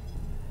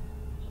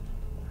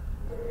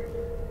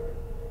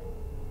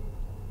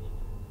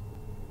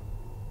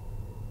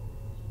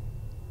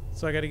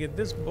 So I got to get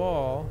this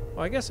ball.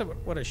 Well, I guess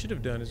what I should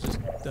have done is just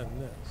done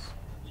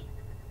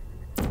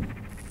this.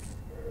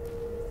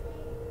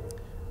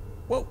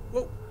 Whoa,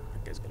 whoa!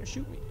 That guy's gonna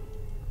shoot me.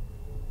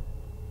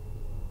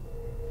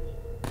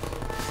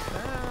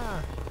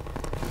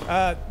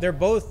 They're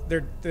both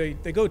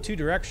they go 2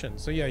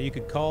 directions. So yeah, you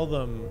could call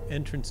them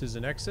entrances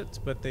and exits,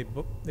 but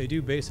they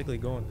do basically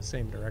go in the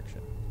same direction.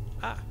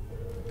 Ah,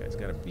 that guy's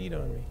got a bead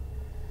on me.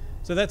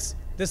 So this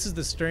is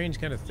the strange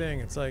kind of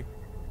thing. It's like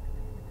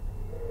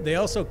they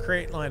also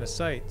create line of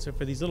sight. So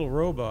for these little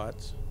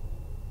robots,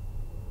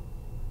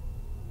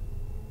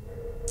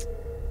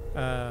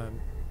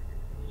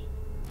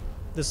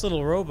 this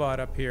little robot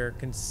up here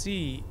can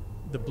see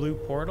the blue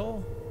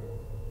portal.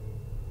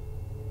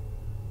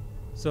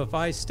 So if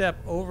I step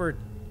over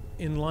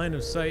in line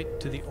of sight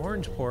to the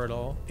orange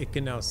portal, it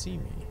can now see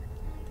me.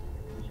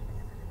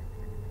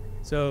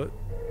 So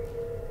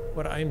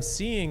what I'm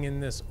seeing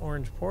in this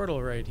orange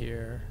portal right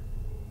here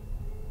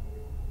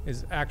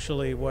is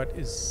actually what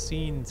is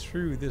seen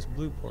through this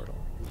blue portal.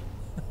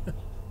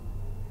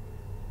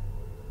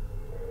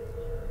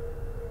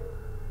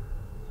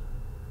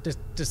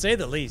 To say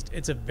the least,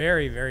 it's a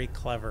very, very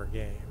clever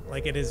game.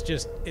 Like it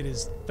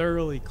is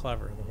thoroughly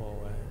clever the whole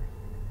way.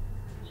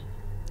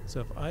 So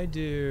if I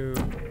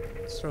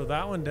let's throw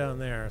that one down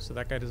there so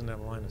that guy doesn't have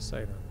a line of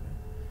sight on me.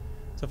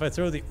 So if I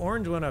throw the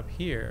orange one up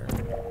here,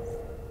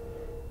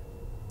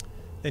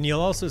 then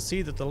you'll also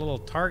see that the little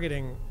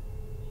targeting,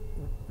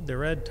 the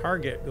red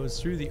target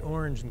goes through the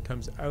orange and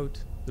comes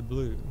out the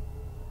blue,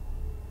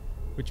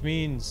 which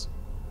means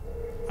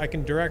I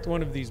can direct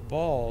one of these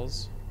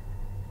balls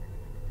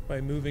by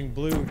moving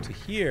blue to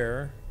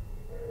here,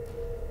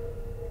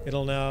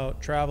 it'll now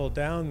travel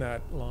down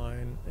that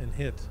line and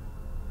hit.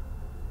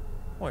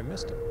 Oh, I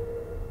missed him.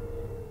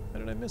 How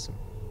did I miss him?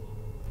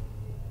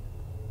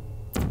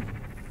 Let's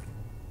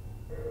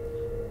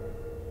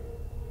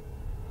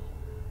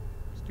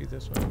do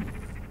this one.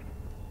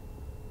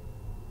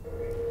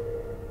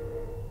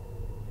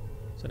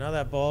 So now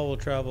that ball will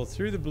travel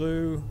through the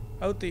blue,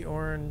 out the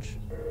orange,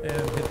 and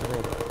hit the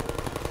robot.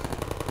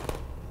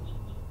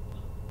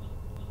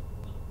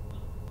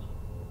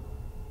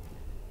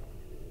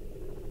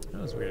 That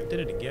was weird. I did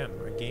it again.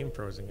 My game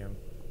froze again.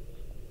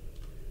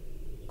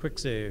 Quick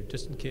save,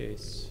 just in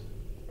case.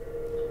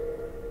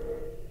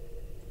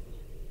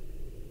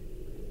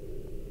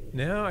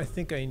 Now I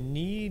think I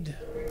need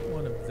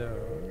one of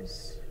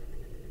those.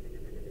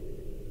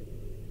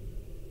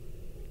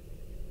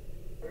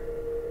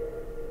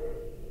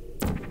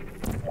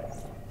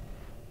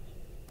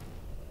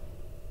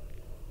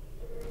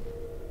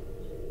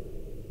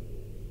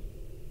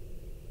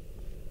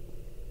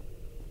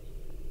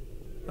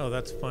 Oh,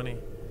 that's funny.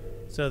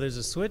 So there's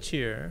a switch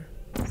here,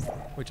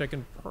 which I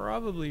can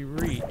probably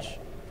reach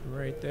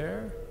right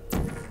there.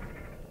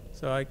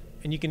 So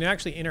and you can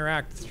actually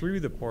interact through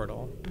the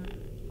portal.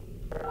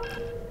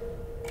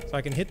 So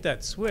I can hit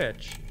that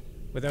switch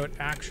without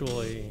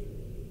actually...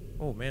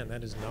 Oh man,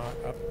 that is not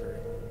up very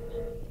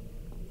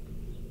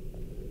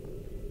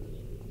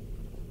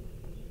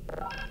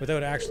well.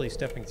 Without actually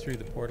stepping through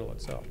the portal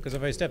itself. Because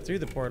if I step through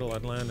the portal,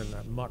 I'd land in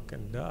that muck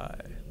and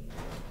die.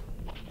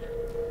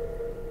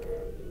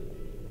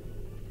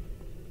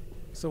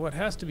 So what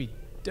has to be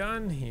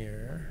done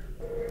here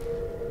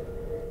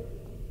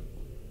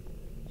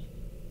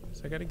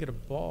is I gotta get a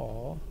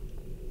ball.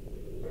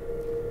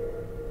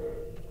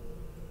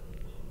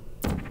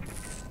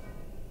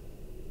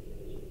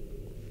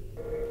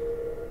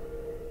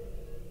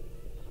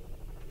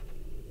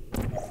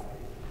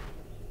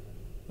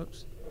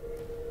 Oops.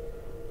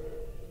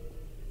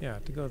 Yeah,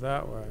 to go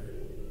that way.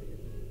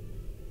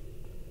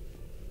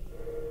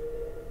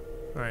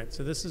 Alright,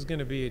 so this is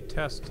gonna be a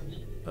test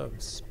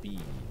of speed.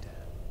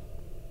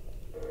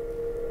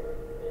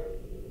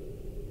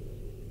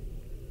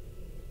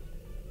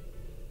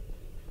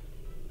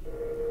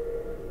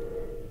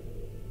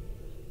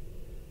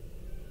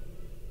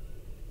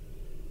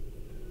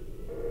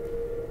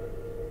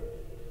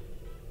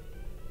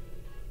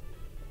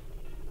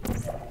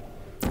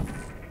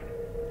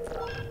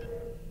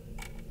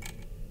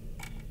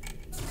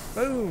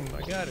 Boom!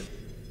 I got it.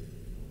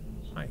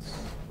 Nice.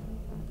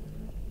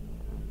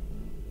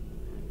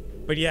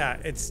 But yeah,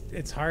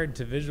 it's hard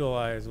to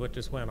visualize what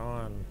just went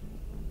on.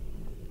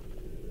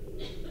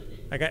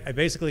 I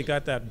basically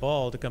got that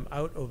ball to come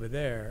out over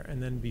there,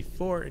 and then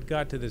before it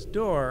got to this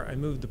door, I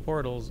moved the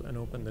portals and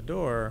opened the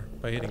door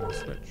by hitting the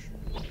switch.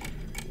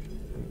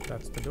 And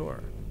that's the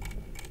door.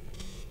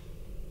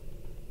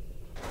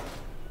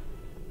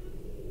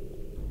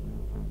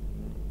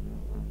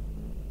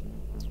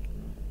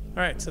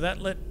 Alright, so that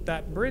lit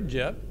that bridge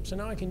up, so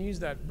now I can use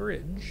that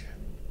bridge.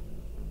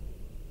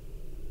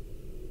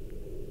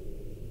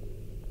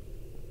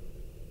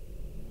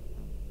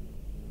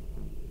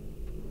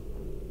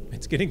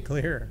 It's getting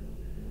clearer.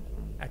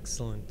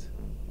 Excellent.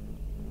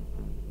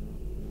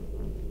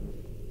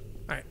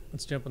 Alright,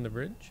 let's jump on the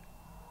bridge.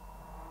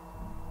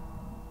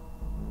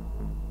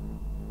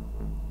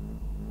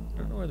 I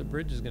don't know where the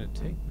bridge is going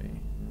to take me.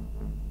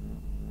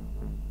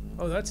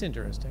 Oh, that's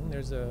interesting.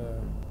 There's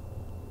a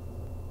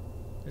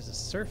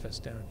surface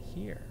down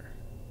here.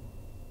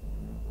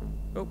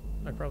 Oh,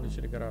 I probably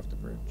should have got off the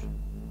bridge.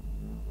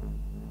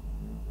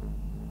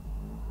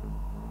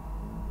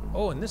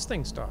 Oh, and this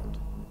thing stopped.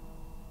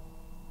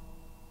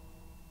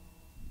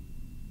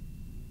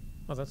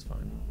 Oh, that's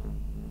fine.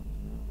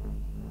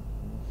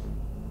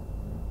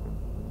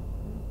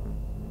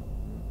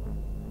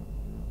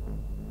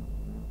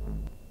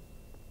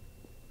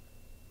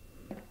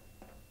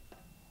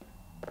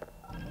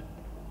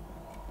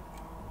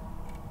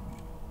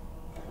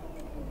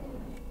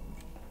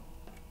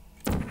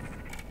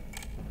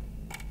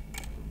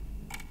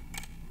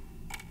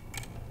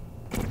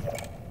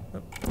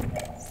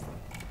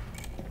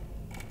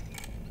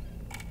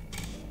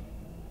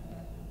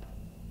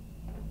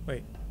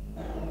 Wait.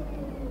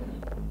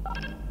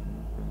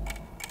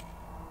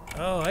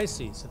 Oh, I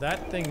see. So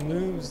that thing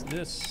moves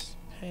this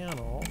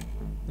panel,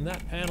 and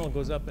that panel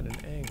goes up at an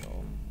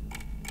angle.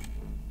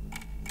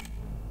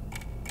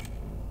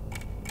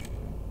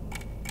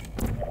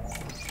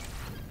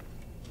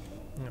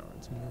 No,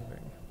 it's moving.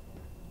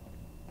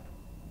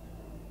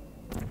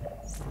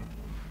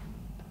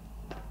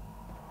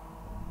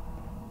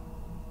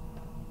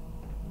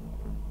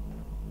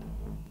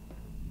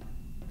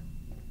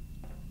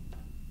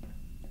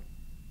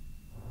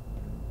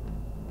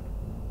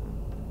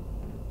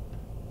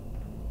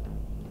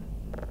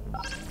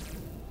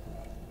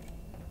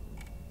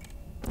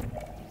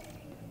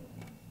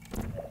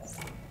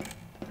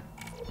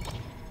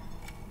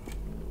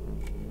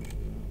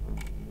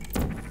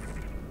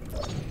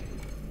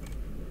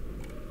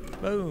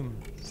 Boom.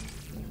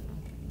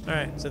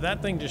 Alright, so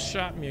that thing just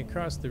shot me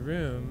across the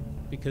room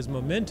because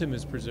momentum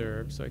is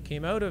preserved. So I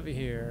came out over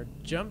here,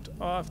 jumped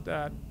off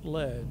that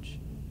ledge,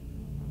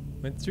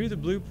 went through the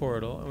blue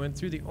portal, and went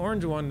through the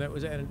orange one that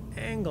was at an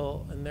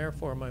angle, and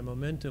therefore my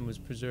momentum was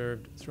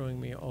preserved, throwing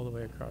me all the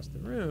way across the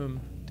room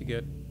to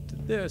get to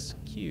this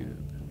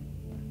cube.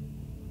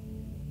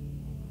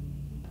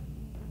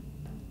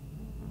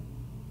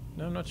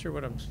 Now I'm not sure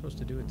what I'm supposed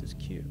to do with this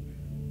cube.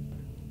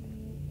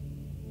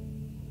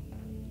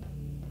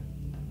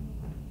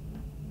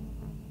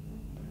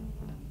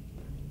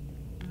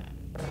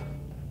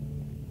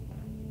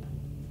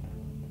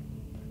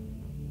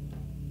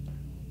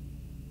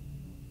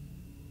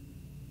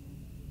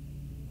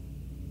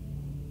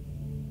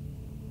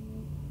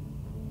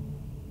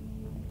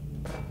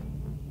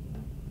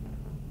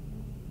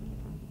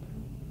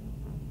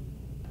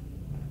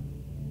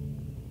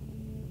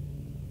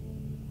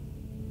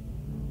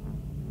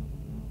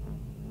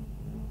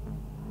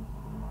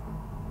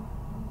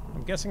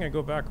 I'm guessing I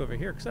go back over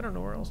here because I don't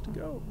know where else to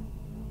go.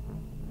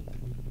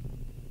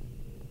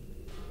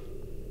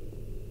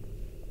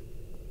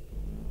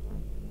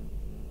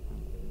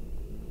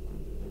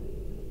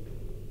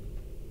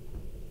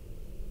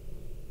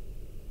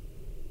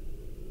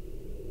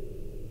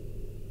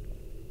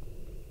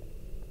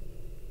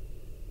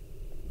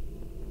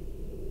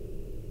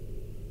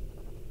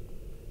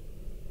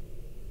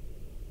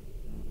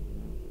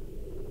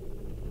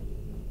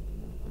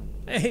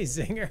 Hey,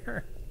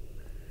 Zinger.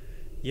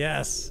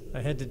 Yes, I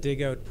had to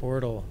dig out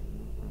Portal.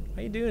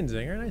 How you doing,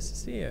 Zinger? Nice to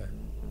see you.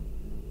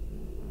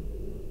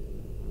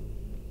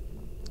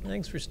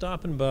 Thanks for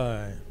stopping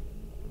by.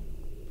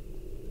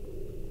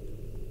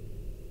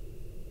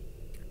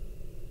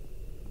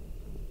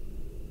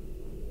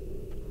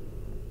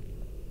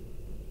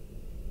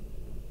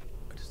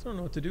 I just don't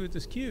know what to do with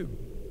this cube.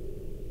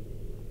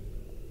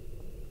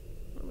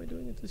 What am I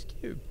doing with this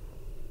cube?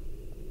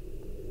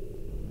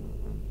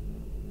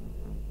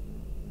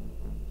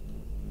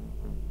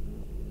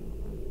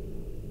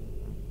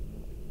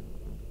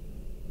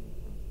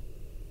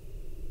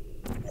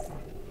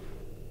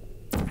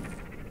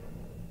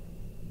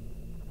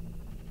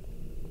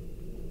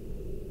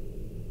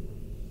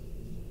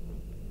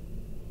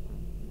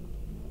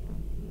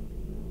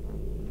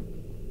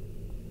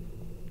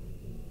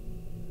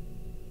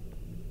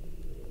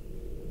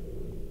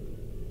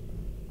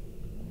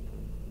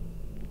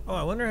 Oh,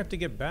 I wonder if I have to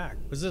get back.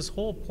 Was this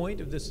whole point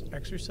of this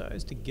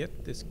exercise to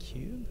get this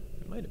cube?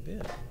 It might have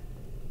been.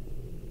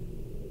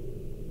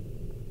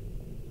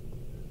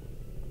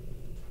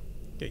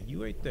 Okay,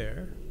 you wait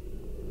there.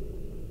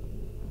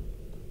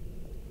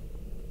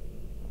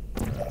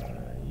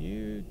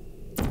 You...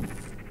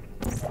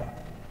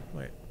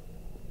 Wait.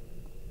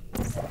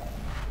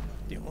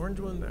 The orange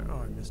one there? Oh,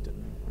 I missed it.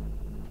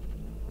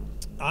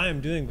 I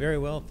am doing very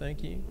well,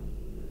 thank you.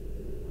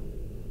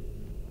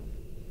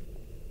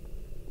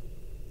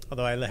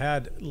 Although I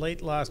had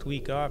late last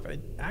week off, I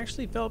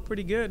actually felt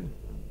pretty good.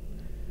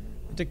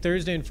 I took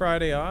Thursday and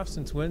Friday off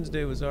since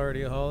Wednesday was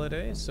already a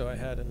holiday, so I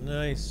had a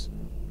nice,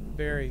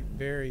 very,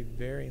 very,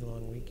 very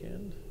long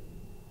weekend.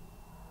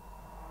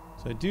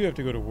 So I do have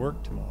to go to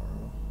work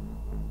tomorrow.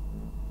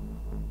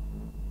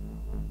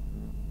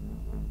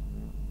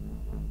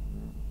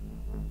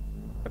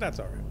 But that's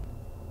alright.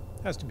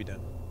 Has to be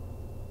done.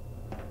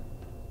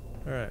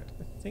 Alright,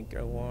 I think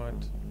I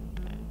want...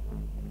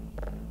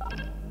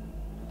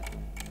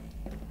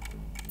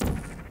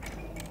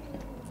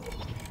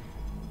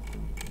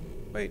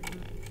 Wait.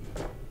 I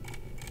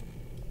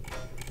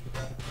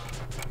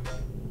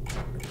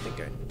think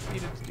I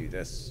needed to do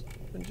this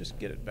and just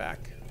get it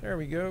back. There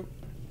we go.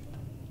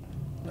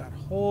 That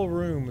whole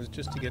room was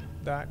just to get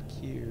that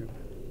cube.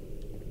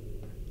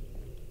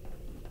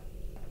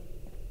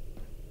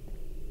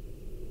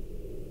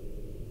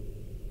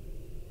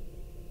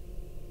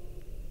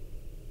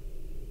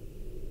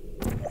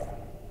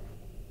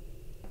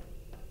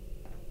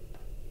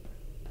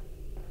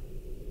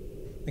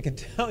 I can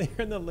tell you're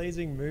in the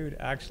lazing mood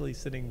actually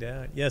sitting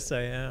down. Yes,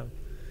 I am.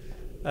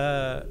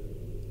 I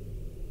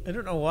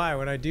don't know why.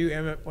 When I do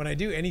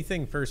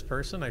anything first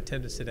person, I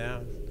tend to sit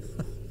down.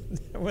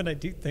 When I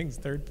do things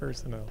third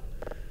person,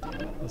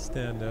 I'll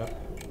stand up.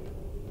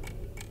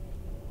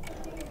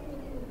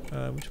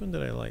 Which one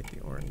did I like?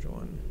 The orange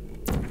one.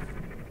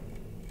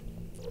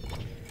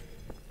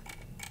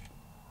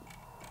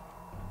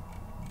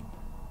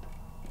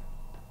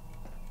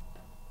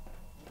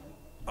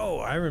 Oh,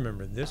 I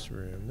remember this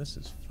room. This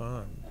is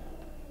fun.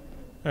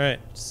 All right,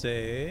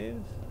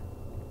 save.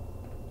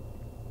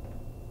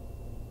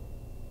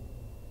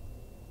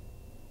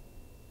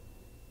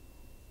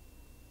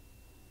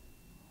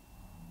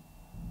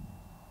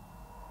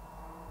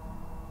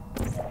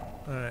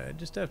 All right, I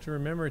just have to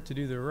remember to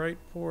do the right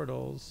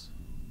portals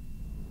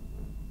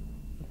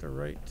at the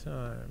right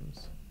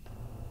times.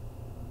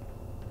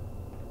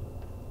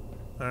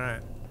 All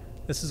right,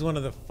 this is one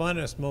of the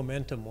funnest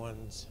momentum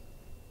ones.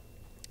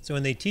 So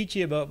when they teach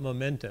you about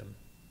momentum,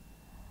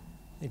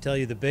 they tell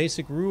you the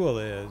basic rule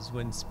is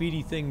when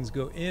speedy things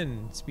go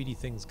in, speedy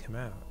things come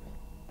out.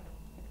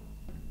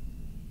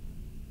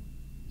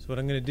 So what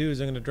I'm going to do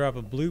is I'm going to drop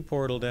a blue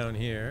portal down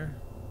here.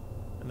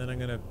 And then I'm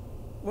going to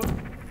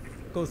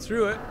go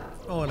through it.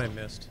 Oh, and I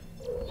missed.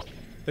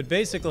 But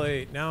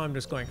basically, now I'm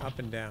just going up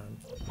and down.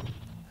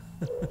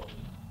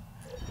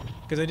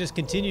 Because I just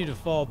continue to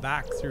fall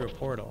back through a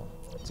portal.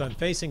 So I'm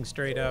facing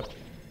straight up.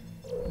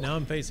 Now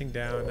I'm facing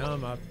down. Now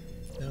I'm up.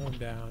 Now I'm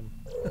down.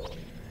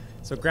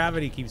 So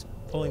gravity keeps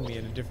pulling me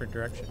in a different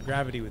direction.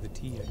 Gravity with a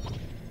T, I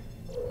think.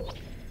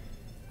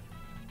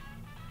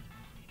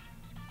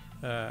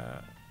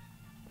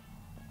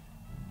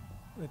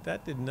 But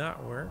that did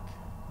not work.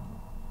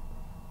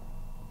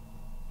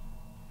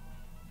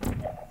 So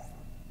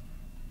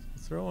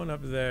throw one up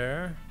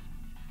there.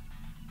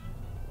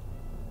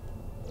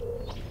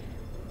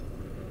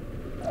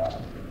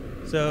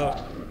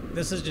 So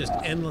this is just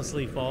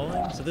endlessly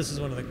falling. So this is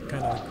one of the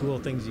kind of the cool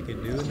things you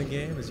can do in the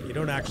game is you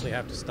don't actually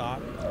have to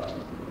stop.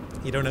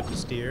 You don't have to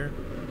steer.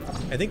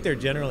 I think there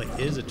generally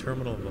is a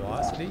terminal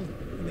velocity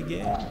in the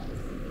game.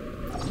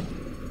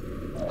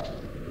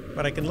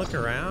 But I can look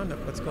around at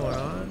what's going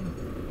on.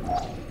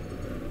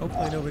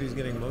 Hopefully nobody's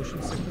getting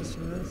motion sickness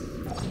from this.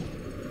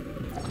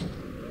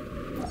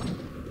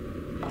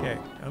 Okay,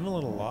 I'm a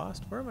little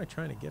lost. Where am I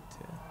trying to get to?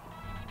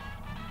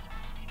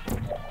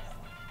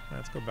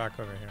 Let's go back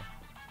over here.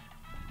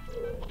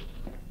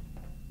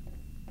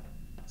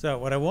 So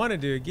what I want to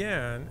do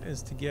again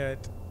is to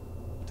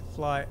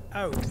fly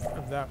out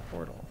of that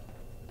portal.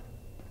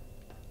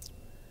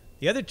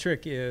 The other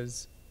trick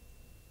is,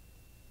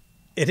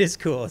 it is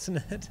cool,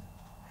 isn't it?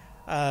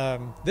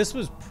 This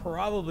was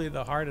probably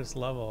the hardest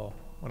level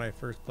when I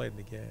first played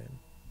the game.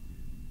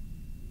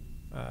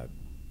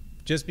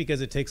 Just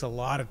because it takes a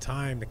lot of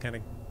time to kind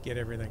of get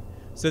everything.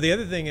 So the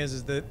other thing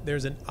is that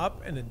there's an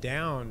up and a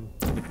down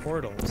to the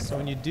portals. So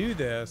when you do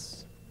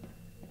this,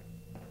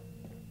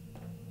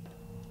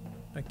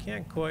 I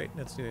can't quite,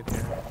 let's do it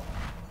here.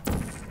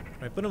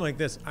 If I put them like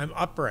this, I'm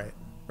upright,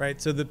 right?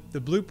 So the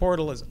blue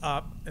portal is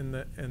up and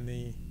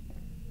the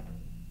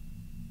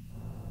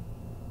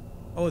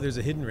oh, there's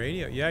a hidden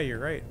radio. Yeah, you're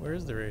right. Where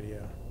is the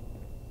radio?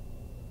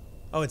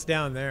 Oh, it's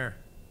down there.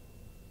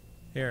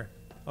 Here,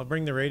 I'll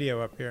bring the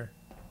radio up here.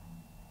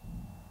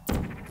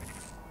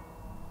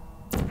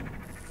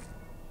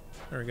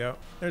 There we go.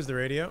 There's the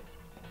radio.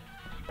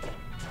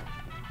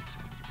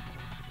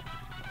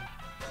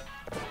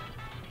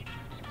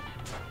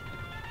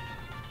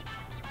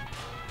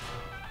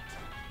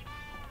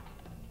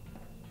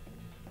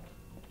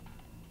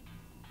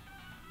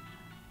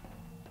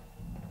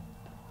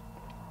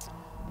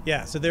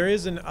 Yeah, so there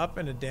is an up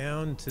and a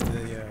down to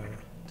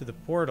the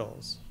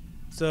portals.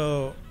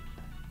 So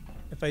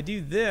if I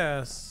do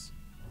this,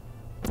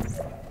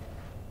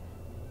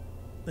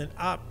 then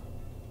up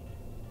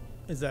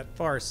is that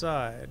far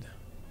side.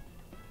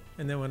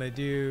 And then when I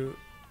do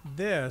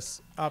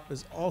this, up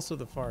is also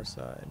the far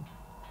side.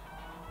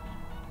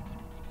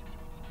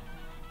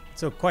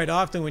 So quite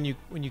often when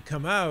you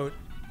come out,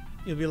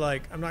 you'll be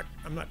like, I'm not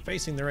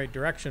facing the right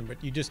direction,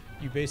 but you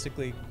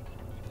basically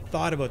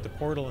thought about the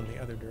portal in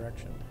the other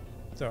direction.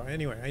 So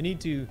anyway, I need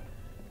to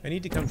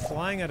come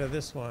flying out of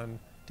this one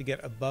to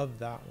get above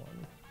that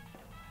one.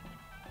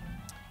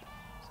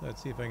 So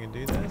let's see if I can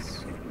do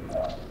this.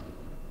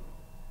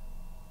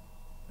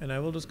 And I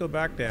will just go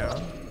back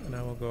down, and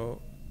I will go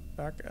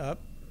back up,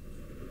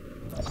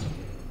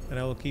 and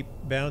I will keep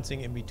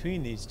bouncing in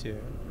between these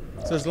two.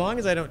 So as long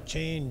as I don't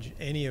change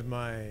any of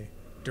my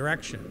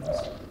directions,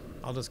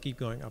 I'll just keep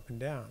going up and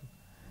down.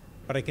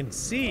 But I can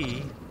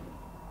see,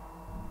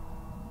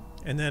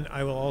 and then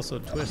I will also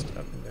twist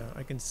up and down.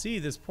 I can see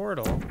this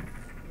portal.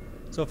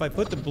 So if I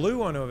put the blue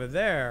one over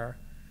there,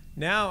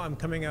 now I'm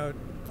coming out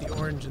the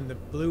orange and the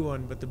blue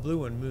one, but the blue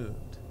one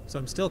moved. So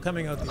I'm still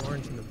coming out the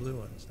orange and the blue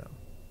one still.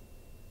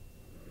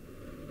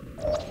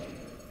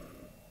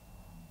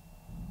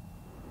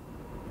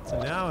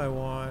 So now I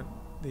want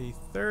the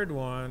third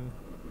one,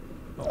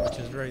 which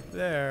is right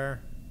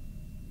there.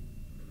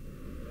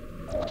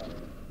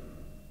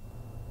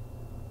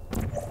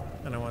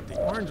 And I want the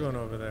orange one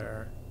over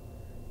there.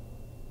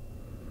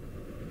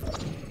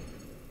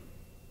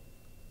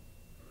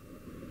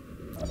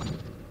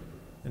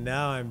 And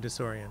now I'm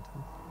disoriented.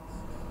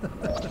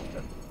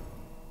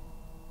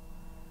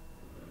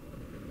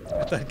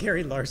 I thought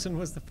Gary Larson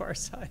was the far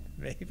side,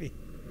 maybe.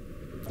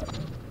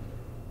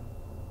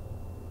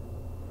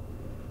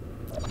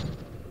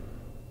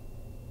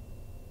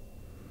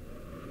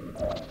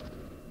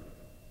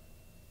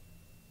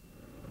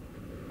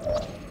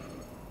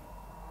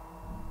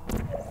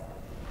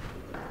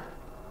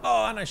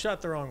 Oh, and I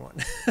shot the wrong one.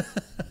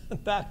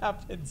 That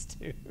happens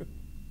too.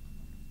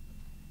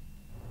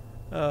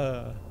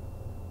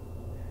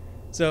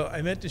 So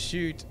I meant to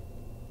shoot.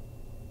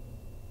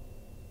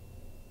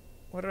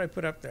 What did I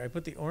put up there? I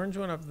put the orange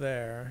one up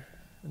there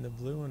and the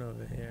blue one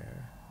over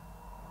here.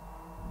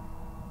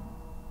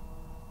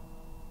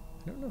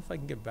 I don't know if I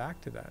can get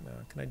back to that now.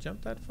 Can I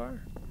jump that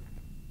far?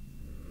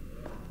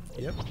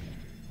 Yep.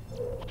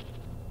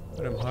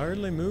 But I'm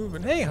hardly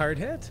moving. Hey, hard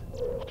hit.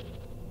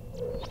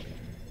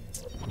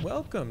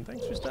 Welcome.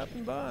 Thanks for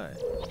stopping by.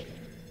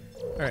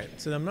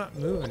 Alright, so I'm not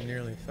moving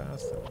nearly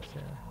fast enough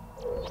here.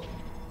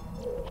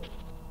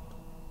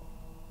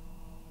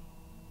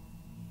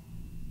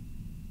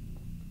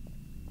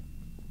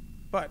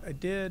 But I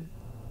did...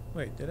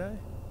 Wait, did I?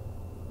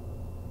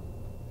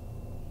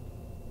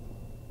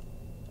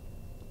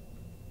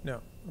 No,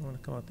 I want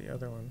to come out the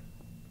other one.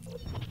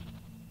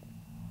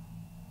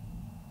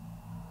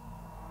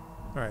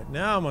 Alright,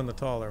 now I'm on the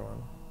taller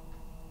one.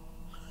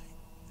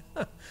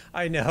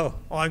 I know.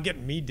 Oh, I'm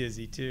getting me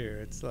dizzy too.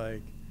 It's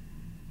like...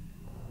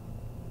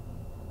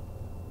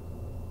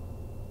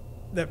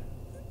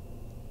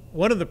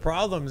 One of the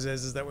problems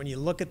is that when you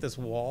look at this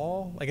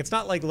wall, like it's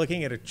not like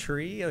looking at a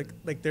tree.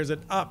 Like there's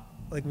an up.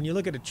 Like when you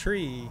look at a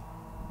tree,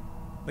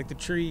 like the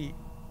tree,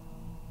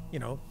 you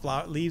know,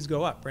 leaves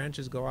go up,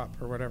 branches go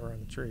up or whatever on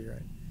the tree,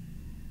 right?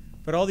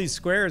 But all these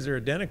squares are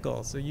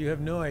identical, so you have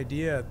no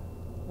idea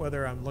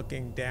whether I'm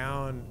looking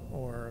down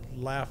or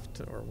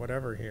left or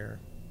whatever here.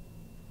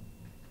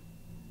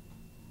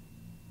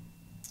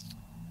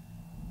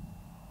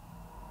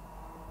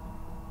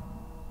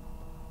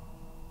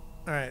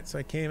 All right, so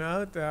I came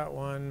out that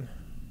one.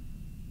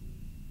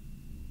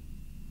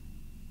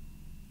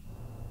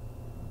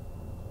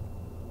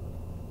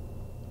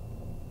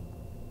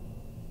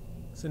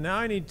 So now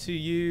I need to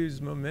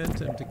use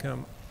momentum to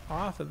come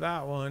off of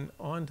that one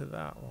onto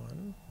that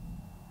one.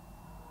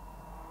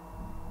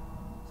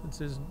 Since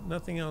there's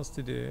nothing else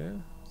to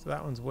do. So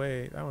that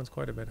one's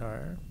quite a bit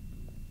higher.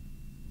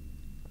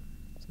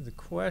 So the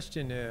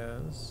question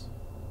is,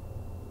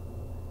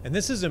 and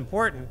this is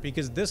important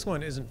because this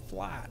one isn't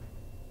flat.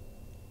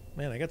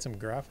 Man, I got some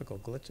graphical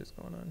glitches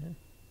going on here.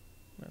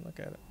 Man, look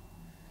at it.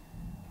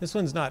 This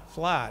one's not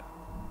flat.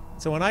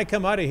 So when I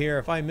come out of here,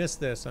 if I miss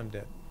this, I'm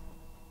dead.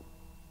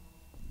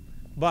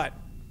 But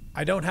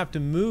I don't have to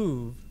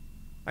move.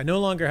 I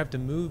no longer have to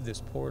move this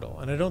portal.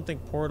 And I don't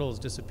think portals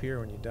disappear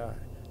when you die.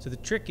 So the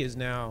trick is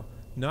now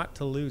not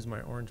to lose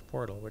my orange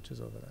portal, which is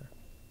over there.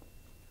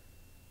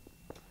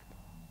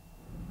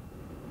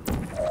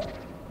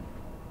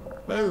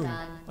 Boom.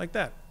 Like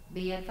that.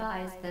 Be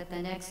advised that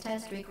the next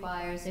test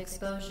requires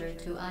exposure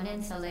to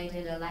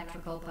uninsulated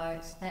electrical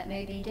parts that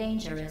may be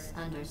dangerous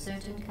under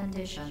certain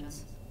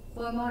conditions.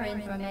 For more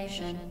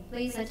information,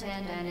 please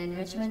attend an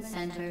Enrichment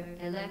Center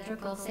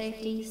electrical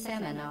safety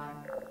seminar.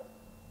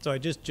 So I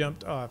just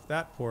jumped off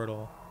that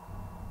portal,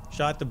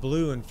 shot the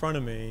blue in front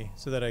of me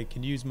so that I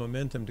can use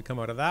momentum to come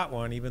out of that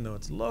one, even though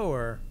it's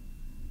lower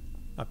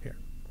up here.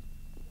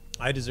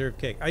 I deserve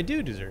cake. I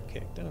do deserve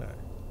cake, don't I?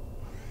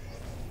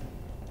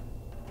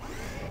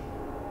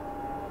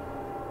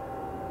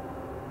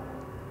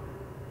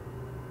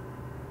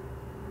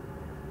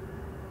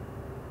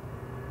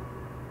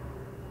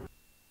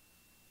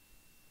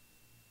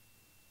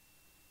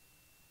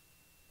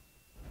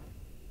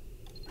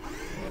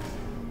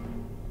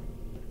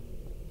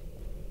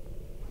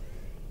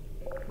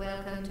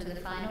 Welcome to the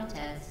final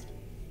test.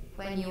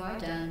 When you are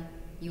done,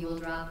 you will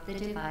drop the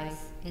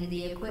device in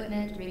the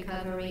Equipment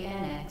Recovery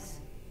Annex.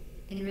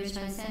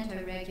 Enrichment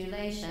Center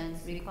regulations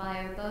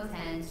require both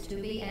hands to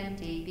be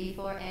empty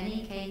before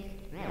any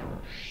cake.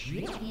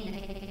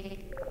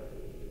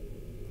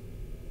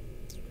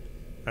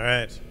 All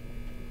right,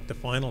 the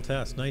final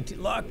test. 19.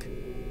 Look,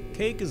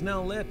 cake is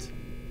now lit.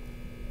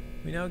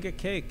 We now get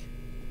cake.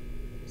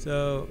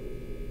 So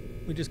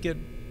we just get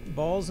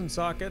balls and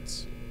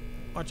sockets.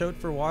 Watch out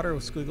for water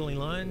with squiggly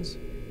lines.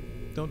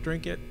 Don't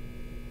drink it.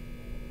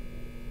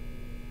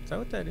 Is that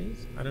what that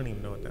is? I don't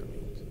even know what that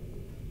means.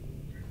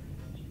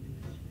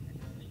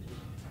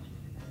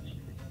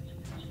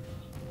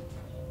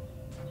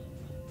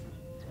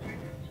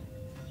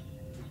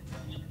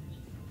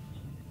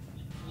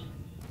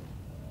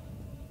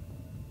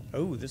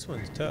 Oh, this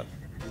one's tough.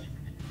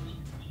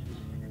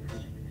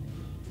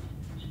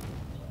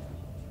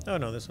 Oh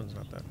no, this one's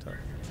not that tough.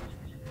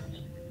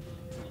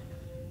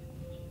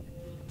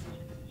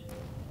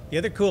 The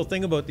other cool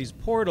thing about these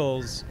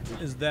portals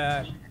is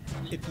that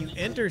if you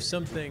enter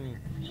something,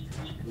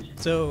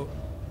 so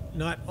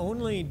not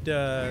only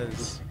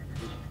does,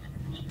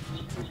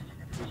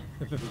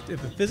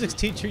 if a physics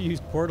teacher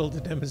used Portal to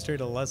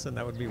demonstrate a lesson,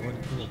 that would be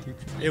one cool teacher.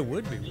 It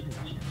would be, wouldn't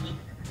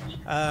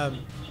it?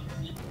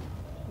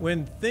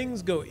 When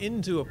things go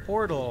into a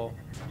portal,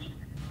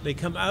 they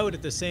come out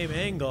at the same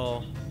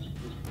angle,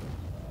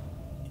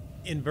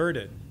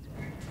 inverted,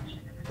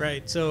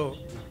 right? So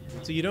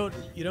you don't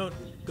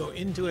go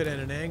into it at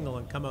an angle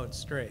and come out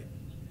straight.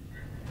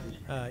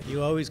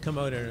 You always come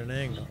out at an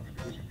angle.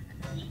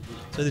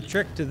 So the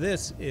trick to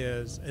this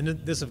is, and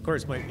this of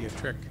course might be a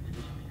trick.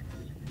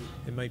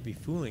 It might be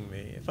fooling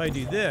me. If I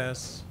do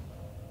this,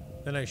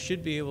 then I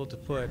should be able to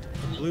put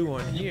a blue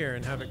one here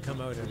and have it come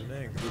out at an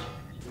angle.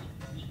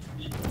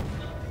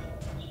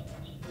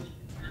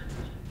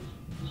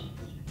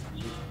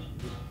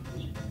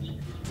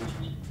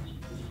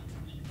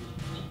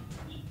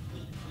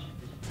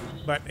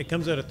 But it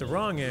comes out at the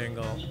wrong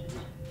angle,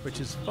 which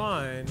is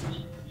fine,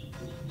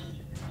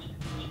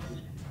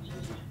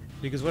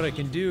 because what I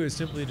can do is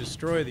simply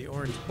destroy the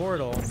orange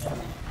portal,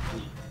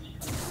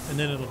 and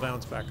then it'll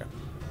bounce back up.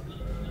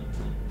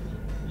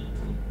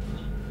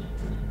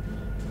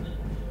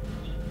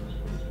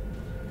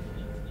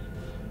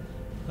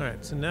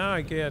 Alright, so now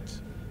I get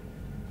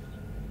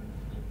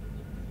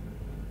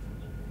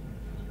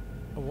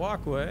a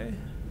walkway.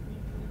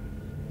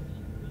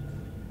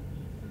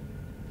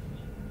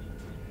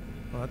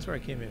 Well, that's where I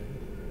came in.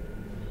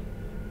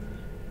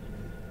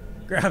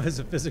 Grav is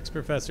a physics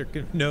professor.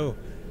 No,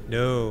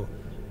 no,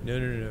 no,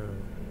 no, no.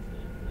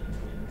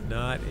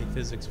 Not a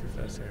physics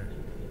professor.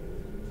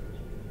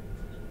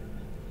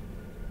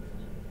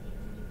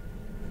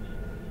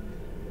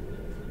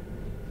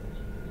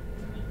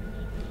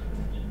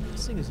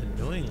 This thing is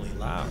annoyingly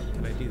loud.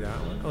 Can I do that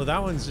one? Oh,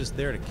 that one's just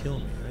there to kill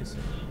me. I see.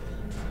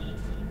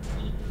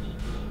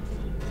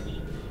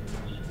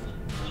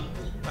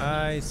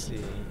 I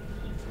see.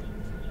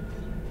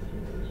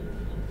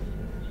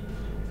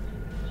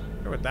 I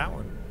wonder what that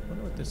one. I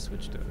wonder what this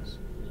switch does.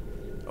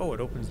 Oh, it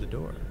opens the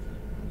door.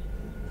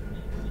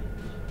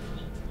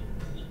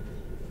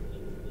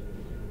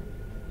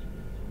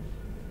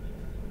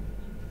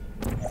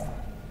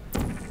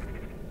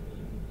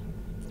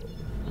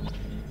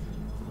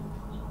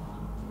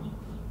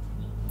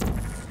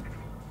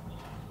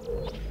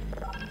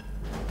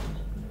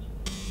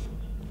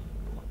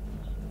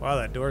 Wow,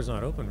 that door's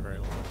not open very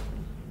long.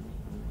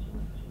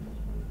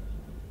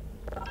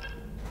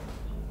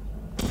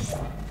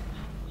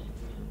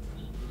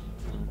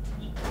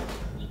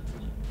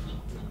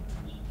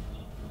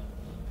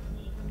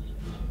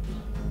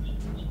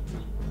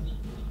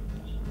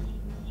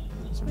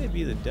 This may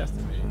be the death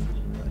of me.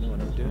 Do I know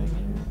what I'm doing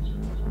here?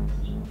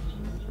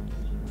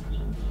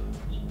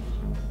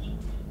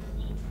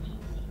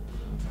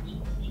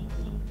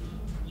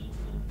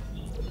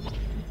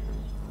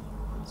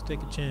 Let's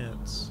take a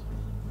chance.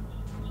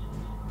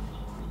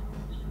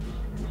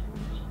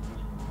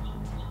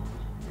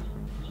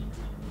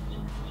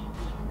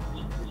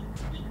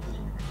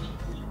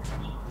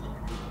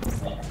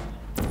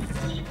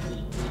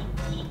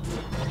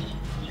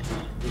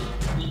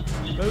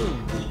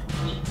 Boom!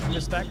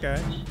 Missed that guy.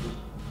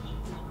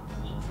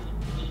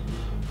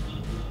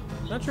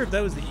 Not sure if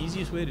that was the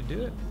easiest way to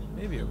do it.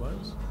 Maybe it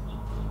was.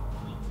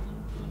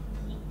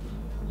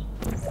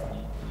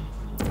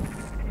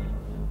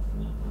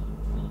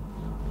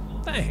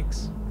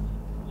 Thanks.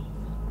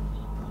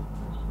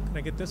 Can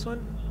I get this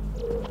one?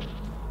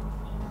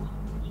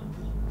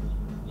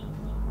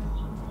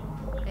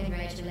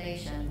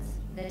 Congratulations.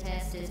 The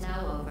test is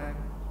now over.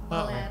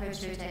 All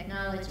Aperture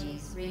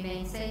technologies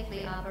remain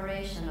safely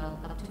operational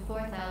up to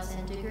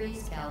 4,000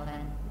 degrees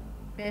Kelvin.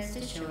 Rest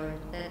assured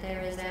that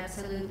there is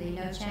absolutely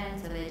no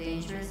chance of a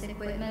dangerous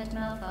equipment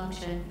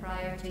malfunction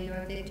prior to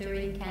your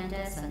victory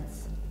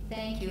incandescence.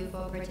 Thank you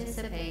for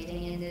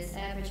participating in this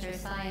Aperture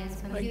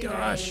Science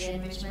computer-aided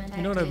enrichment activity.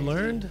 You know what I've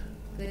learned?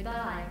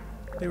 Goodbye.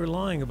 They were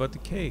lying about the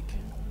cake.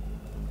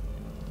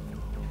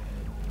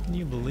 Can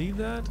you believe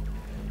that?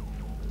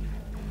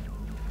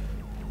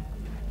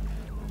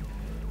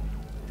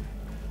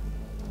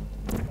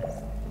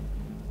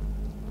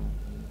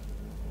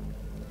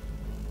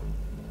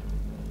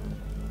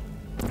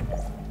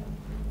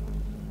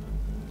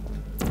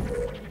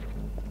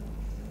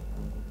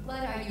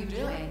 What are you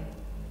doing?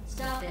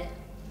 Stop it.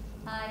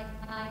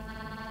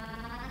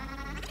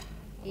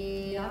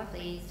 We are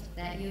pleased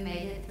that you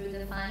made it through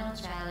the final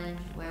challenge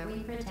where we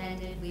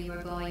pretended we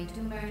were going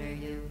to murder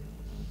you.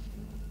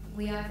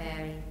 We are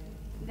very,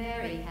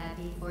 very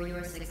happy for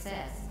your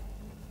success.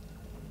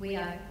 We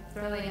are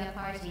throwing a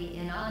party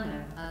in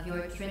honor of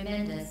your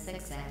tremendous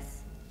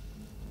success.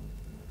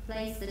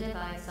 Place the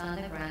device on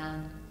the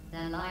ground,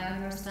 then lie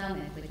on your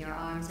stomach with your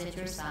arms at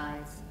your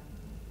sides.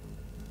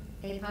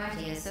 A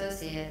party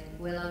associate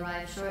will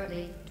arrive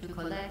shortly to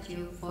collect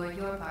you for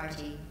your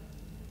party.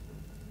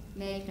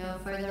 Make no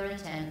further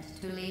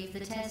attempt to leave the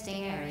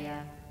testing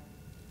area.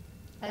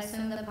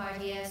 Assume the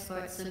party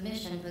escort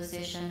submission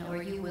position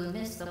or you will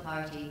miss the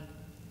party.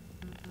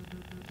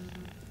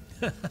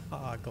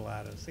 Ah,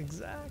 Gladys,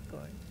 exactly.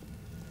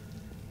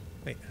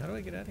 Wait, how do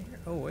I get out of here?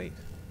 Oh, wait.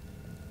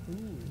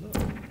 Ooh, look.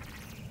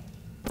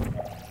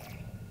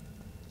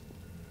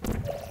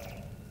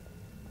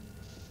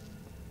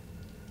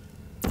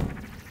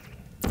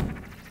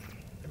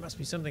 There must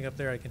be something up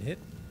there I can hit.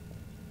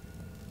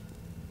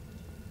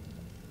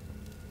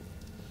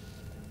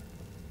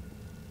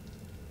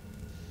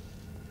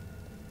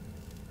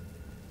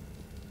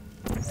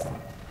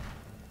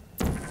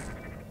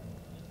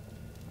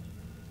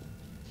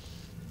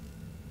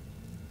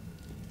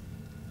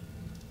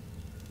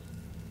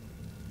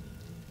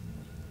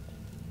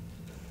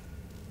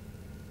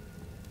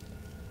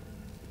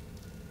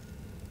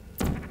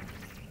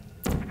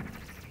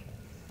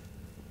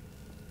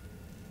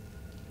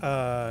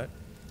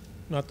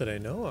 Not that I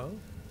know of.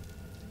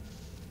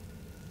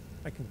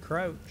 I can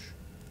crouch.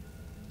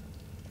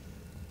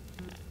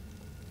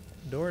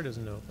 Door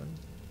doesn't open.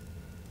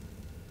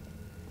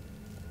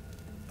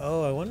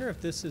 Oh, I wonder if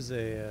this is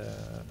a.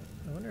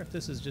 I wonder if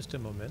this is just a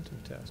momentum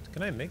test.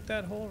 Can I make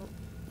that whole?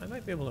 I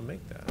might be able to make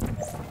that.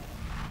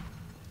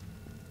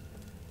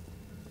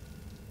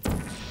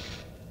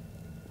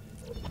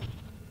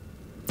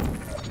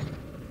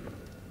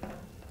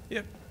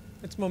 Yep,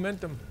 it's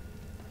momentum.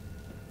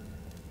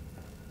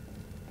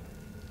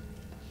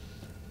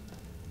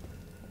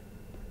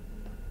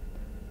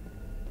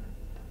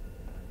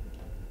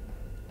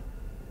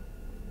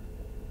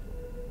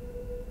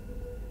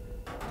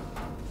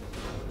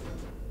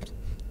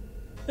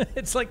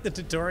 It's like the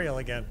tutorial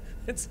again.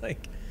 It's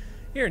like,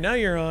 here, now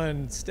you're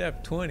on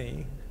step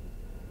 20.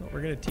 Well,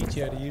 we're going to teach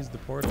you how to use the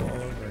portal all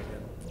over again.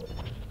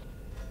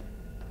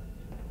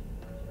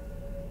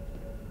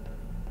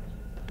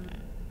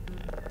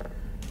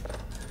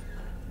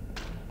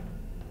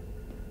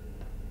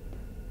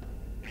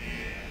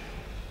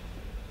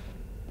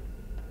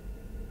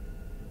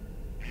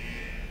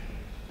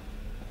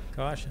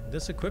 Caution,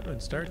 this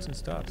equipment starts and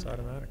stops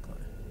automatically.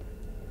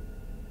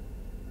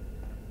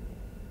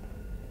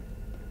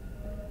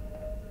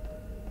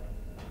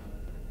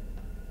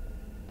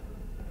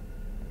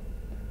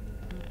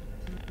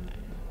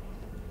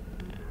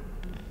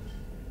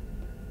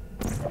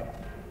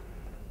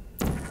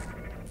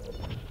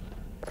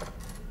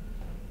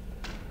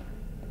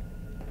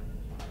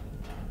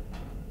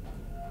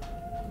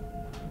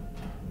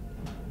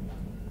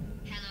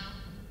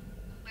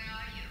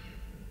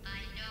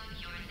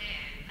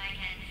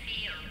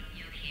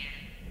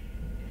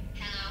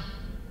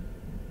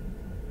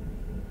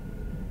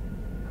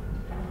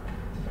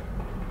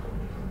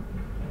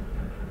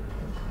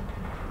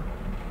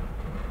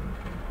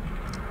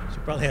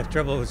 Probably have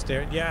trouble with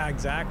staring. Yeah,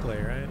 exactly,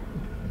 right?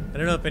 I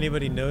don't know if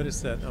anybody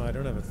noticed that. Oh, I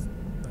don't have a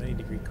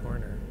 90-degree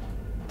corner.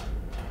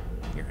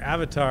 Your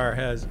avatar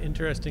has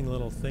interesting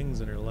little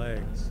things in her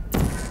legs.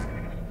 You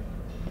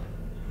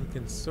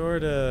can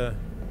sort of...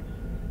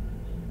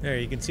 There,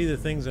 you can see the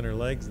things in her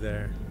legs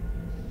there.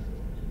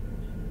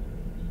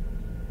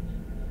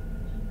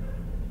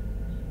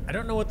 I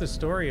don't know what the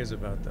story is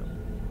about them.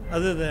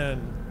 Other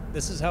than,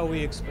 this is how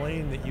we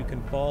explain that you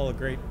can fall a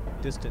great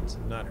distance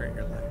and not hurt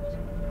your legs.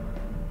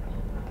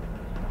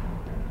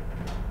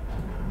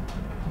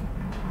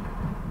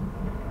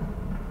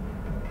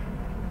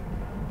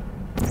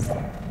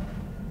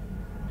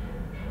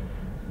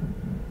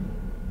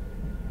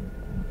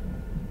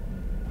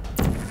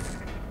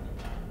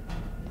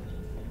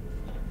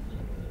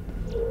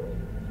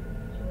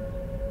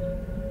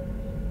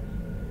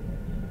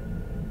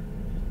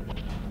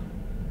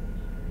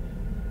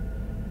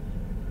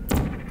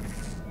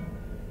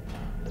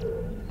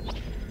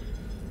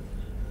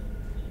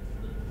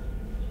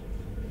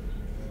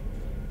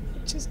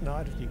 Just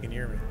nod if you can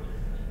hear me.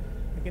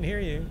 I can hear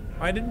you.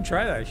 Oh, I didn't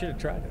try that. I should have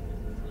tried it.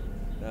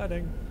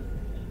 Nodding.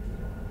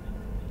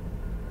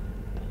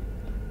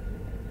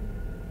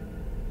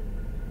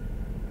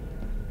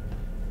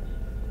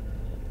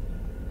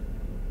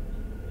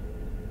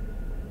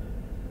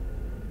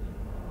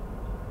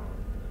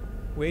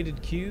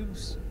 Weighted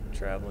cubes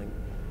traveling.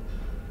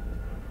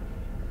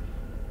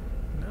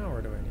 Now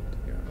where do I need to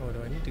go? Oh,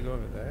 do I need to go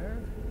over there?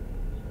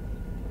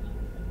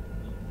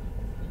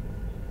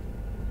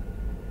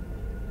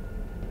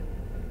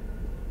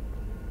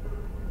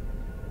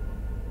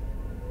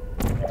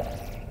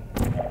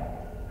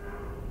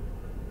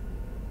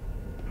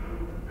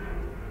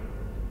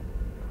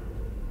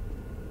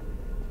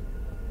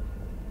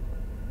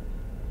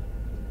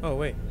 Oh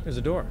wait, there's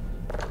a door.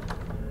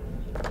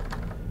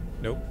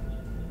 Nope.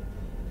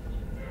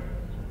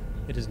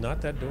 It is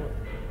not that door.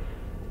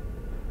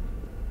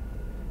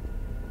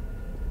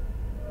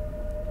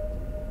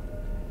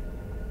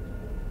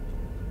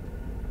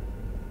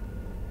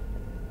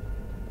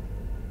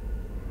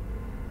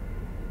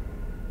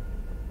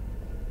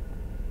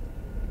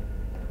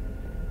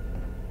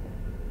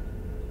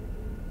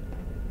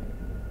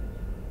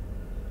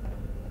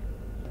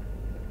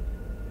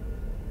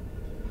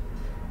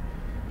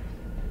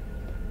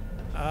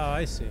 Oh,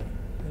 I see.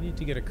 I need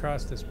to get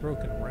across this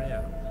broken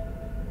ramp.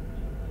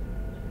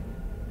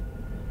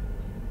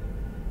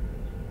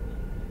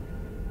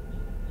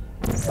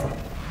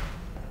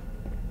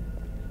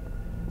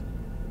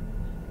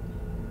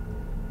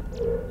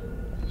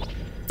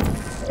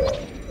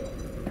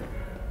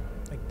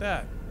 Like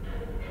that.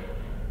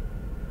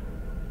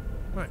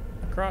 Right,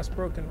 across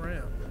broken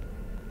ramp.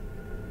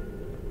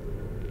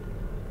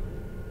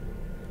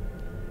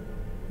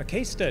 A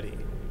case study.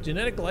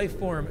 Genetic life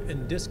form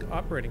and disk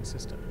operating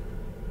system.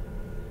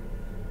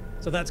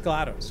 So that's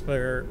GLaDOS.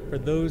 For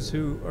those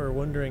who are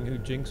wondering who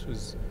Jinx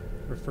was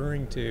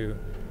referring to,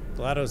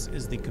 GLaDOS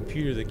is the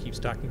computer that keeps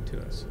talking to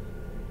us.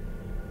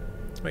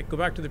 Right, go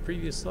back to the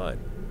previous slide.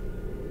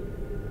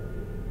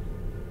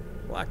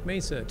 Black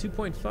Mesa,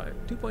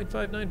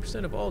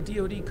 2.59% of all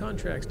DoD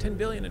contracts, $10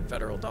 billion in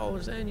federal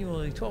dollars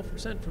annually,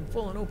 12% from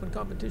full and open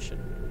competition.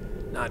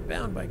 Not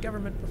bound by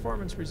Government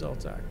Performance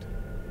Results Act.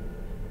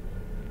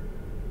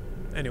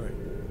 Anyway,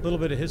 a little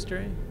bit of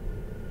history.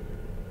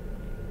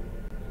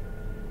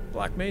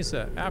 Black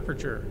Mesa,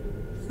 aperture.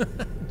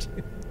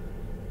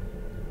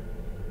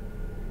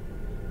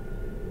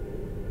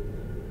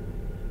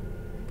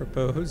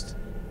 Proposed.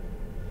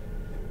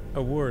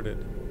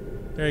 Awarded.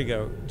 There you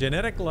go.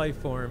 Genetic life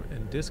form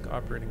and disk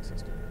operating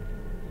system.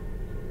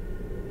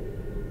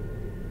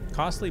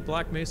 Costly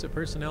Black Mesa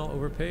personnel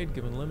overpaid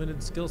given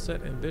limited skill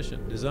set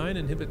ambition. Design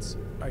inhibits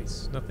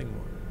ice, nothing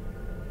more.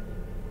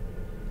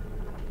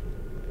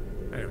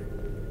 Anyway.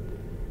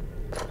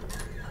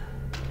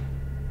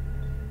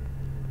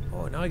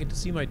 Oh, now I get to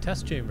see my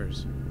test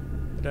chambers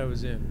that I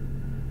was in.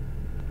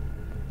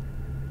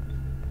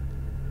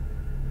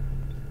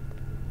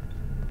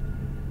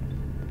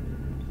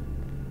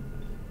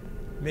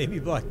 Maybe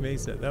Black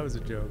Mesa. That was a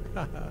joke.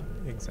 Haha.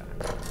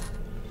 Exactly.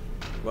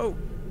 Whoa.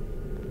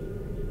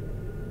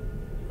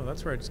 Oh,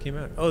 that's where I just came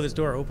out. Oh, this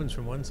door opens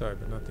from one side,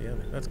 but not the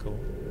other. That's cool.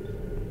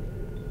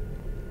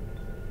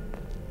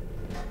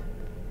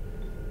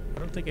 I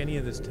don't think any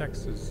of this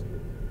text is...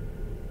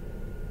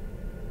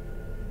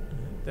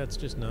 That's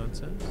just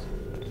nonsense.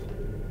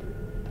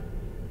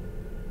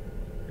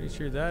 Pretty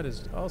sure that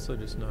is also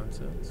just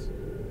nonsense.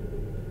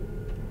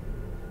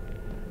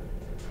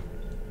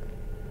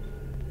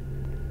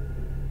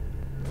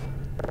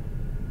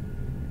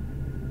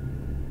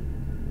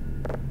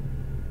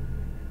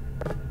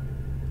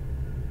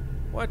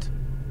 What?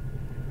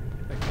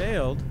 I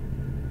failed?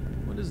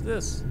 What is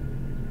this?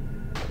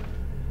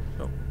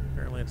 Oh,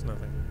 apparently it's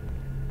nothing.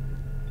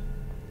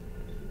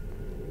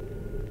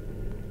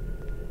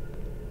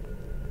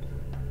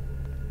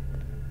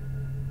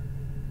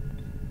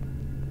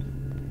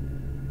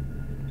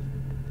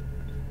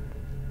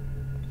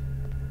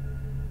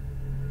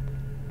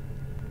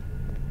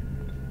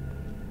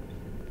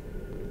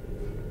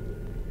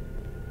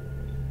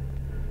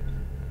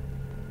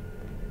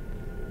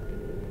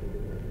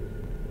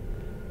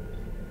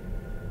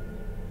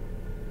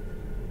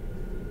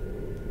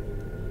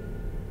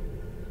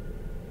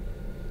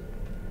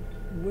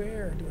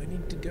 Where do I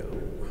need to go?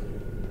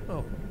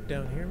 Oh,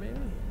 down here maybe?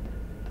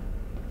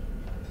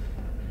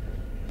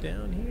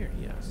 Down here,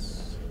 yes.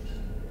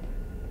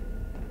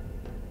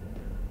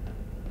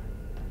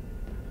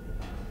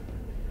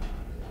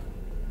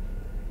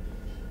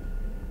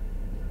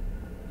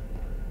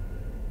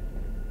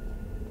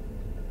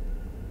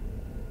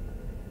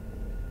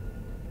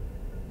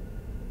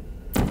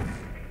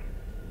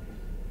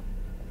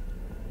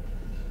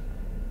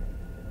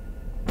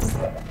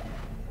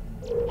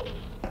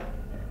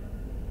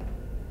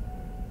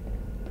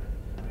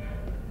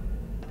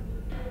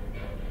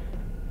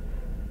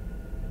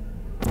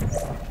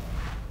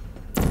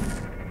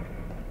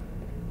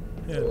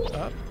 And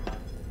up.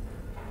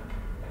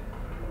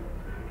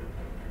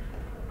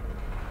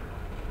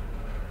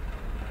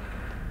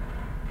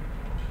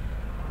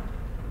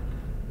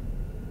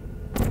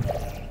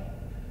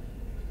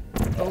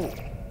 Oh,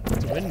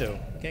 it's a window.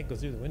 I can't go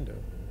through the window.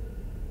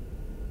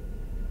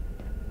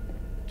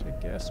 Which I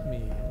guess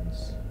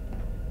means...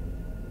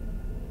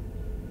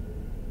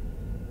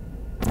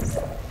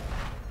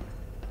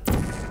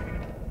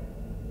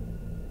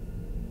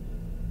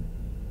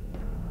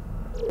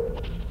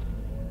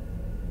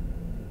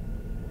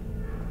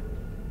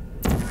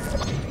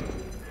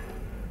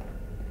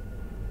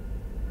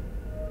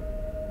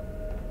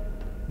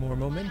 more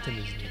momentum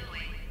is needed.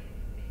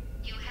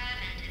 You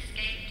haven't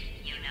escaped,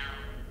 you know.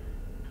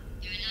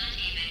 You're not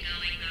even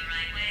going the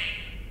right way.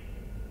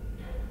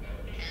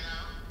 Hello?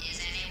 Is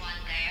anyone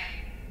there?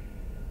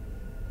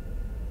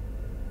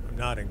 I'm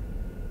nodding.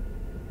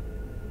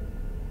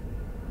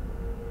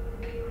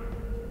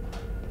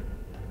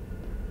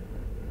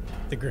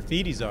 The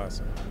graffiti's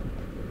awesome.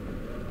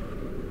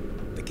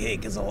 The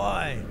cake is a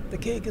lie. The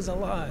cake is a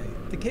lie.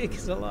 The cake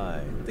is a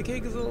lie. The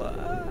cake is a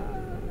lie.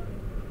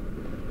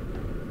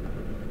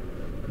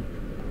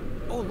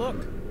 Oh,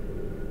 look.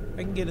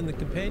 I can get in the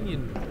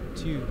companion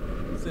tube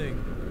thing.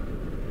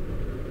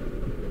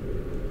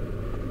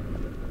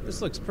 This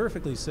looks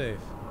perfectly safe.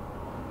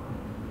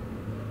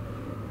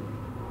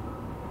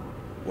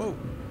 Whoa.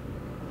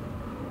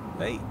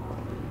 Hey.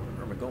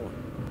 Where am I going?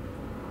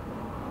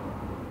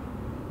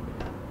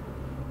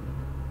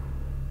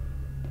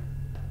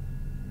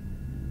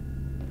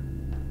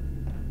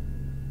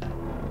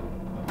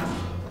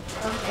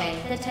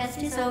 Okay, the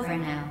test is over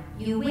now.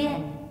 You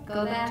win.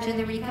 Go back to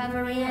the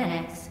recovery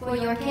annex for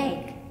your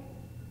cake.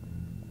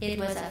 It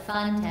was a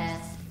fun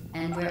test,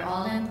 and we're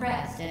all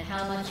impressed at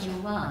how much you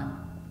won.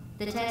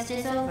 The test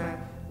is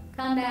over.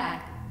 Come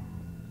back.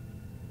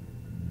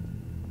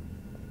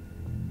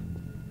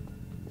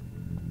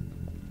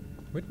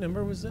 What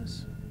number was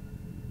this?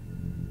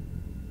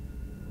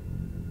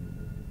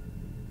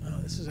 Oh,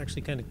 this is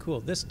actually kind of cool.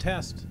 This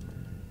test,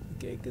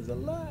 the cake is a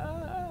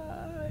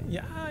lie.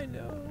 Yeah, I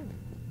know.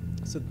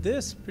 So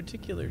this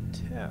particular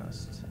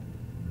test.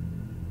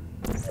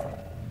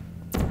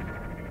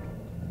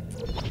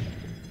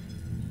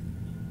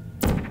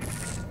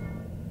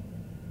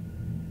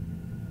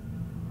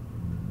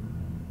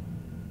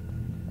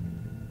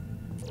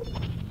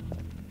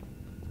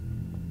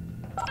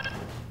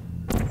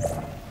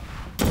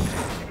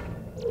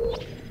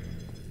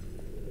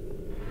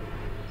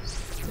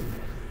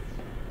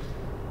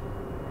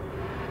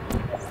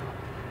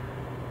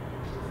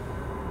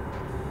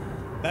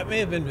 That may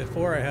have been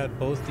before I had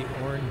both the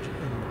orange and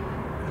the...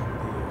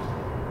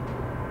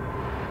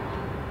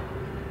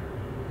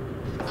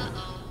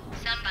 Uh-oh,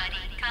 somebody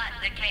cut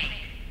the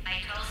cake. I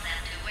told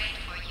them to wait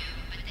for you,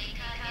 but they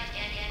cut it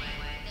anyway.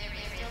 There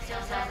is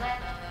still some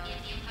left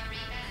if you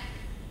hurry back.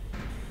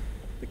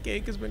 The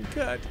cake has been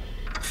cut.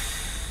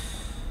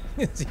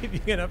 See if you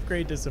can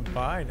upgrade to some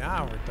pie.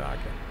 Now we're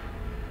talking.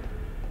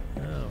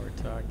 Now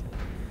we're talking.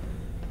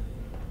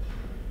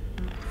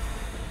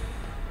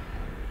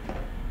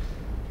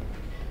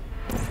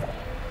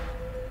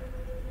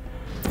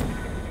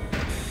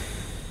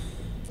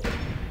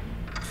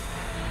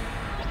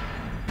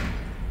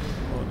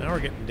 Now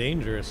we're getting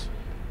dangerous.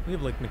 We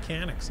have like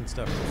mechanics and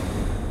stuff.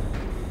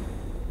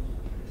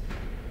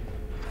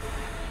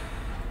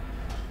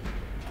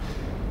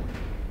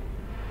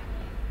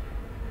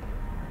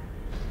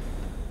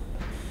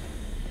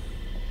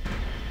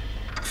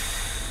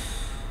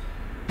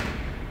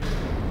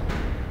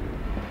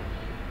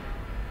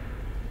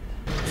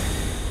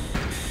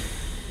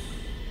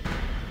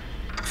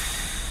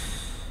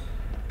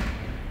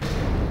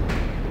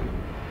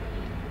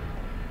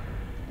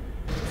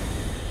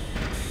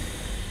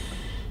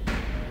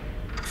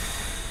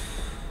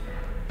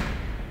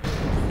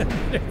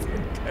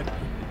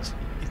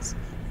 Jeez.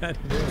 How do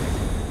you do it?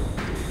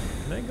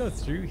 Can I go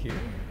through here?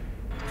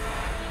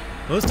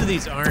 Most of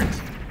these aren't.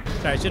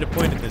 Sorry, I should have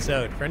pointed this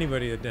out for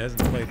anybody that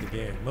hasn't played the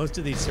game. Most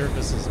of these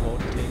surfaces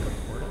won't take a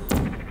portal.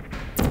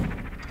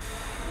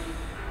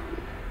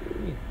 Let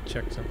me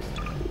check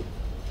something.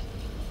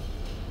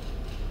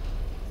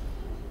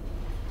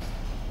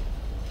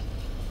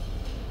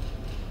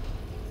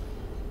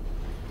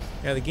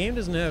 Yeah, the game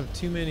doesn't have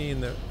too many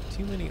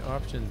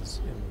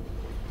options in.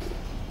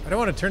 I don't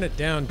want to turn it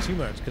down too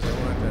much because I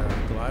want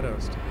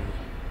GLaDOS to be.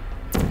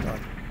 No,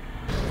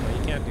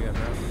 you can't do that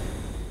now.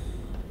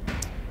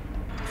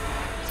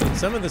 So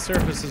some of the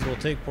surfaces will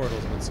take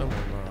portals, but some will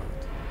not.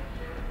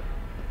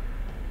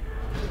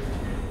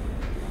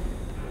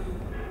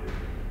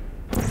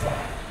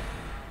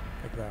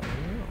 Like that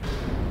one.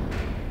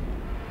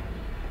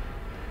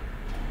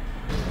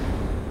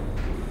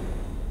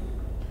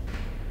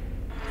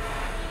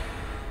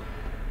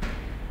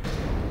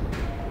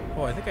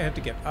 Oh, I think I have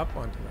to get up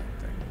onto that thing.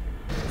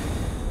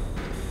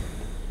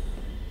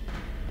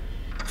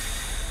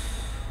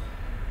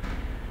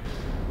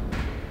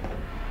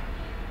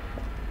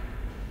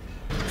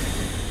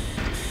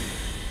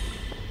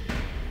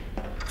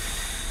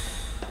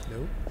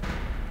 Nope.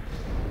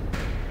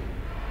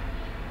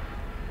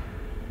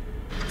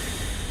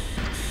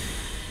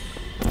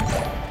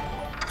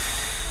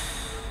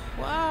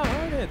 Wow,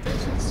 Hardit,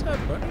 thanks for the sub,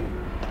 buddy.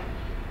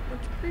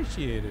 Much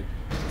appreciated.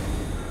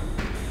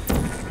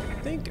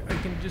 I think I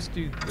can just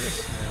do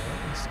this now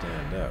and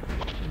stand up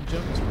and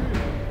jump through.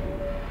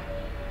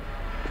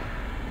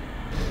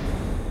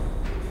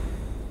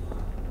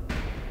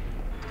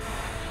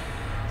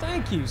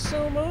 Thank you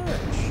so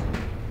much.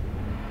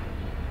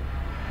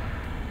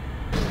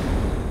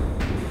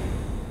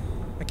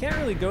 I can't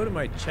really go to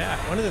my chat.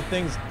 One of the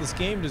things, this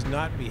game does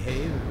not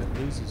behave if it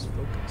loses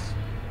focus.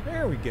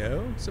 There we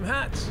go. Some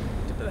hats.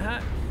 Tip of the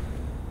hat.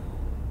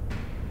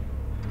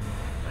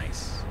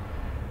 Nice.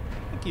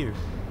 Thank you.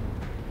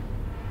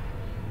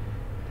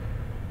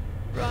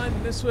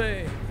 Run this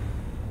way.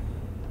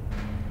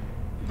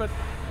 But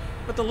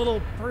the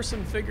little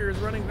person figure is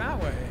running that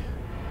way.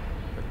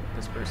 But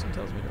this person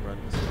tells me to run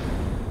this way.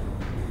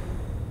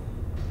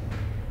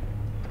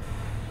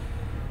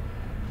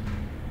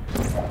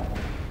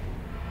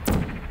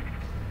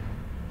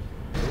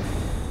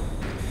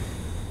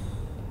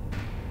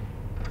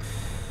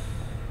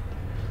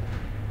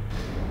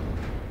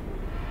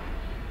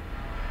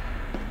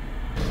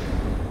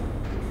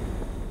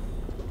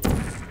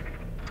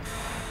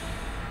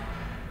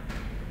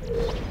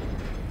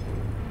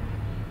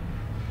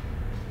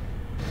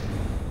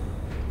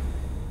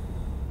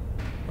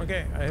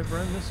 Okay, I have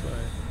run this way.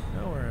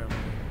 Now where am I?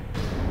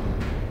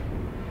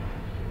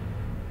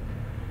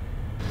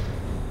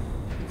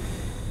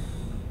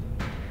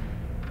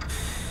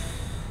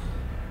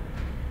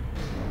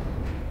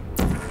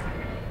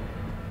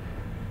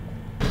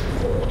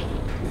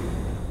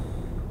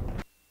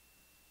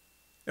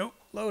 Nope,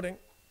 loading.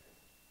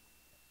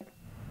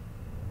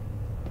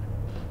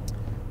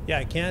 Yeah,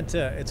 I can't,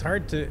 it's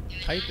hard to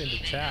type into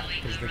chat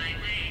because the...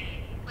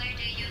 Where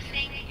do you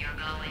think you're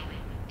going?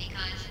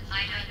 Because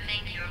I don't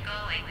think you're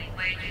going.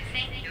 Where do you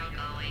think you're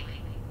going?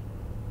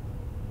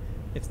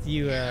 If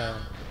you,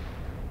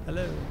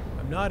 hello,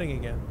 I'm nodding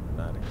again, I'm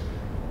nodding.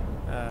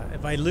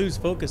 If I lose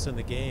focus in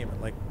the game,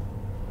 it like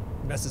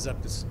messes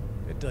up this,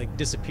 it like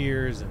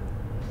disappears and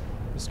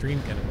the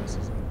stream kind of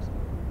messes up.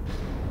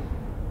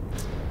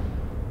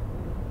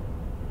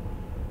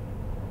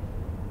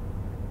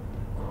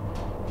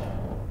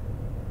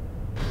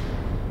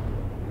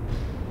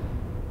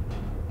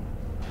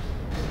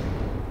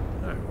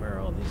 Alright, where are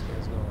all these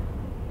guys going?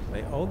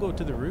 They all go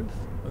to the roof?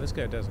 Oh, this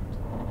guy doesn't.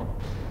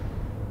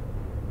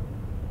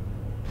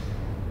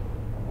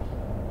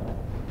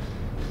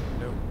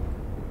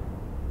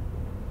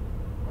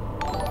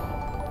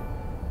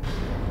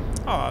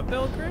 Aw,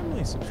 Bill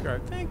Grimley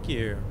subscribed. Thank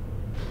you.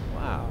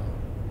 Wow.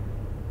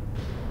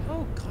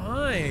 How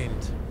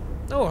kind.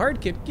 Oh,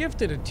 Hardkit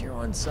gifted a tier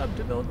 1 sub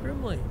to Bill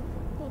Grimley.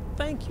 Well,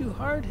 thank you,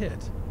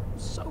 Hardhit.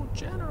 So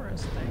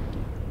generous. Thank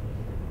you.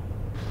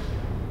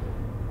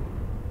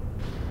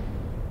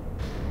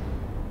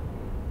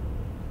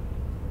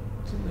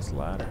 What's in this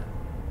ladder?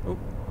 Oh.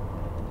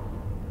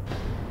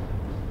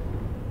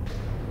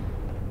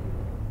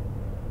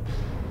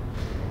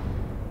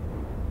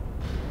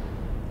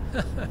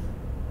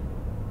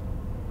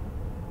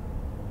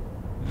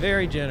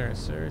 Very generous,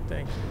 sir.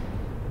 Thank you.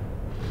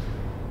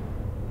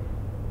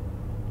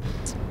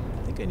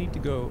 I think I need to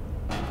go.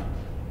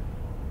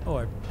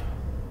 Oh,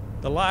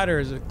 the ladder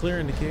is a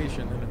clear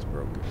indication that it's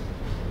broken.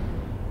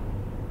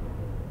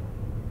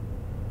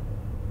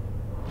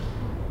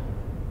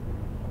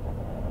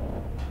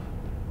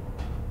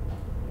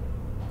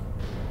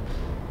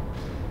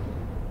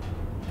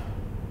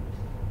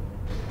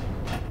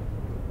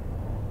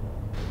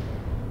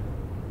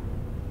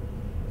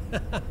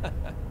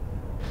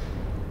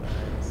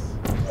 Nice.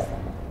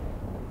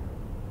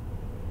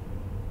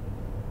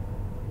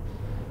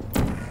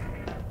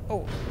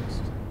 Oh,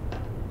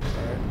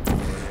 alright,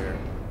 over here.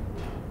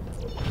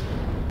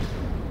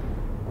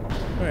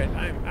 Alright,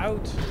 I'm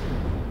out.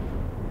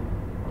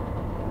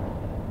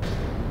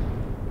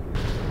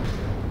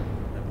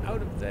 I'm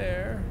out of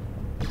there.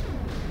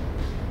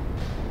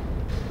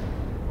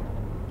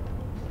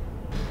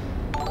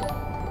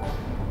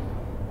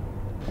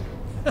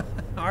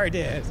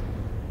 Ardez.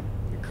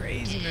 You're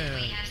crazy,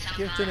 man.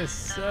 Gifting a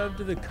sub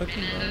to the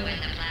cookie mama.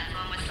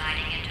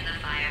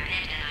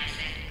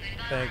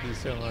 Thank you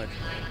so much.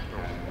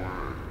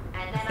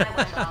 And then I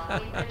was off.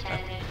 We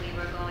pretended we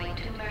were going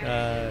to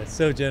murder you.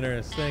 So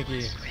generous. Thank you.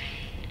 Is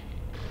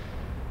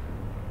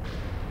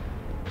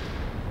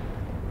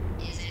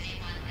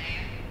anyone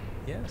there?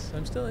 Yes,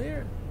 I'm still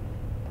here.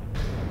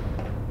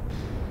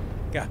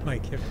 Got my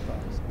gift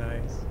box.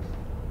 Nice.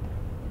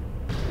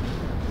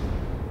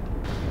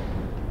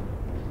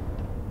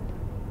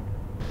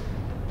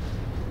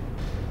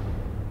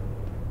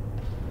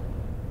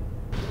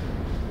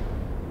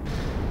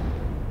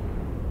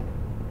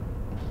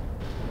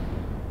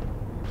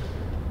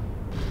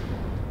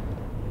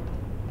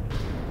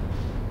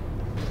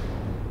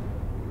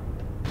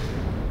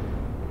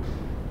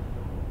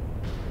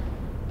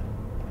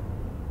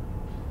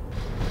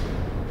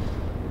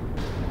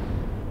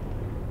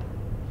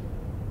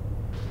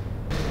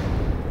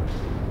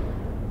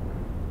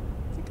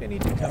 I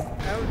need to come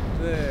out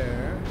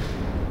there.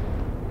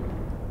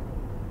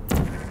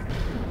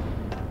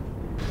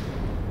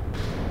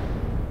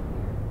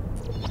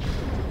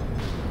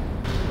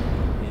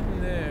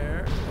 In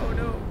there. Oh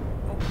no.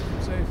 Oh,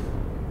 I'm safe.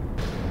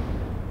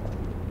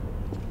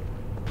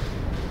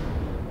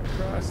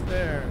 Across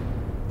there.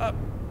 Up.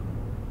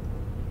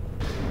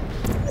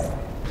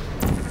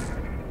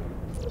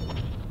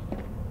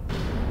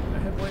 I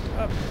have went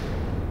up.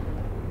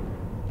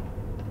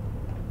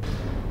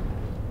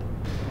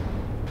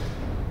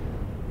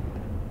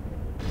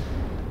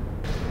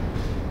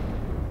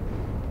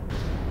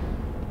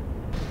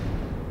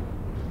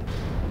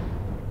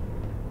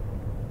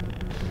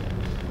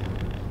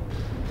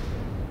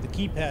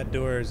 Keypad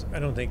doors, I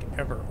don't think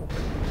ever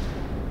open.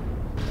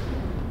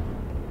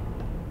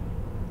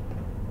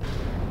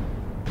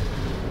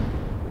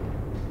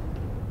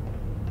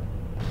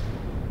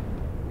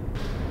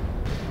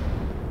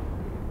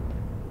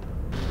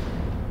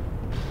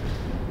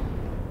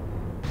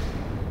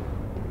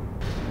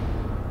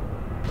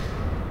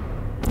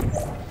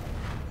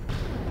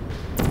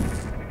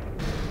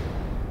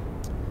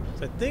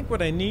 So I think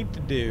what I need to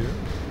do.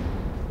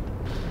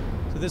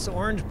 This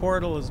orange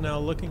portal is now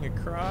looking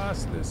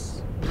across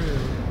this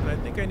room, and I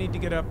think I need to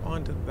get up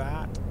onto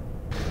that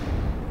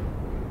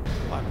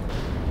platform,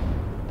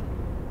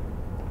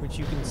 which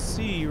you can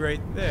see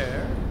right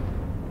there.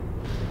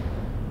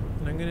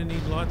 And I'm going to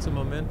need lots of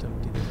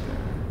momentum to get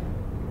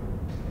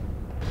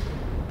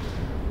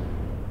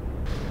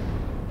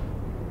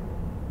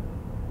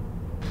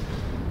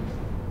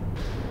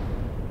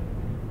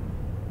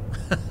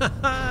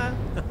there.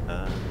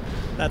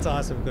 That's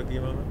awesome, Cookie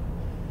Mama.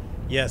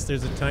 Yes,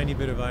 there's a tiny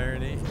bit of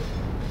irony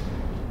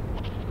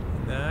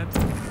in that.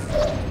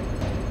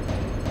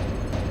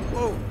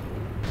 Whoa!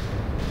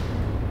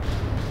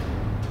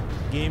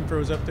 Game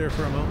froze up there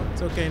for a moment.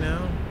 It's okay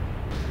now.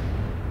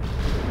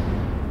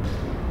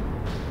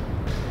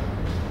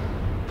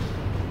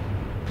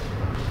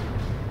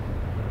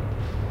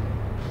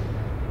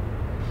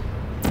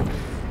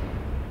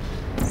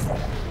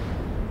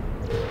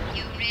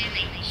 You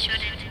really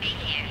shouldn't be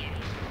here.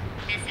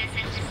 This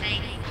isn't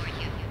safe for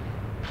you.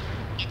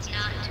 It's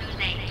not too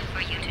late for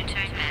you to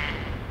turn back.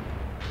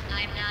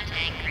 I'm not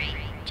angry.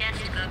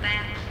 Just go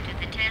back to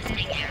the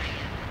testing area.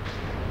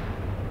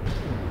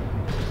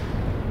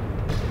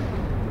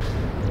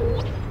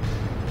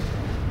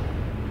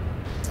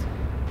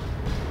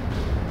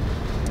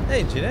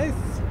 Hey, Janath.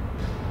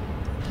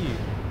 Thank you.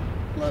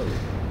 Hello.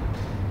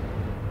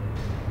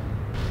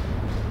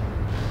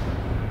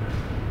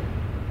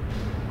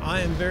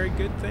 I am very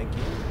good, thank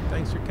you.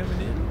 Thanks for coming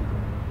in.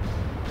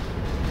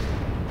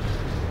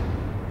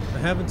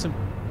 I'm having some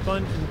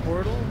fun in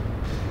Portal.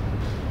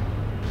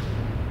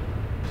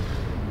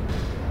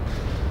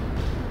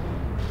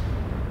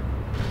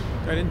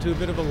 Got into a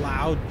bit of a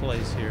loud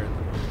place here.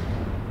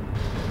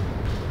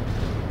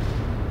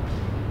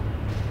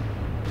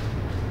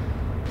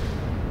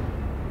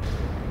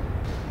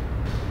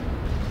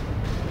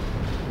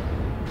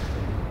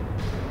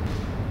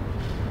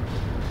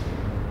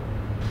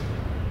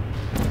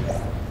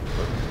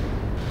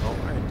 Oh,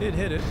 I did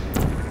hit it.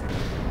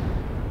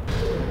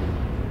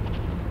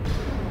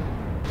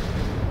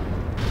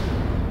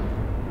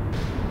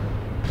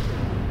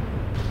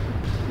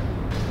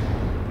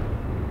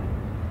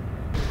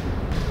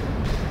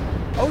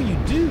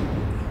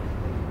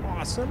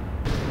 Awesome.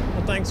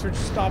 Well, thanks for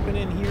stopping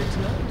in here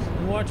tonight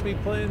and watch me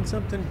playing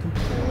something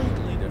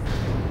completely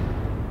different.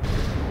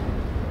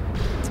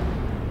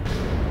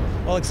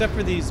 Well, except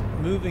for these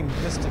moving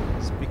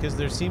pistons, because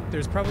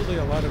there's probably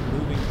a lot of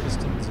moving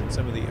pistons in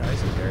some of the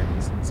isoteric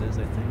instances,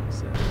 I think,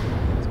 so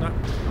it's not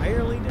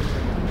entirely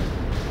different.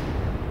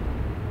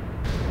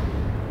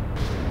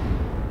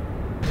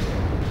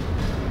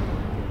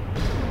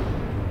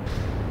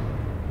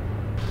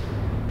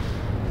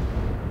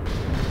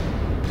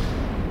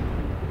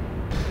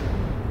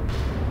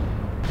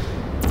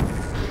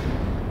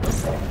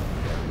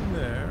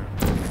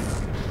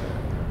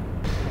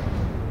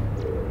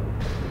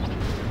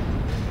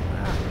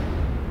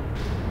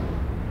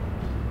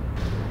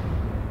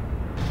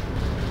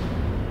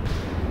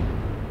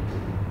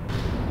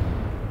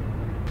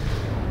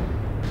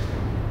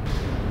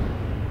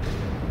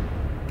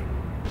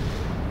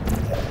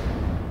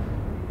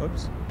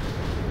 Whoops.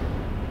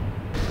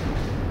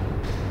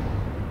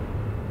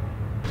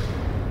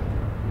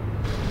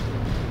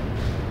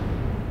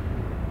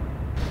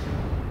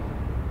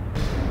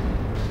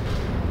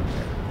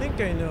 I think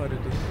I know how to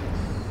do this.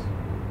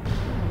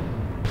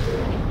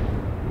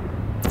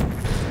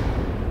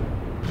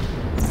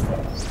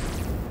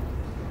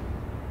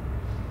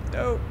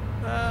 Nope.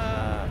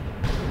 Ah.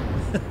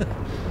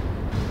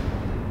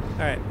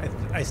 Alright,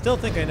 I still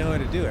think I know how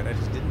to do it. I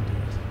just didn't do it.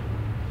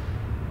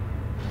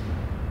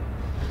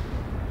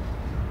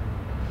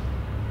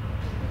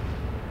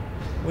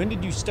 When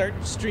did you start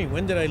to stream?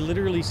 When did I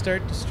literally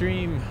start to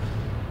stream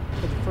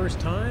for the first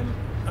time?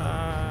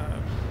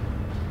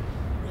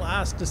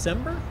 Last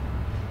December?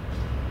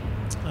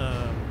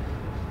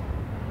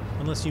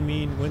 Unless you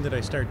mean when did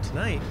I start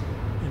tonight?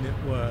 And it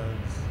was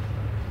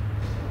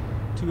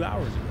 2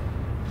 hours ago.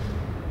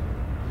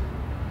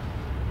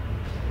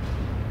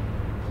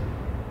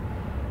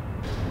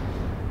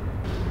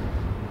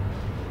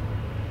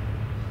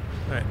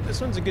 Alright, this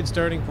one's a good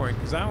starting point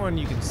because that one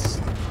you can...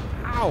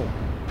 Ow!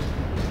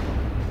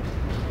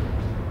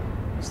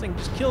 This thing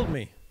just killed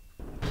me.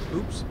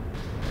 Oops.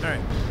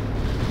 Alright.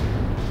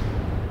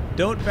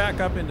 Don't back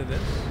up into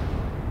this.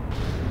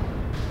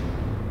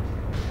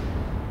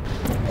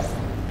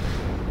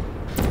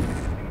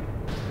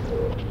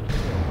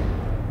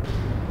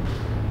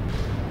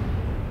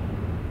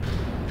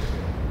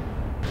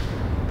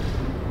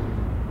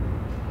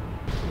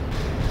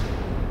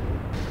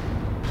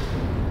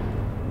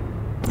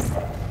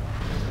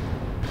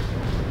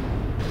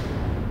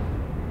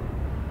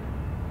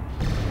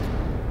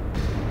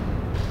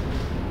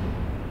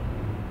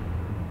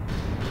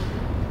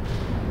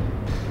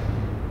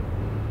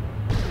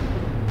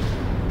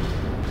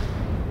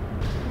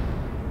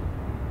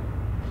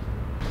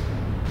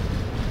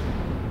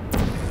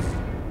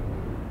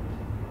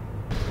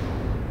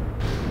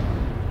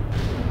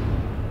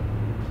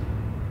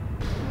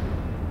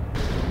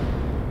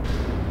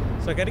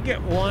 So I gotta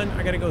get one,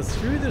 I gotta go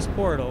through this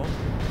portal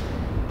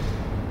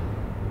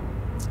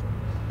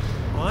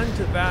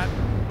onto that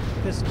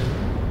piston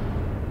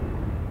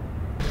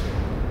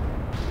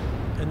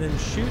and then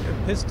shoot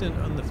a piston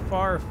on the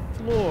far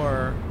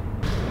floor,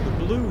 the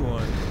blue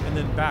one, and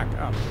then back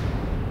up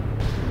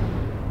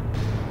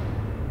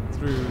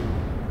through.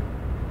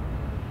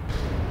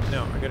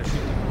 No, I gotta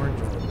shoot the orange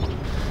one.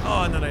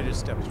 Oh, and then I just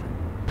stepped through.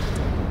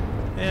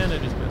 And I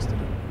just messed it up.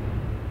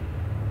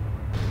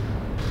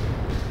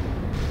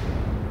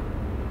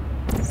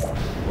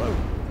 Whoa.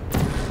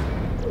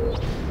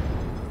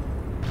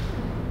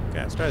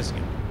 Okay, let's try this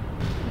again.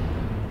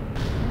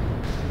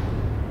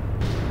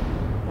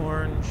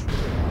 Orange.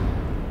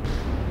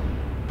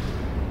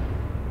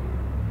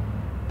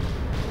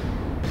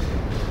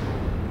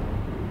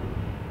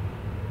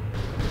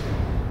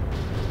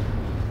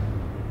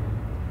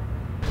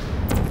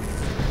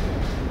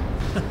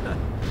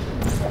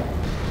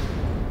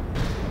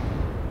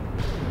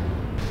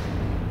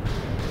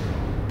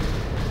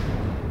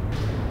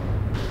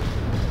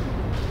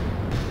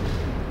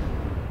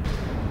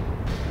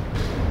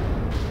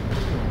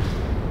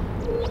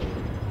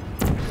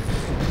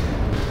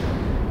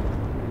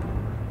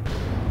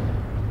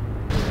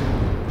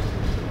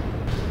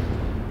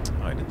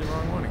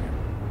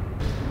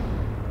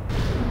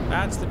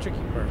 That's the tricky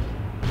part.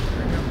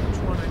 Figuring out which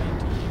one I need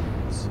to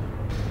use.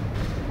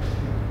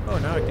 Oh,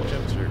 now I can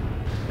jump through.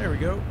 There we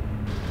go.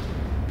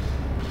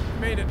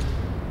 Made it.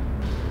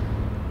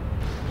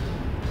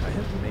 I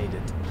have made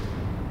it.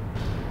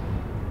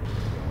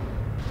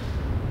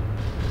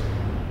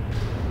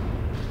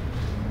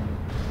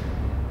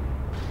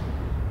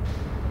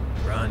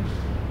 Run.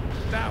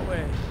 That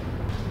way.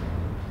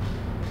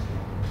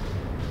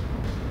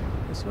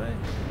 This way.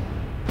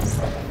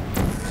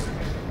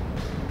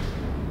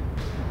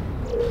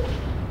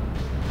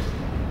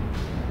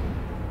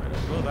 I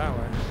don't go that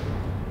way.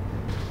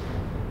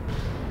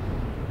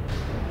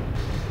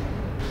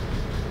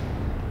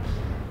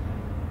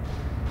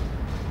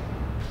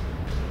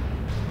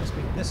 Must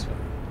be this way.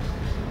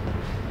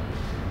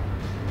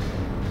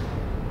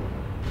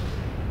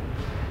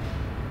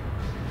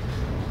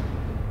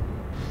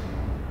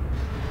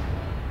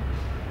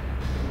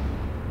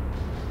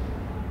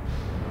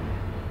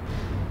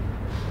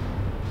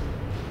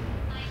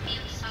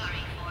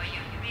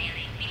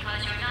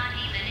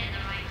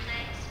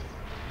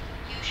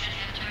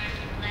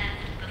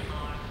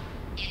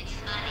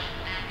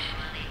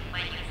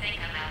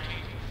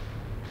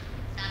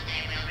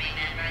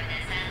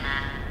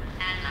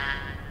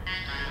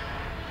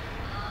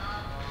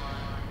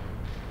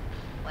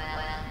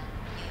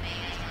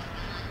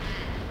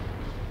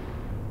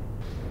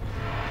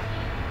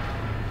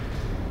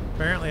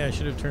 I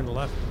should have turned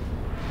left.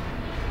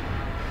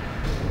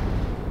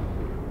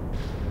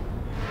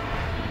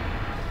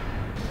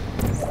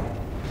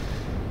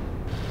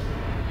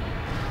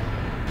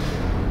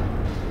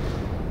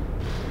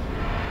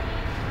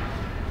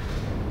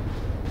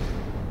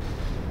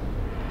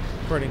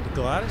 According to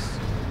Gladys.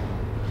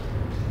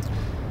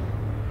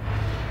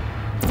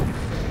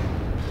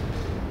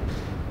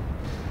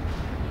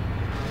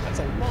 That's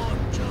a long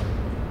jump.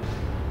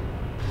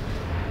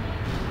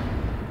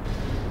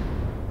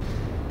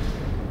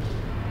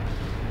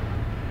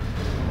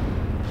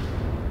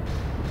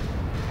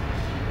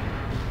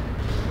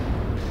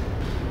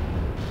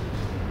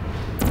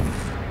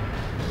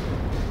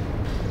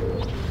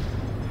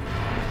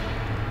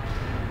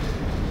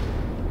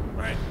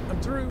 Alright,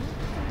 I'm through.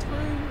 I'm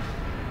through.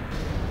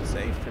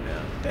 Safe for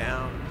now.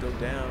 Down. Go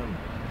down.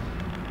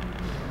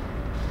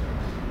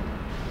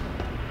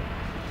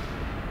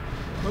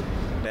 Whoop.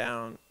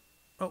 Down.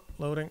 Oh,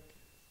 loading.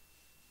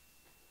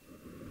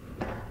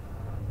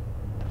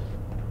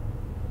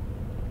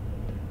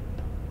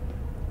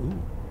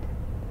 Ooh.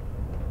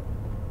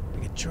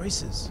 We get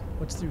choices.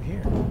 What's through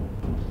here?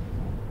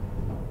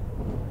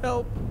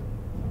 Help.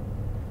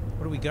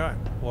 What do we got?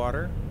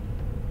 Water.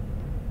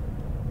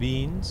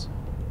 Beans.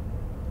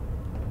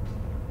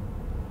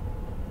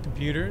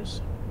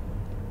 Computers.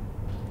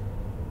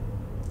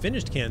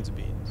 Finished cans of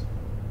beans.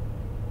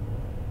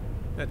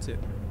 That's it.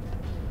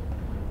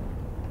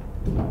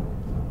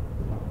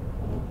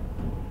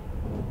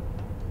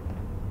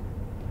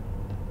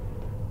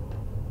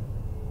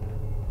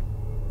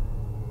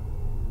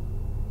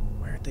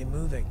 Why aren't they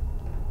moving?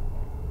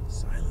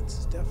 Silence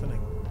is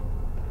deafening.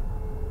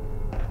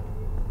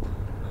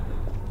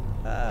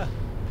 Ah.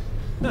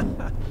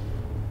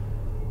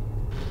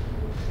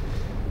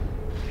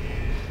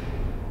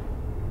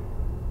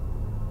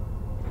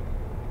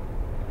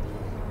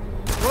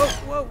 Whoa,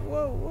 whoa,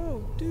 whoa, whoa,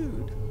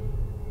 dude.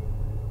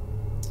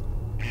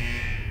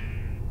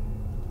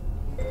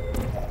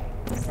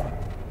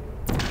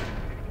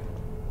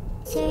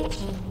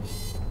 Searching.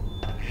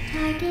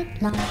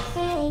 Target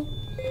locked.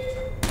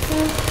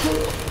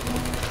 Ready.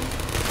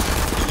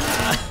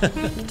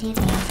 Activated.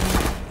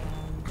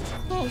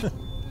 Hey.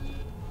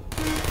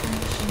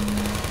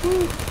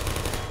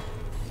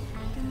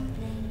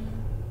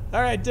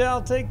 All right,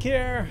 Del, take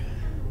care.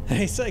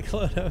 Hey,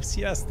 Cyclonos.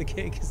 Yes, the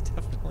cake is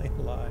definitely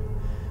a lie.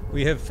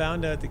 We have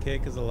found out the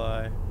cake is a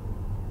lie.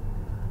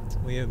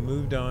 We have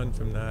moved on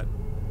from that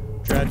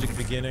tragic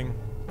beginning.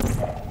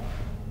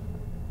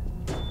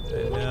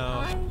 And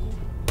now,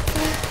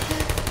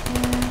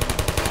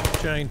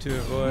 trying to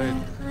avoid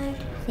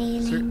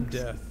certain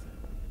death.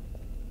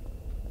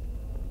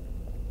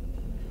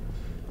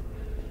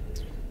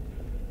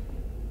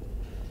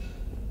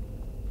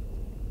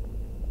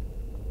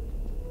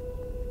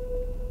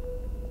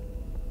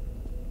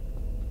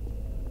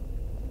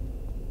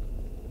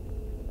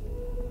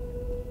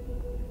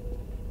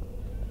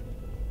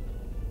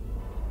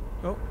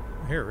 Oh,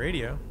 I hear a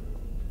radio.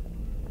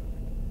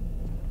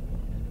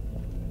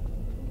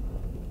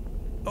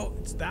 Oh,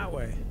 it's that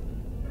way.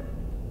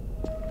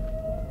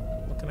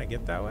 Well, can I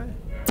get that way?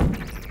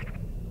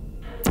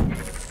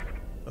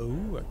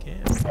 Oh, I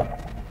can.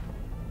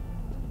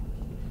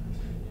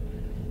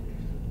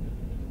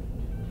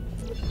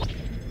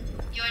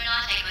 You're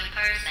not a good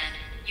person.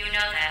 You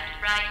know that,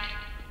 right?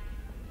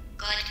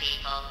 Good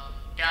people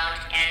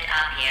don't end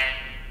up here.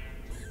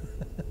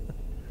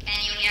 Can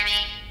you hear me?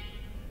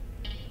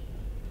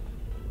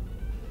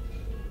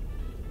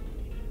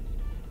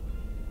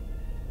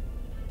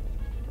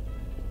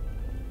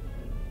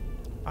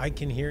 I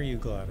can hear you,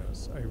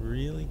 GLaDOS. I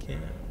really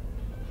can.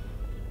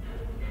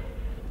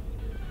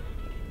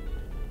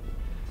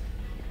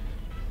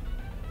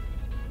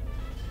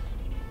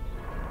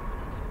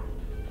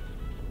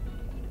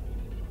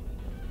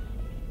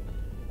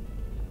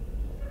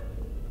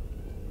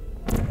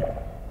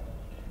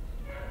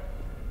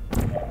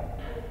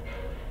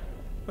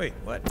 Wait,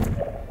 what?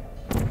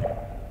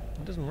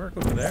 It doesn't work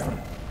over there.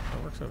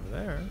 It works over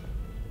there.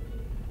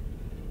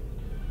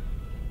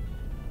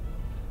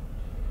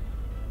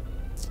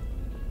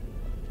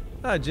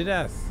 Ah,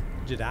 Jadath.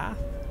 Jadath?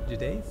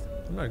 Jadath?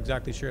 I'm not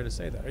exactly sure how to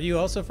say that. Are you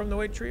also from the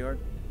White Tree Org?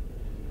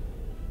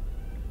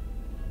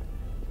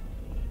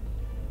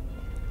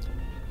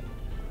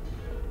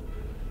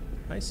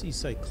 I see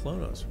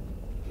Cyclonos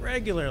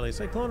regularly.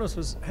 Cyclonos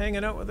was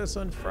hanging out with us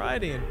on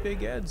Friday in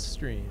Big Ed's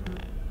stream.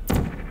 How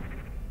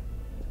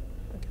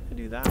can I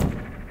do that?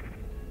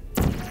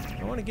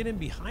 I want to get in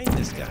behind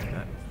this guy,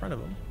 not in front of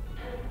him.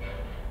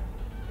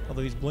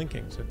 Although he's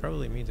blinking, so it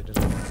probably means it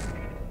doesn't work.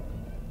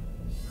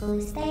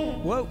 Who's there?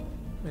 Whoa!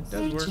 It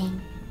does work.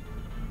 Searching.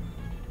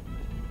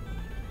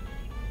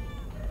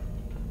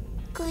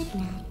 Good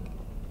night.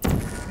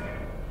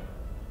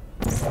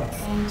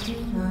 Sentry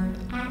mode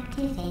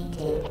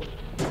activated.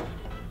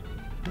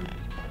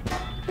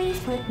 Please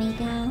put me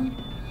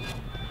down.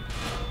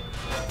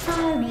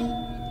 Sorry.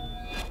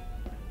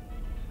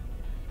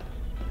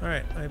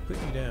 Alright, I put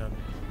you down.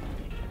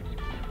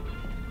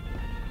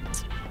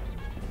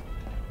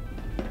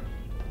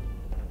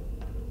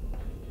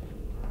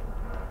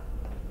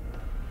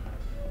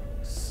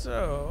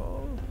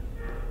 So...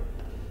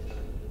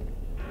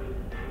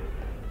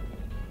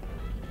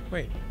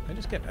 Wait, I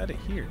just got out of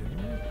here, didn't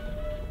I?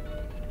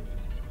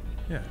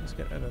 Yeah, I just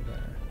got out of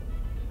there.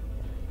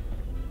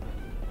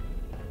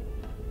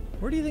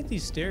 Where do you think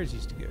these stairs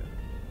used to go?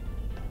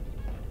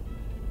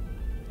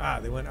 Ah,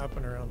 they went up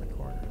and around the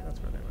corner.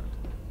 That's where they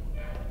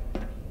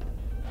went.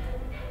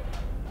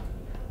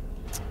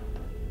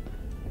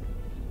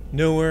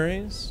 No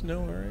worries,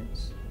 no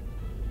worries.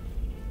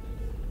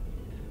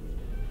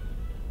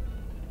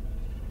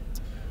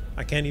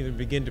 I can't even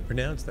begin to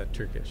pronounce that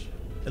Turkish.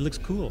 It looks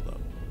cool, though.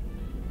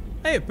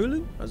 Hey,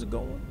 Apulu, how's it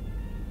going?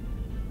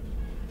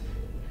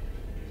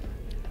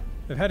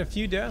 I've had a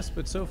few deaths,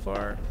 but so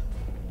far,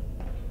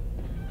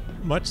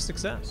 much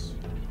success.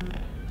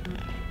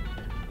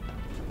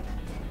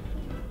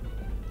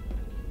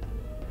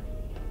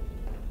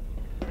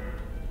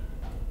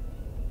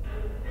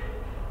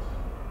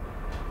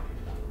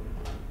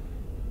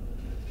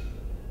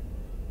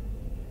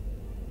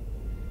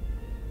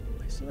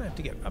 I still have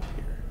to get up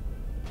here.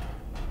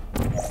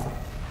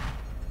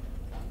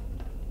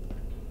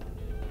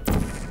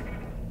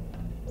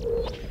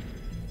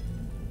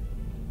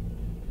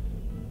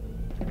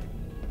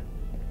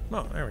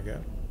 Oh, there we go.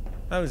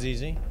 That was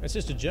easy. It's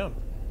just a jump.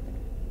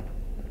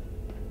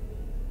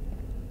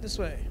 This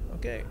way.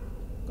 Okay.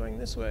 Going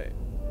this way.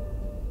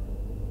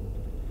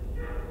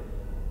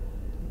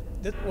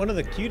 One of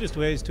the cutest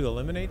ways to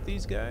eliminate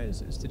these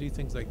guys is to do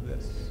things like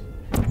this.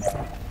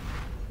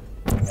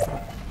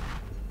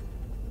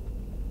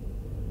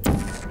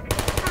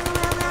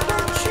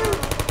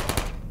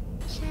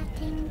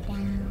 Shutting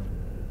down.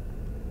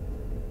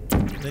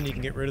 Then you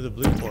can get rid of the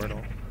blue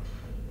portal.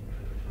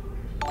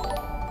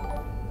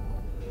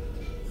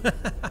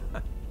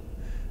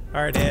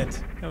 Hard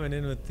hit. Coming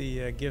in with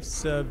the gift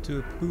sub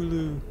to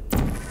Apulu.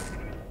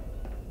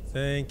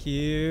 Thank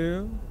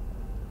you.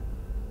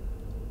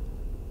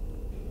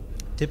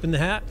 Tipping the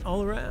hat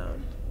all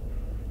around.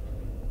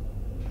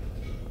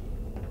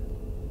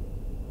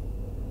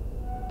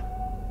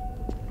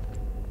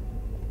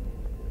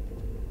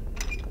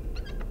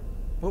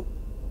 Whoa.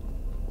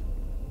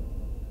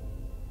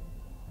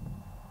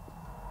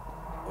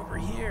 Over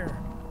here.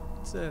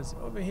 It says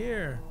over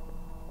here.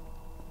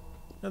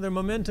 Another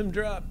momentum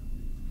drop.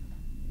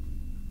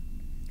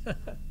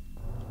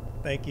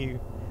 Thank you.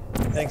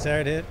 Thanks,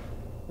 Hard Hit.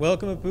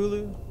 Welcome,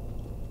 Apulu.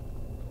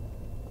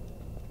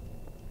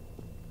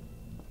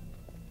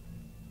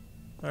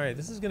 Alright,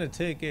 this is going to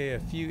take a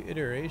few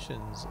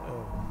iterations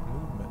of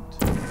movement.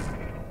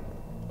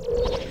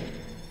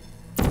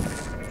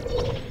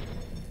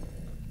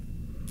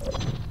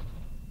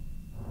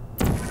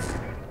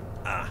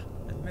 Ah,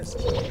 I missed.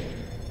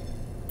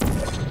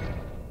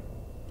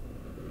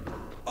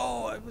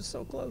 Oh, I was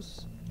so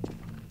close.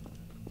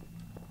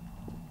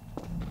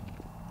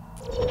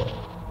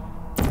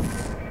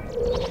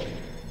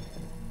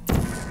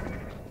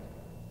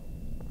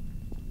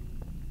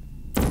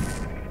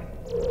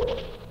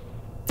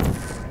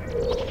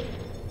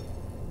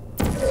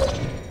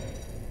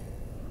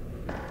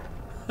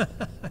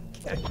 I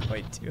can't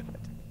quite do it.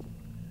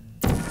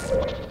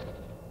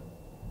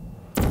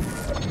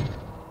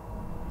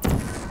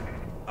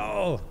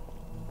 Oh!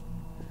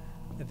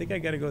 I think I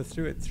gotta go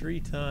through it 3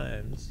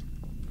 times.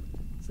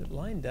 Is it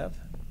lined up?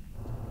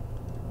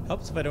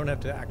 Helps if I don't have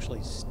to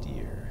actually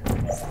steer.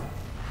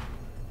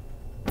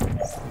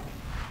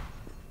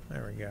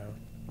 There we go.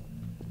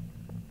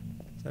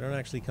 So I don't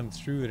actually come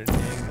through at an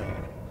angle.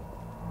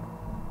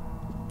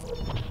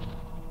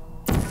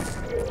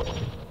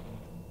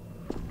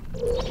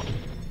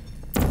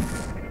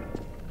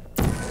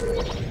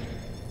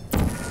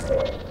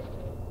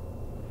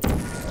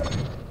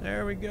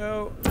 There we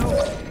go. No!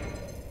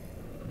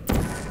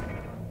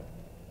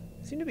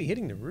 I seem to be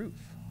hitting the roof.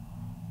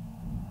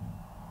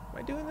 Am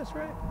I doing this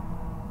right?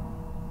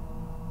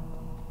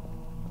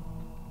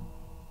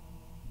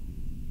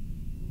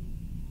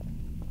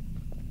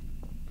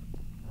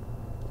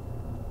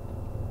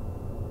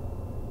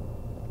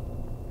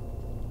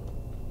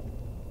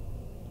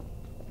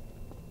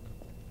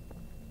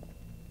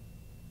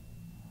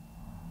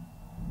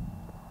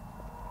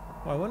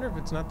 Well, I wonder if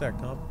it's not that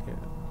complicated.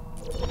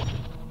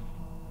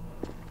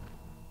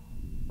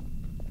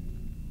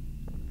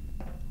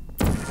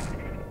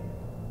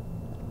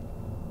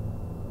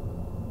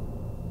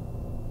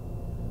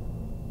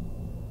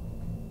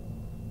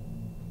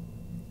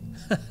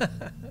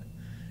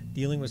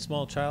 Dealing with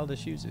small child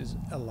issues is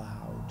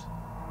allowed.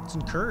 It's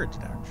encouraged,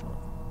 actually.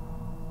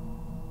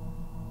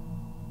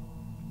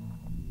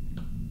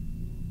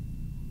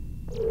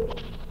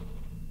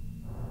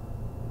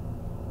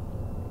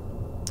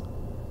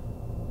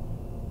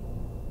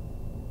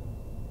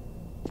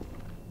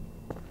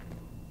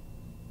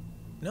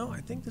 No,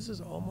 I think this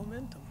is all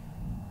momentum.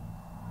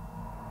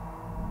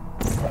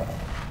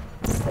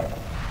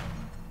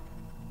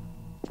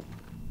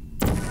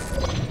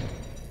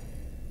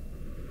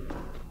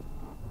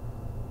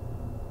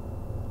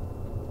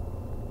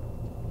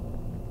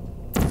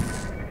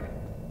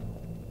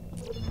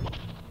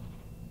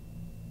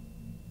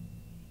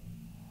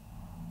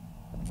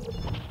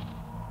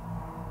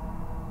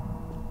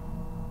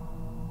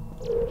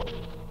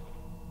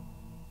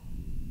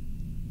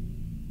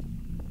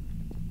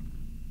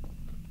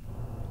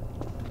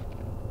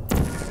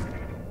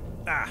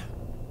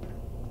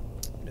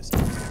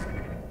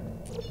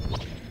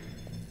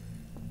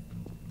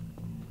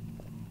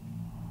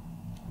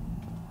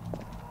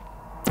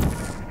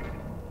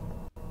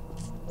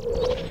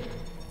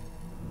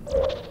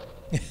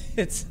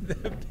 It's the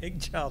big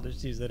childish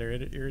things that are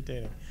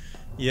irritating.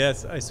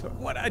 Yes, I swear.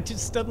 What? I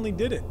just suddenly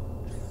did it.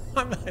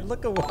 I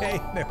look away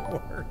and it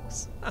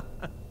works.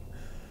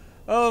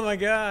 Oh my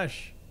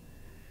gosh.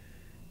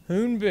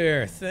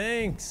 Hoonbear,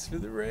 thanks for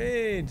the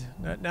raid.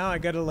 Now I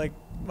gotta, like,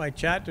 my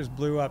chat just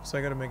blew up, so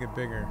I gotta make it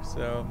bigger.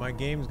 So my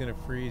game's gonna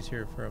freeze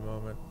here for a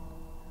moment.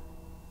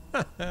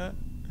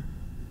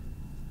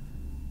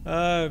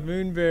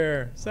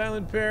 Moonbear,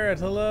 Silent Parrot,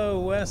 hello,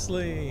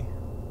 Wesley,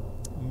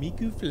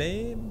 Miku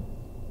Flame,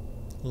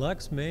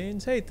 Lux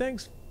Mains. Hey,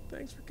 thanks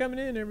for coming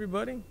in,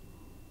 everybody.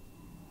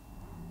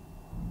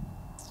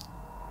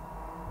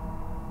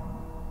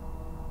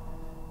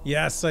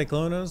 Yes,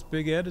 Cyclonos,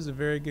 Big Ed is a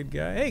very good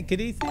guy. Hey,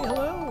 Kadithi,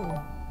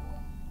 hello.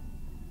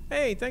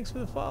 Hey, thanks for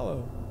the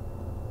follow.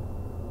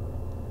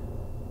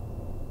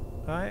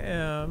 I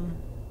am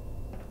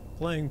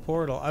playing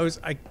Portal.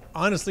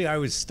 Honestly, I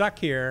was stuck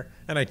here,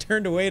 and I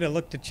turned away to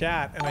look to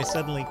chat, and I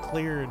suddenly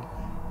cleared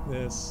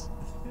this.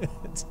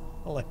 It's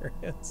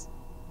hilarious.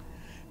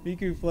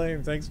 Miku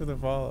Flame, thanks for the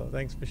follow.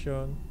 Thanks for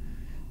showing.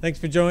 Thanks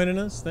for joining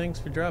us. Thanks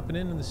for dropping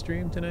in the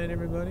stream tonight,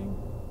 everybody.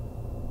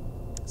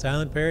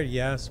 Silent Parrot,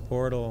 yes,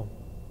 Portal.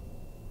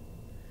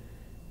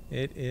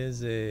 It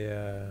is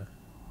a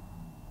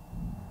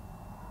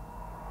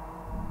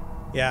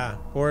yeah,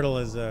 Portal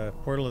is a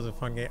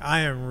fun game.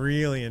 I am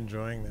really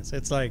enjoying this.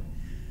 It's like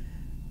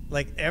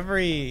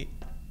every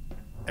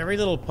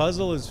little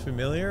puzzle is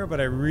familiar,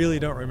 but I really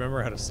don't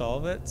remember how to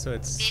solve it. So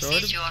it's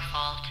This is your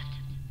fault.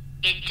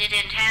 It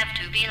didn't have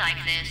to be like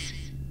this.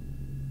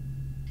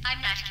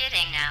 I'm not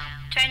kidding now.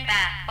 Turn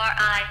back or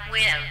I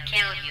will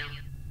kill you.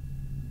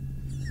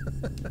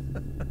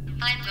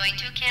 I'm going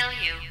to kill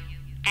you.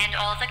 And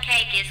all the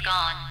cake is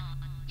gone.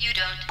 You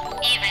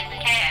don't even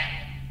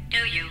care,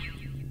 do you?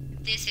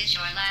 This is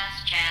your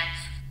last chance.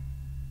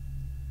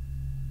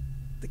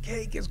 The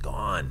cake is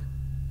gone.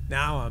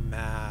 Now I'm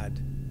mad.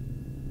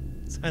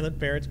 Silent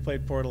Parrot's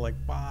played Portal like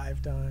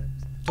 5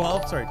 times.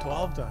 12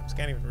 times.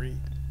 Can't even read.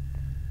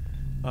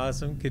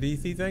 Awesome.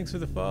 Kadithi, thanks for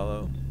the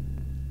follow.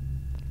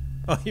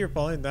 Oh, you're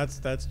following? That's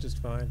just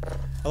fine.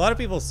 A lot of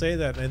people say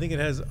that, and I think it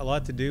has a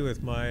lot to do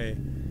with my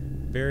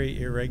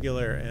very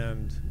irregular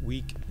and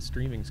weak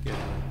streaming schedule.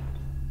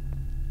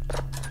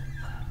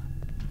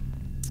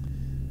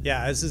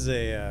 Yeah, this is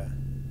a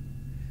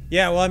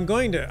yeah, well, I'm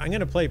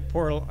gonna play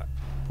Portal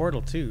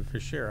 2 for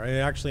sure. I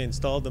actually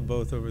installed them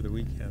both over the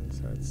weekend,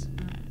 so it's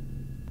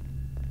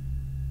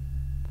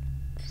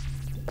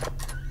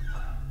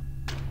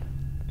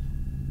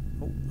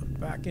oh, I'm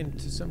back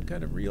into some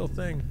kind of real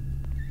thing.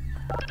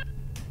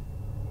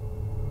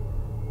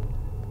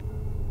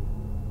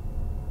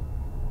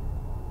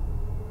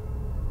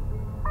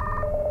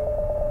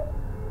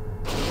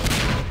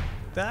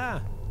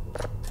 Ah.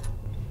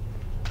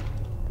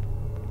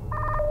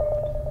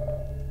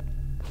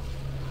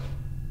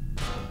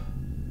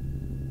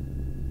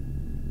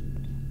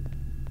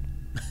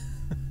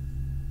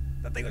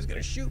 That thing was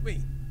gonna shoot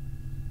me.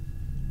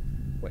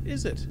 What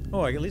is it?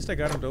 Oh, at least I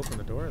got him to open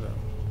the door, though.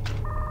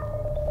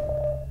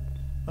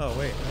 Oh,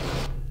 wait.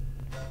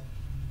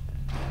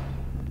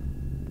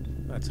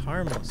 That's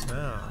harmless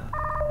now.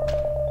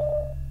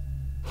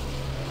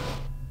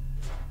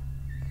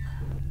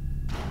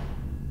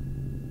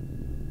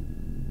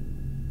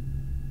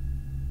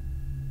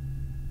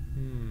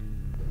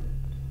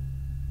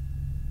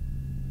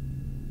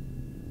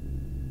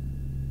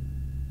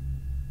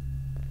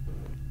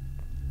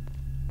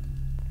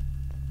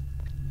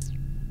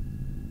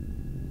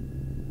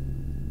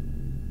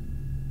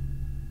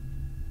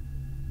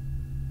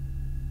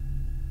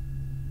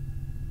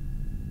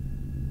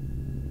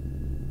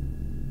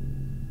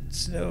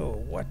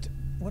 So, what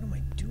am I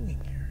doing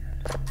here?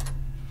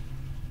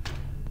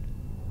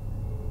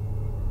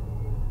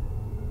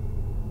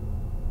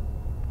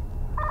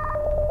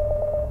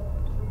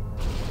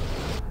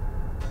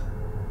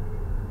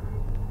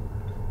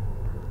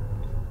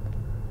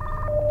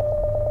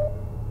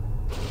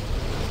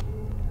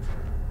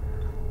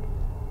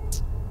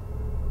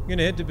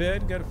 Gonna head to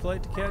bed, got a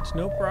flight to catch,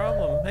 no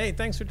problem. Hey,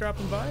 thanks for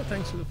dropping by,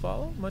 thanks for the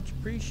follow, much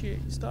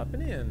appreciate you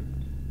stopping in.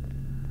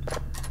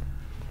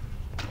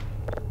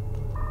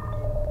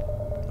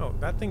 Oh,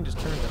 that thing just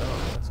turned it on.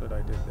 That's what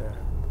I did there.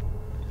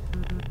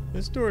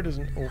 This door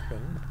doesn't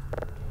open.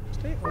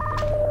 Stay open,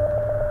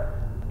 door.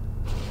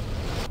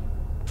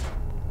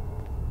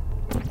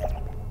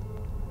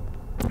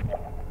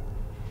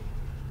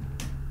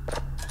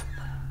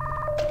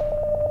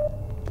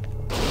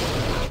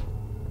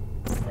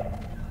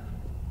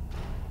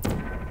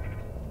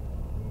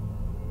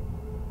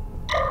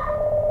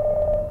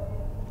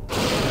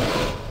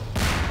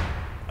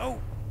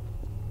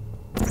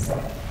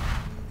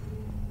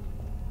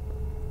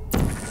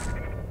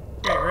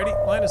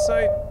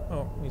 Sight.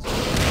 Oh, he's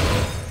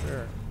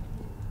sure.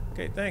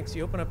 Okay, thanks.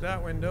 You open up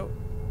that window.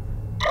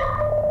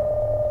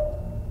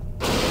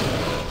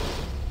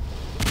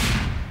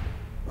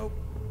 Oh.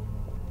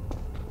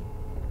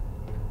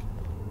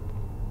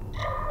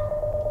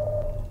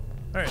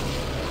 All right,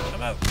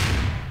 I'm out.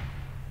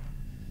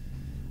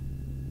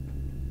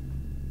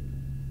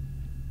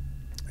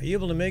 Are you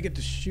able to make it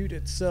to shoot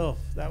itself?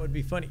 That would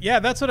be funny. Yeah,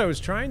 that's what I was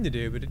trying to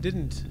do, but it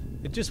didn't.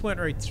 It just went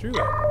right through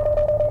it.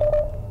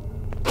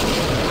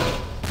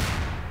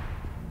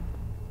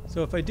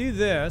 So if I do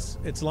this,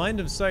 it's line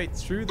of sight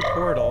through the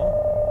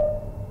portal.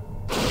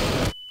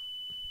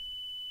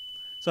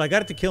 So I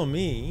got it to kill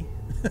me.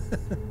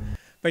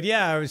 But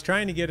yeah, I was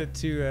trying to get it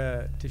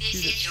to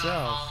shoot itself. Your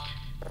fault.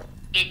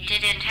 It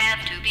didn't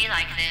have to be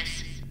like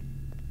this.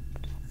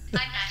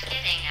 I'm not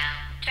kidding now.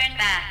 Turn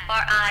back or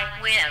I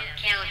will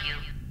kill you.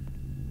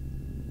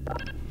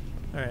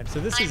 Alright, so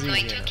this is I'm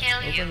going easy. to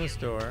kill you. Open this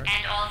door.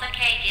 And all the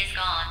cake is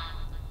gone.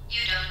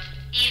 You don't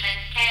even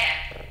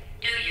care,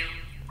 do you?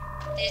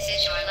 This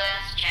is your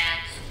last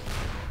chance.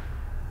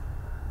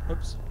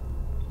 Oops.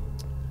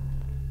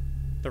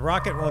 The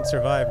rocket won't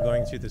survive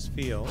going through this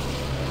field.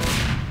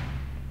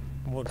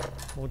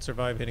 Won't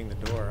survive hitting the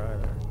door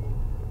either.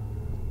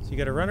 So you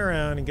gotta run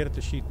around and get it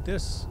to shoot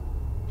this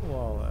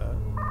wall out.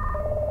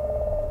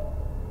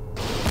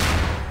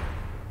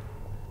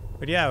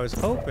 But yeah, I was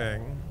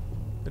hoping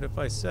that if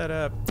I set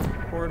up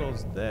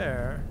portals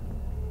there,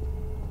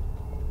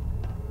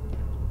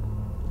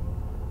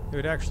 it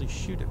would actually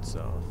shoot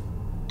itself.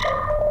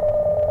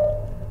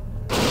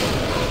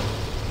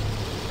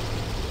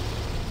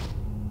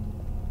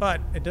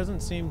 But it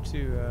doesn't seem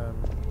to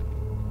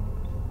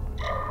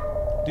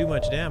do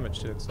much damage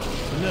to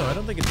itself. So no, I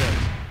don't think it does.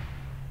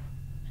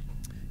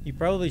 You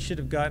probably should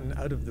have gotten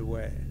out of the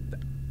way.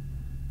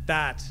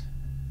 That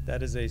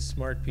is a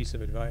smart piece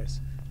of advice.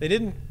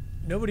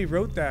 Nobody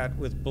wrote that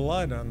with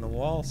blood on the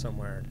wall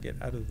somewhere. Get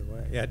out of the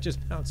way. Yeah, it just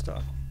bounced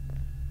off.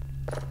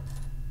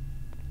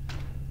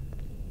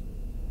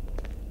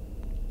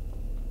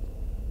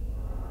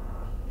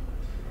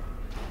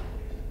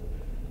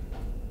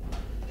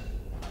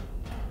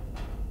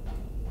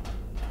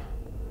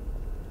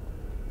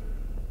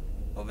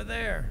 Over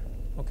there.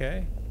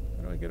 Okay.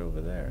 How do I get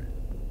over there?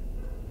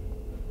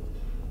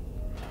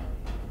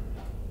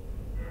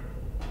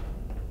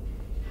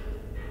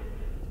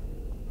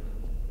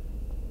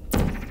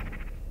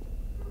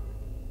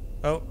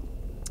 Oh.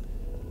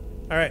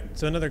 Alright,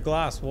 so another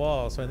glass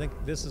wall. So I think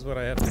this is what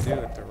I have to do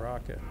with the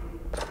rocket.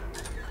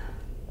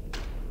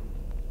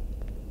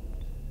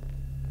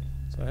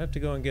 So I have to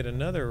go and get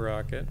another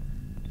rocket.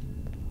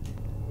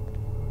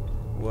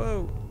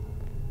 Whoa.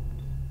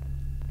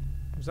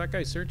 Was that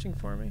guy searching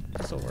for me?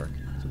 This'll work.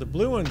 So the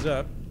blue one's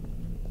up.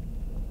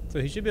 So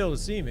he should be able to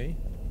see me.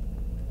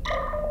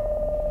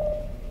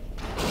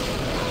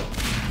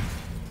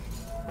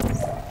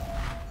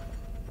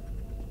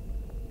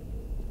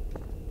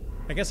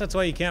 I guess that's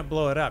why you can't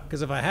blow it up,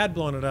 because if I had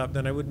blown it up,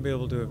 then I wouldn't be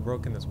able to have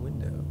broken this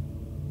window.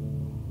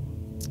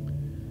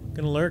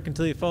 Gonna lurk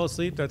until you fall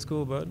asleep? That's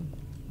cool, bud.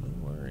 No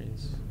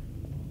worries.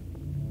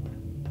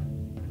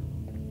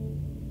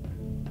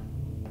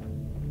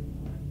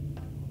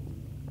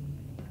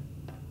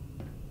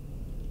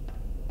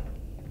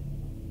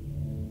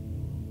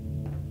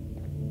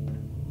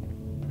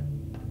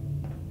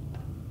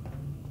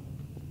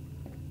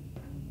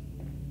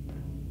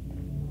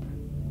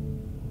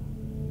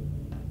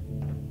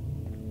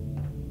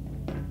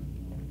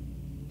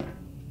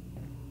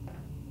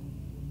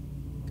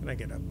 Can I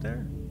get up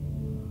there?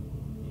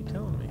 What are you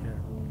telling me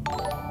here?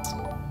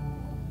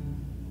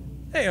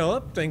 Hey,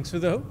 Olip, thanks for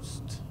the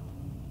host.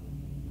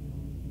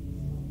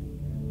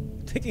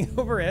 Taking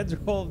over Ed's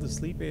role of the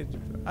sleep age.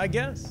 I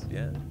guess,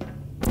 yeah.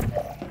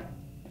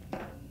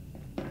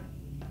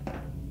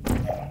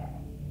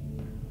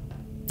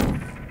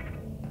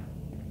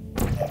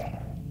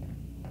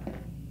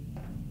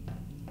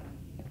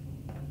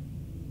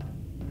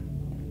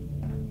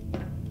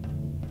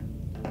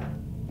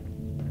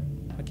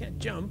 I can't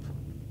jump.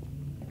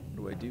 What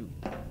do I do?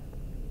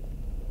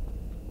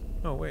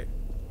 Oh, wait.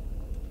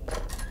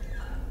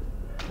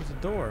 There's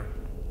a door.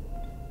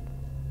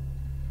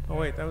 Oh,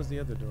 wait, that was the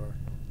other door.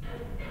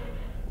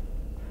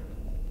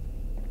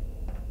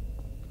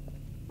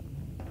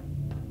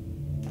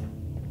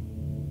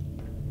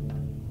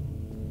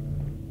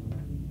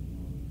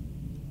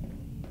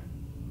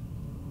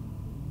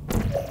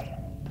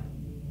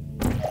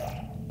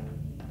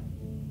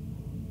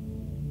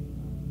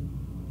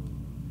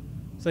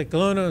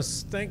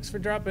 Cyclonos, thanks for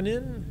dropping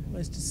in.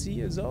 Nice to see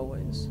you as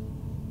always.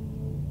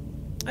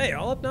 Hey,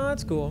 all up now,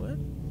 that's cool,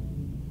 man.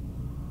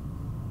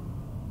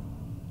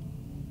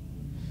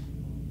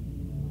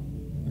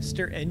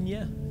 Mr.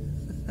 Enya.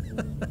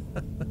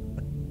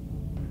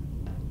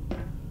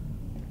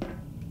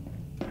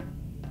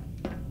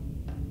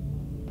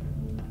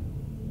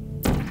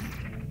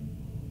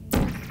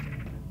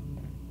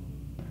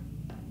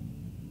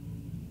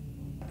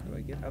 How do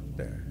I get up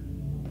there?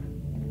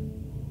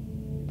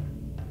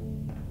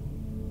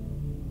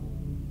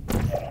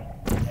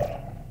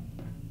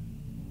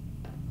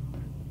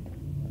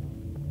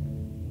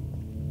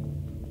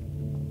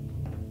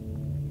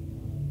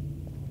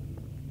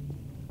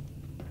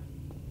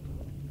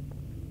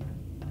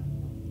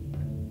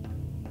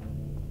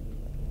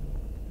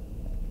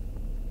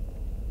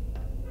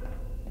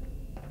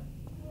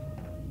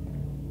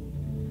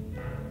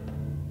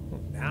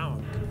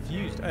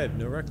 I have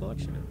no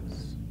recollection of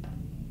this.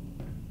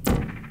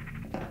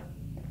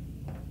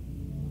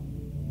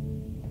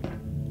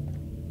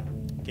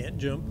 Can't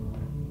jump.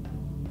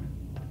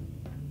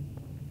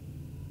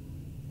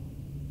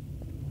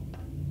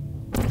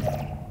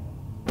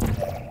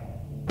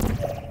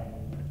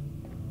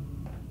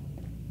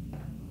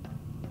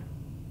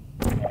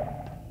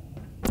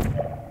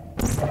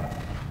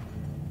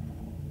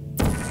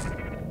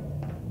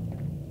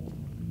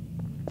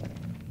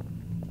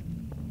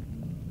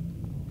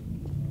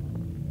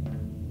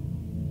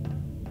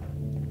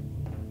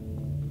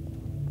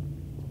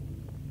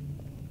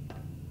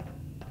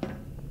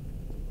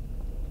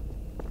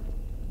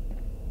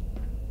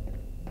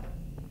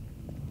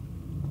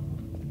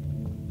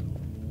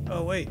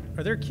 Oh wait,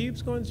 are there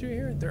cubes going through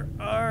here? There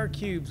are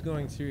cubes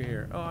going through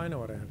here. Oh, I know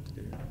what I have to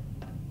do.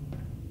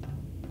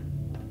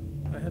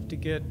 I have to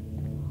get...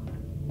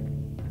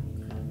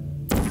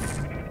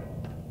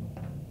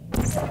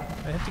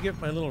 I have to get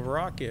my little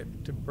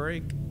rocket to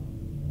break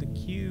the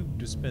cube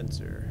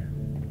dispenser.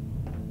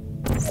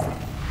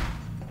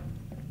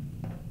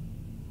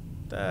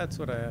 That's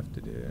what I have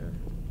to do.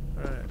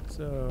 Alright,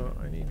 so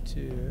I need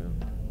to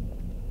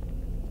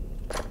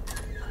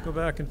go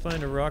back and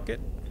find a rocket.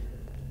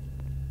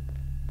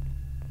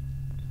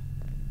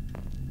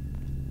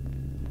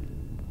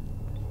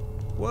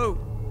 Whoa!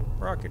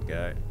 Rocket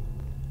guy.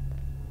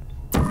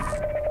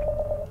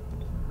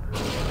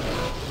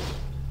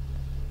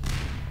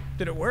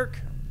 Did it work?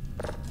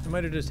 I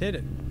might have just hit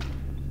it.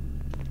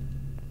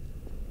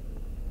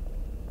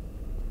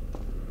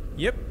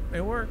 Yep,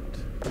 it worked.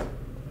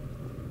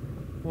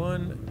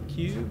 One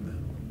cube.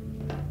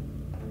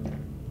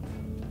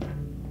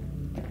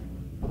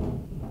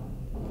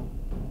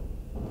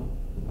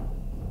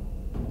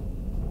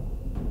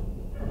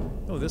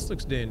 Oh, this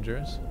looks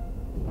dangerous.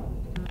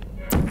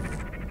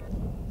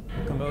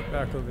 Come out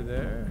back over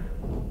there.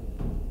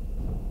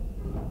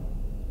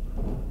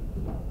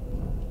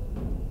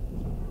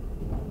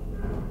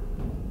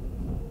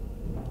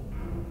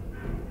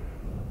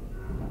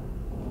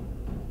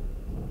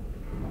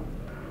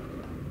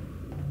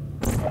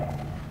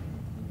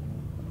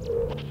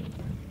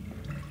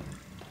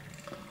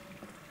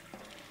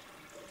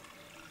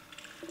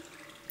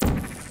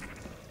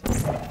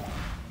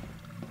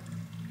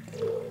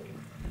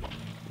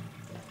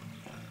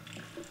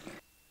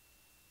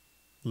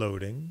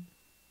 Loading.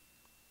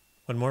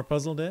 One more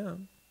puzzle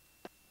down.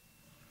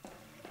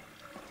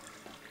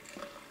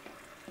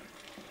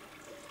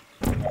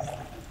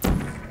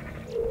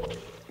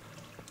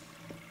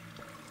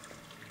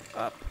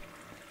 Up.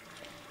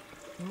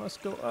 You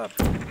must go up.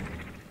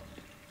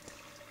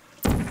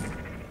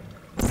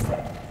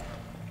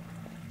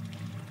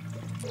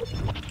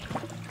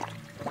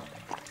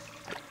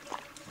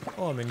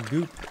 Oh, I'm in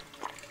goop.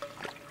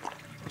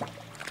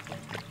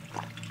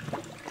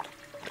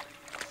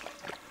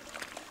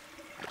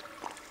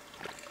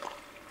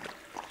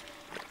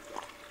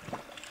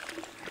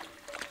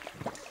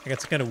 I got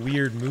some kind of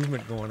weird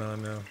movement going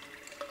on now.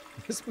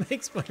 This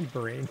makes my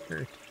brain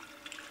hurt.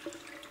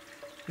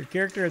 Your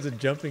character has a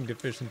jumping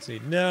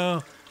deficiency.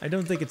 No, I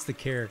don't think it's the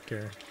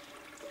character.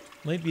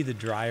 Might be the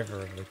driver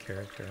of the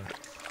character.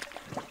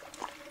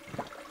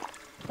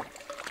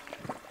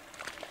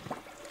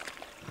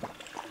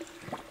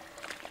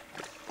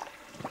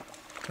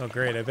 Oh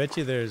great, I bet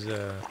you there's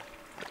a...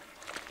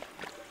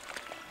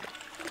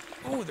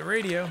 Oh, the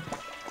radio.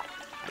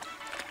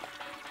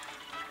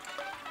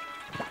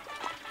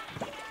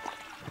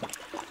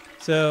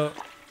 So,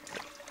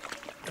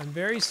 I'm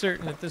very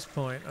certain at this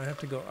point I have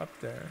to go up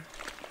there.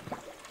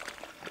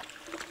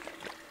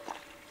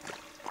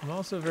 I'm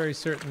also very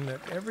certain that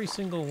every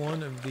single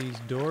one of these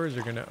doors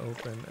are going to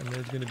open and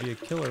there's going to be a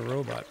killer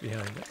robot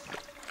behind it.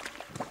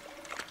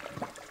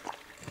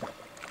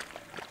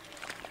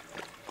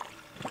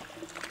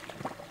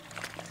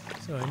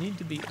 So I need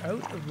to be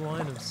out of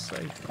line of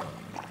sight on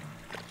them.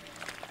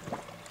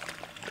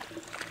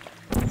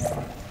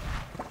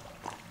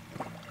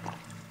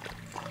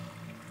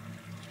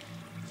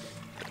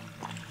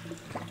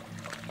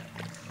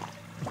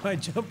 Why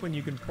jump when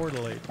you can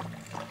portalate?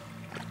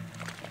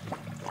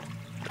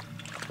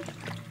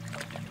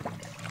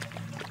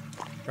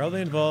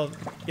 Probably involved...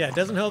 Yeah, it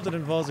doesn't help that it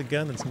involves a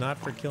gun that's not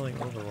for killing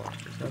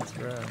overwatchers. That's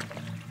right.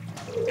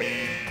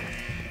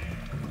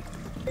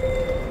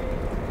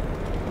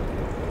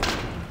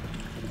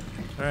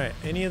 Alright,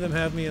 any of them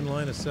have me in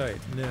line of sight?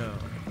 No.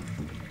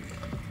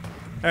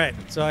 Alright,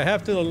 so I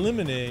have to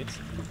eliminate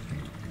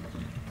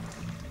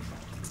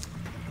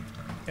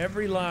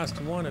every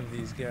last one of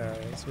these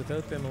guys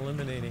without them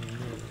eliminating me.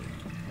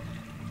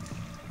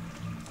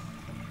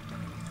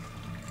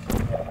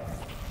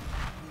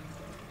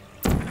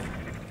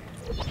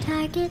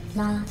 Target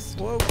lost.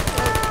 Whoa!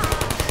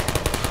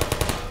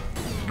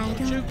 I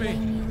don't Shoot me.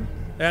 blame you.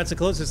 That's the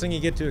closest thing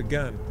you get to a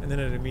gun, and then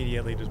it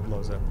immediately just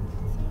blows up.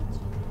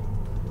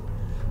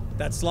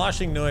 That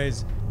sloshing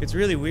noise, it's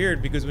really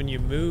weird because when you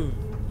move,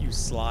 you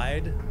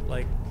slide,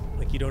 like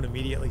you don't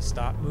immediately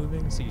stop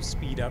moving, so you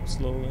speed up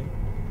slowly.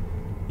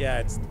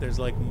 Yeah, there's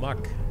like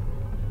muck.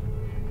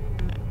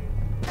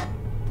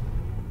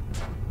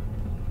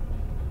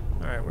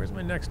 Alright, where's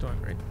my next one?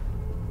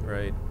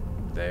 Right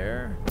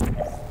there.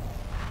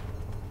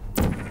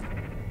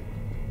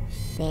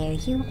 There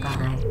you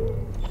are.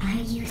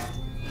 You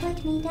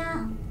put me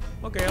down.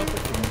 Okay, I'll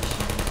put you.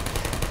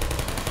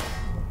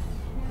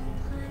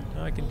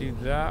 Now I can do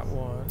that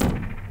one.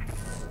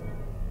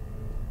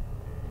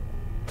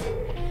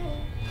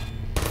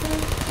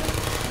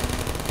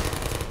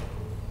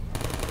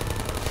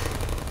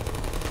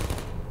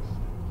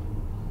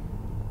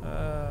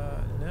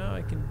 Now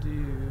I can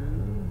do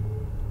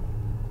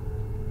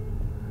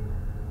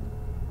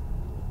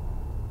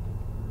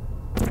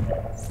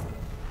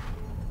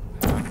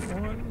that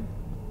one.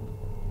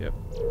 Yep.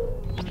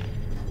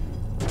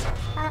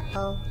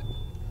 Uh-oh.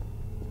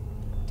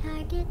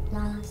 Target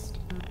lost.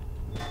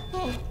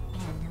 Hey,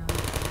 hello.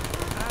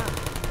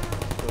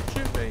 Don't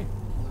shoot me.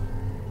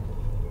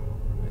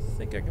 I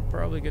think I can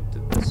probably get to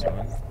this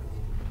one.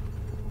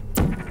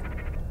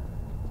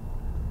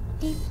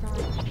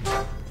 Deploy.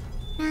 Oh,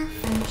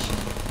 malfunction.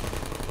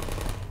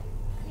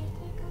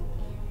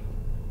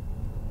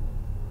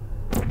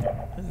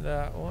 And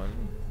that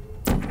one.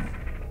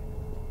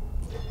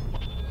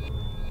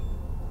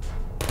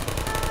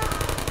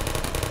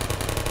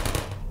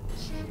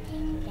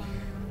 Shutting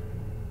down.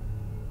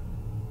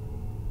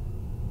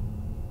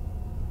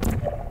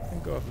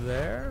 And go up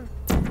there.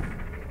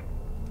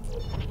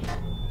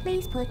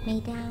 Please put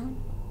me down.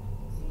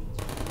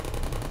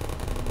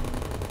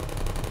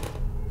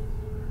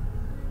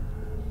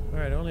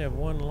 Alright, I only have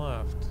one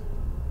left.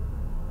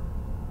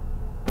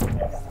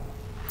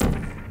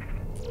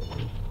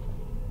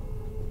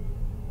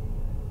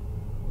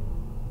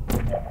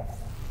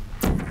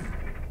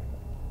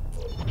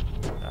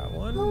 That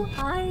one. Who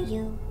are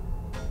you?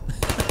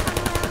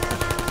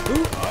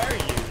 Who are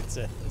you? It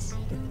says. I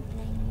don't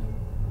blame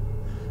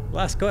you.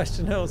 Last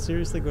question. I will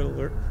seriously go to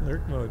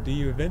lurk mode. Do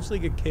you eventually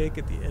get cake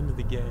at the end of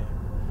the game?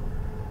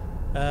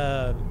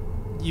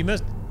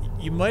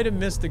 You might have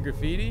missed the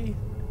graffiti,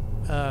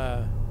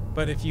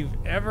 but if you've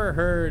ever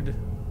heard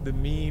the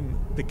meme,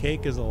 "The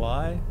cake is a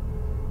lie,"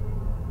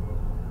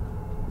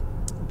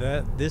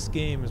 this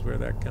game is where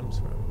that comes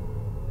from.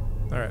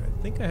 All right,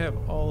 I think I have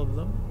all of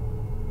them.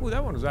 Ooh,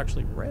 that one was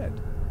actually red.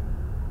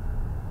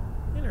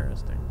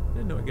 Interesting. I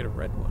didn't know I'd get a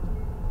red one.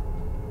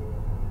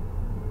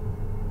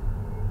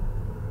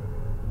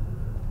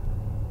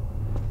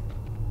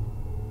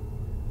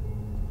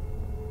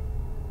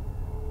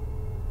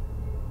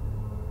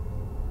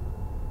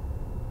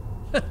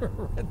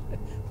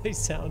 They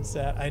sound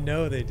sad. I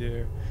know they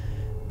do.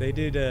 They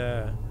did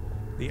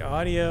the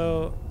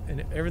audio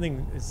and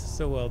everything is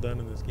so well done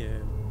in this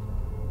game.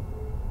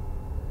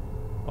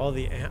 All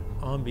the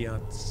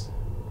ambiance.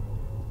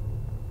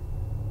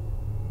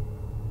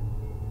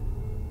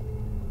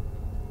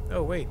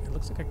 Oh wait, it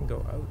looks like I can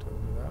go out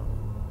over that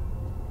one.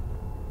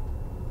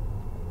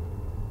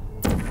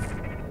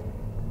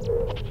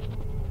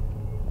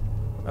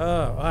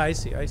 Oh, I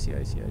see.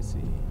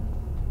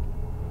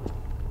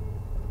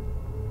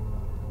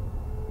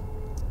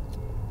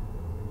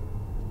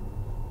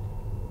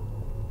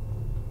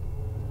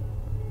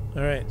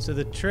 Alright, so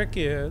the trick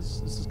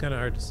is, this is kind of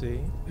hard to see.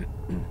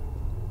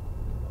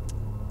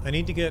 I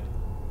need to get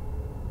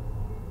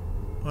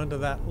onto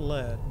that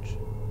ledge.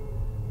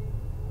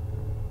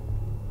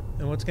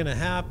 And what's going to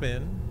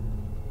happen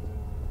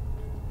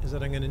is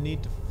that I'm going to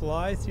need to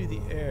fly through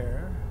the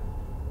air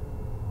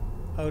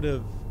out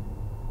of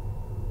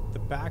the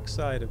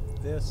backside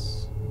of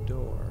this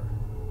door.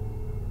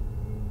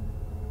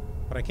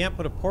 But I can't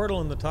put a portal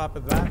on the top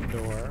of that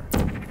door.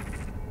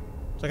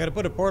 So I got to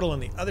put a portal on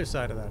the other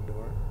side of that door.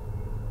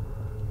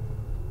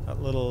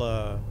 That little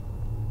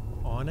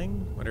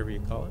awning, whatever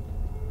you call it.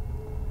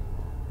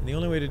 And the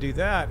only way to do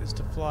that is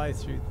to fly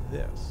through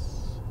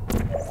this.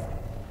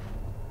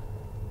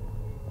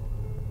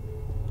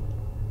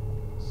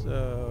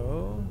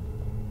 So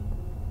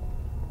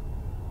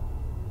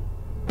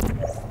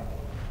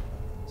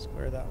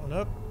square that one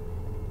up.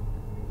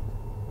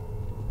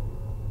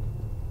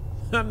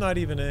 I'm not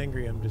even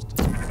angry, I'm just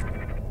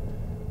disappointed.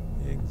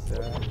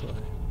 Exactly.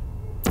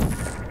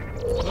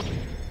 Whoop.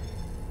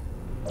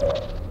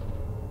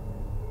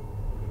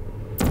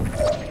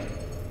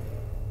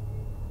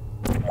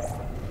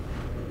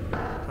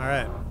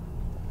 Alright.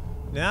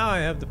 Now I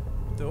have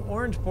the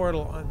orange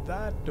portal on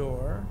that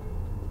door.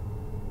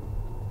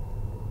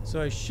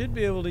 So I should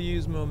be able to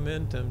use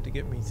momentum to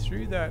get me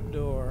through that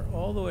door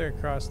all the way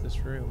across this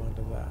room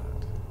onto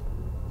that.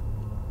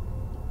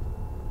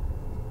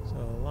 So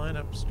line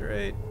up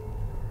straight.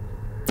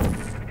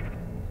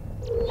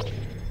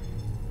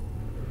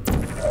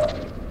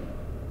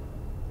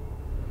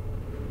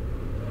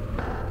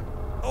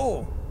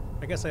 Oh!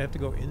 I guess I have to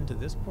go into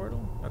this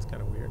portal? That's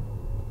kind of weird.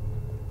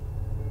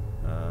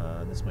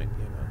 This might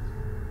be enough.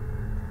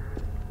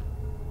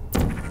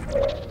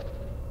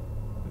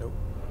 Nope.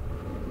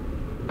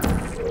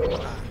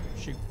 Ah,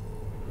 shoot.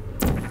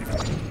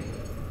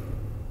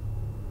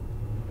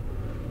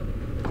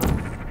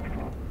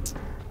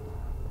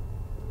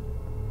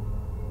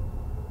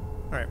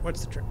 Alright,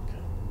 what's the trick?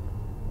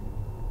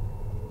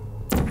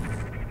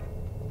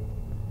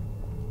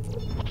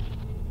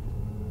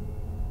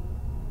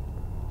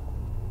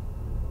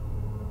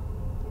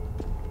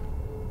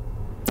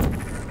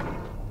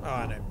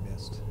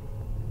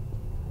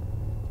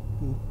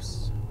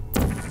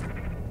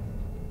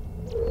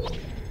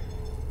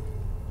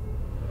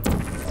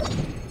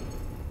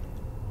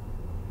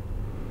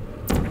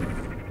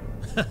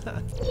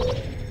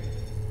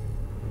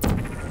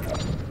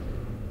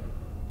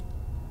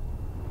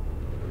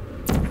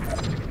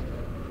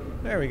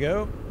 There we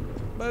go.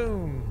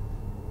 Boom.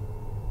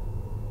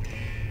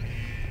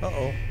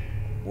 Uh-oh.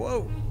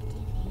 Whoa.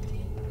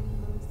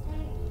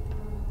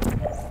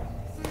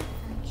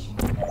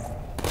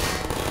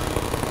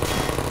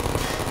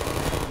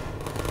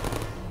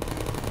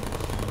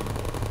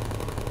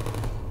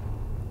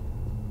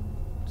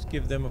 Just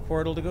give them a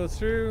portal to go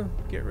through.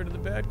 Get rid of the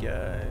bad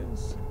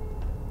guys.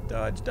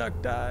 Dodge,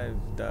 duck, dive.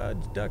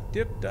 Dodge, duck,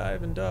 dip,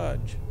 dive, and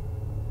dodge.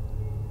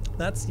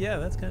 That's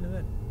kind of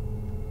it.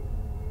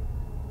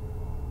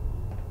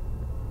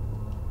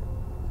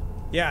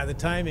 Yeah, the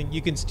timing,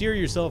 you can steer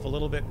yourself a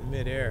little bit in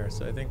midair,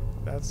 so I think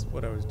that's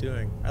what I was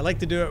doing. I like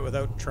to do it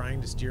without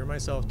trying to steer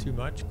myself too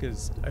much,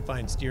 because I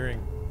find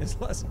steering is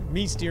less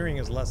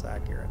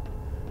accurate.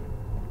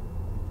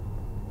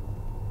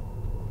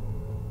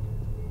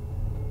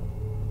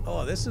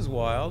 Oh, this is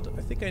wild.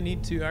 I think I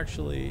need to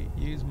actually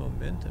use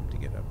momentum to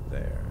get up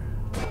there.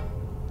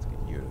 Let's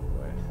get you out of the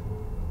way.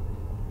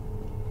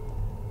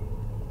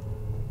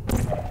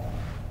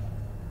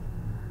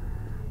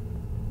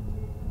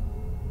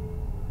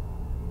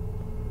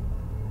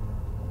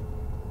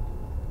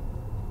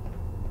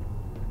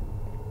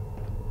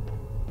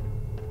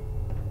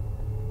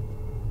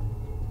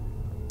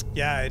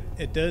 Yeah,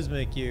 it does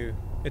make you.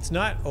 It's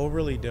not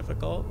overly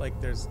difficult.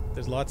 Like there's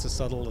lots of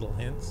subtle little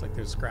hints. Like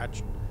there's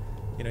scratch.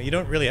 You know, you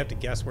don't really have to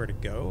guess where to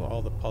go.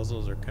 All the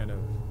puzzles are kind of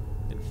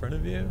in front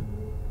of you.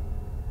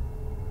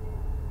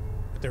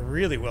 But they're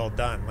really well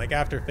done. Like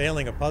after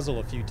failing a puzzle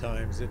a few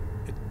times, it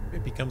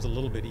becomes a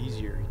little bit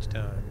easier each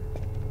time.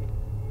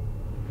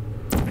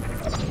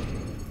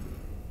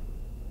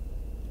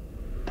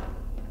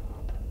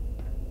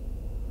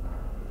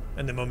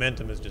 And the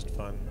momentum is just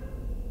fun.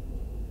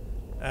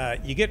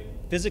 You get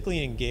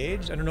physically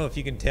engaged. I don't know if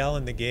you can tell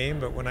in the game,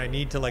 but when I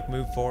need to like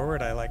move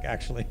forward, I like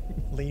actually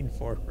lean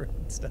forward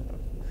and stuff.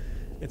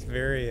 It's a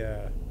very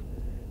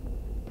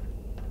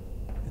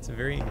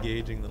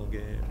engaging little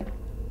game.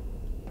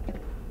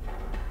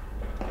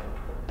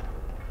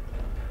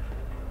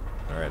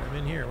 All right, I'm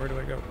in here. Where do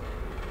I go?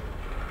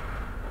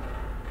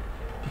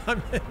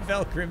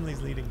 Val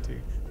Grimley's leading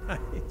too.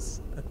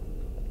 Nice.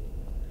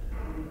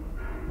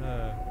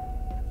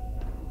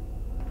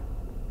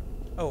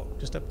 Oh,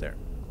 just up there.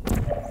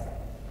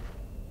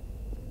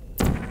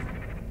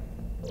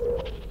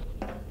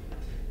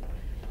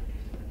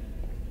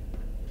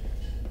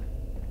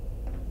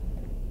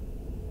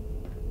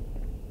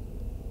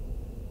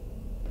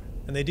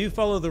 And they do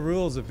follow the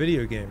rules of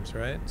video games,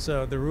 right?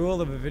 So the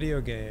rule of a video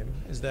game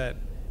is that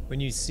when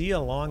you see a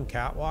long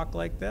catwalk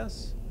like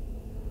this,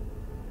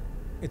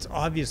 it's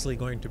obviously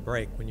going to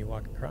break when you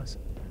walk across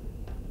it.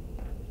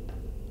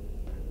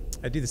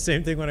 I do the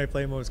same thing when I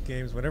play most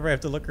games. Whenever I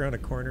have to look around a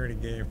corner in a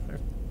game,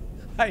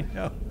 I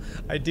know.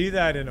 I do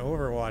that in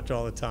Overwatch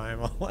all the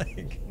time. I'll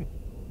like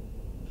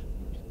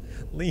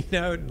lean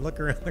out and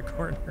look around the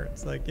corner.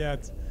 It's like, yeah,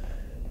 it's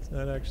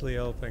not actually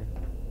helping.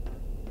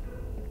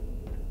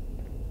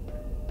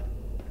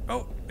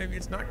 Oh, maybe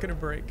it's not gonna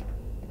break.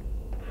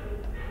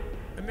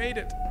 I made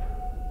it.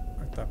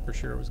 I thought for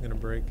sure it was gonna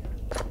break.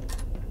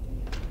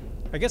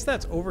 I guess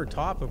that's over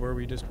top of where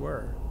we just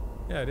were.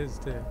 Yeah, it is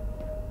too.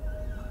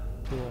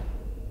 Cool.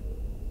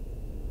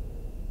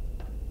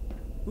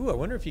 Ooh, I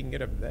wonder if you can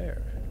get up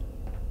there.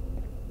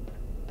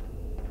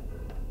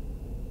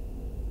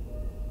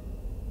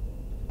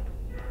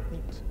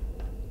 Neat.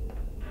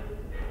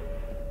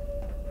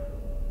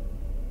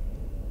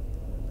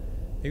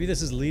 Maybe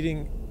this is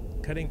leading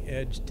cutting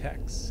edge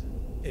techs.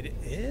 It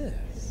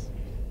is.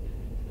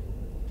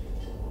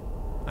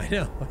 I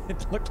know.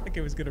 It looked like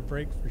it was going to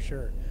break for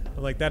sure.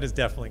 I'm like, that is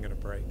definitely going to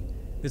break.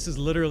 This is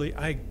literally,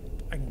 I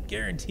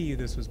guarantee you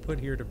this was put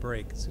here to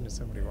break as soon as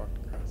somebody walked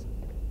across it.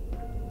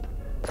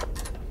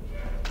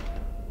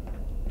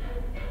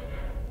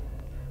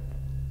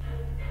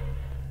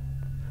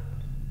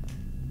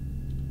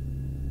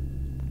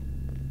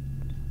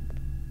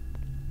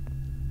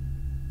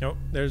 Nope,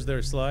 there's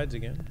their slides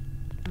again.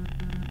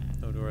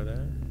 No door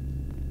there.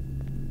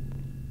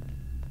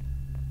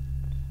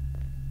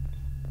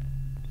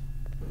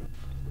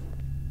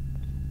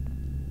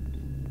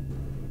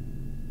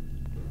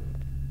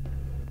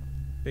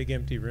 Big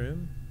empty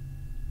room.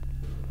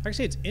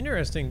 Actually, it's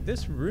interesting.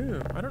 This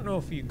room, I don't know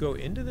if you go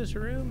into this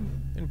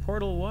room in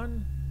Portal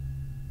 1,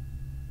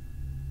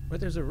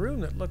 but there's a room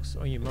that looks,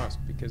 oh, you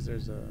must, because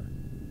there's a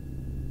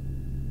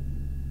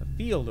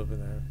field over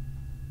there.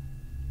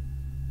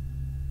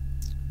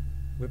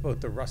 Whip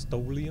out the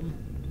Rust-Oleum.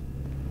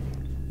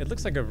 It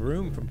looks like a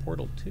room from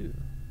Portal 2.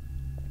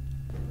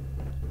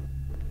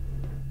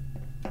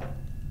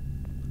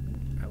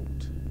 Out.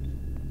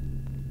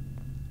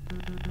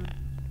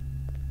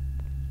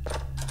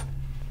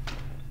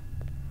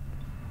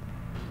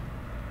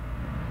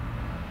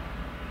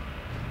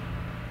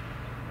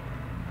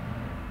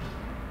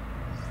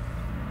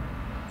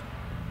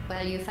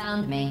 Well, you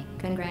found me.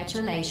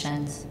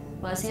 Congratulations.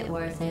 Was it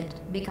worth it?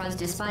 Because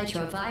despite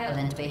your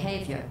violent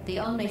behavior, the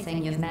only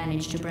thing you've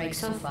managed to break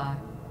so far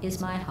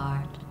is my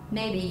heart.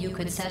 Maybe you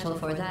could settle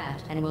for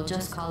that, and we'll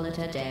just call it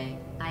a day.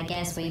 I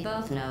guess we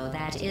both know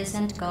that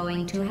isn't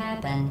going to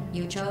happen.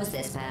 You chose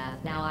this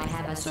path. Now I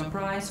have a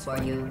surprise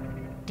for you.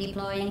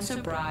 Deploying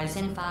surprise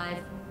in 5,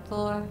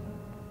 4...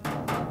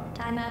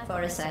 Time out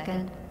for a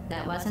second.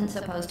 That wasn't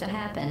supposed to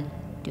happen.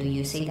 Do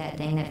you see that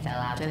thing that fell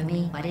out of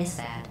me? What is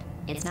that?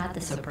 It's not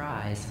the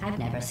surprise. I've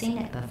never seen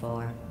it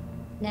before.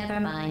 Never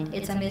mind.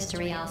 It's a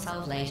mystery I'll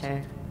solve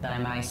later. By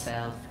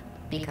myself.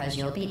 Because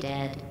you'll be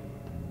dead.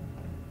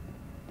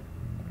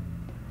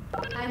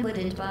 I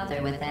wouldn't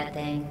bother with that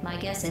thing. My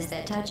guess is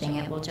that touching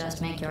it will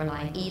just make your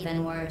life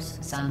even worse,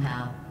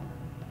 somehow.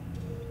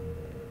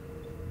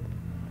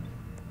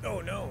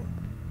 Oh no.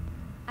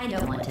 I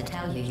don't want to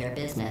tell you your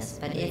business,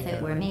 but if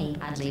it were me,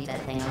 I'd leave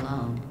that thing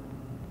alone.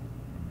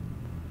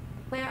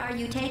 Where are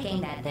you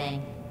taking that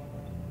thing?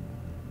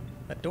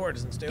 That door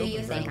doesn't stay Do open.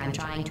 you think I'm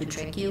trying to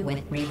trick you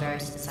with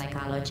reverse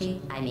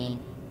psychology? I mean,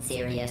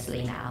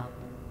 seriously now.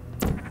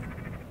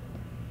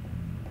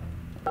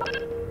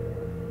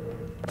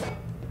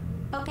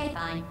 Okay,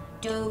 fine.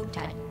 Do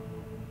touch.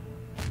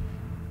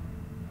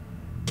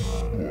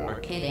 You're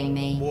kidding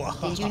me.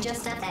 Did you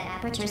just set that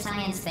aperture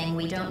science thing,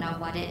 we don't know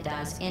what it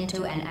does,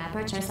 into an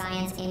aperture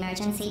science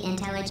emergency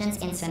intelligence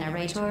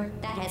incinerator?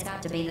 That has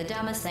got to be the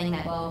dumbest thing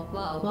that...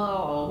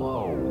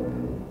 Whoa.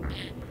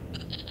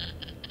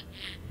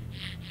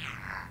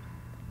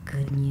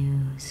 Good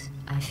news.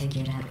 I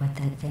figured out what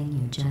that thing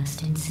you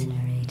just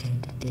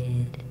incinerated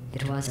did.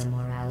 It was a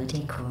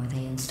morality core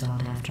they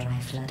installed after I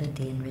flooded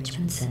the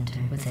enrichment center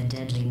with a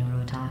deadly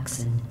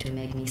neurotoxin to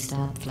make me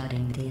stop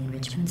flooding the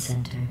enrichment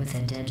center with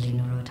a deadly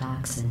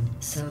neurotoxin.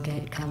 So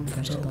get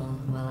comfortable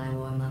while I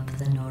warm up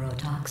the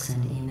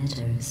neurotoxin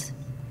emitters.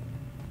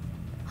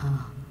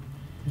 Huh.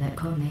 That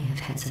core may have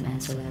had some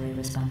ancillary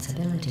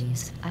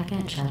responsibilities. I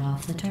can't shut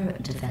off the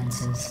turret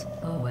defenses.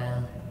 Oh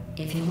well.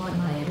 If you want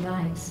my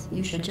advice,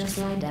 you should just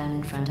lie down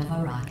in front of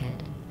a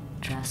rocket.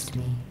 Trust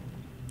me.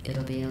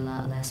 It'll be a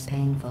lot less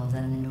painful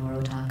than the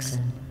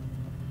neurotoxin.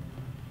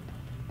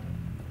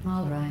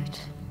 All right.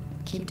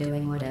 Keep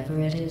doing whatever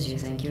it is you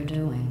think you're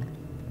doing.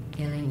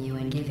 Killing you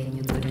and giving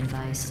you good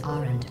advice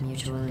aren't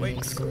mutually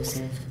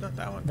exclusive. Not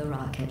that one. The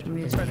rocket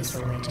really is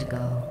the way to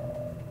go.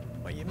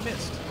 Well, you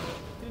missed.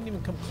 You didn't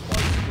even come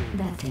close to.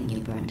 That thing you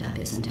burned up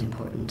isn't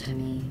important to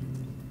me.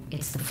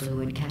 It's the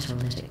fluid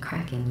catalytic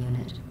cracking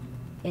unit.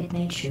 It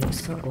made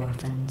shoes for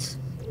orphans.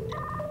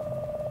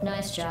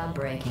 Nice job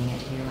breaking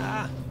it, hero.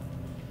 Ah!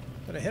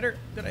 Did I hit her?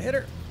 Did I hit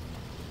her?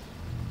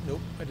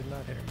 Nope, I did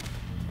not hit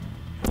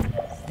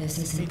her. This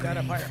isn't Beat that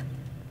up grave. higher.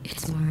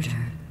 It's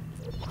murder.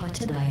 What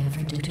did I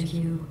ever do to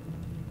you?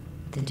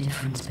 The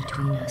difference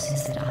between us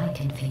is that I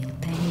can feel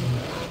pain.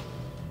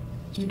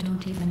 You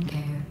don't even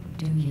care,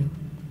 do you?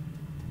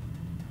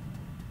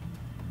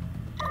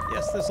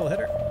 Yes, this'll hit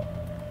her.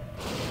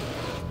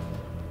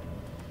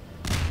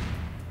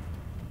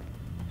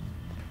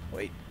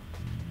 Wait.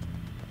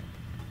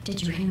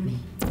 Did you hear me?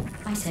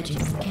 I said you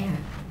don't care.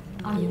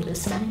 Are you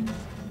listening?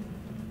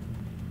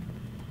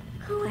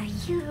 Who are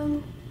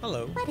you?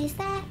 Hello. What is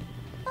that?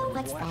 Oh,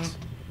 what's What? that?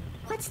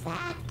 What's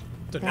that?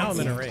 So now I'm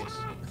in a That's it. race.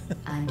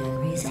 I'm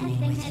done reasoning That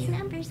thing with has you.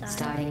 numbers on it.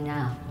 Starting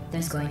now,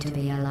 there's going to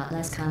be a lot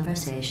less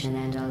conversation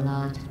and a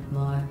lot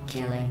more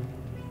killing.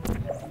 Are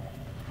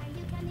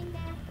you coming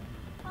back?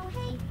 Oh,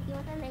 hey,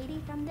 you're the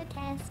lady from the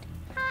test.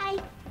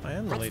 Hi. I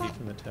am the What's lady that?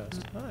 from the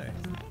test. Hi.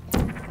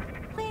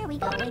 Where are we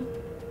going?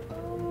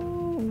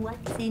 Oh,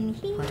 what's in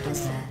here? What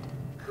was that?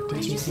 Who Did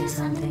is you your say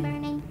son something?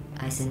 burning?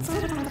 I sense.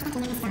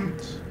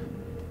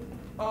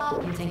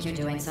 Oh, you think you're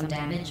doing some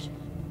damage?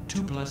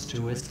 2 plus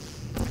 2 is...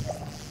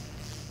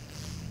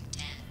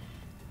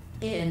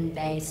 In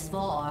base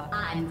 4,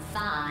 I'm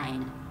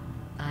fine.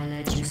 I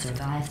let you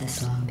survive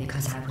this long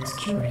because I was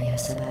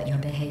curious about your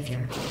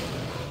behavior.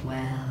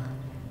 Well,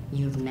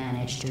 you've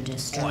managed to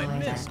destroy that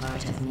missed.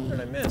 part of me. Where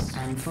did I miss?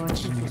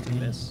 Unfortunately,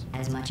 Miss.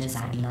 as much as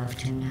I'd love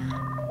to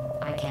now,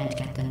 I can't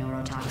get the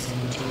neurotoxin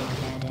into your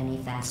head any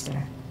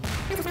faster.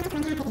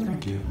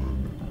 Thank you.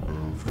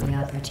 For the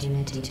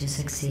opportunity to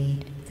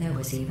succeed, there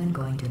was even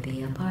going to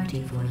be a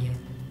party for you.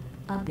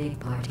 A big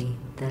party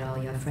that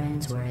all your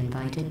friends were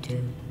invited to.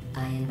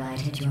 I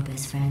invited your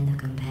best friend, the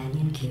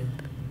companion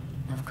cube.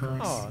 Of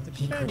course, Aw, the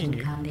he companion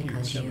couldn't come cube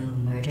because you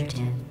coming. murdered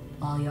him.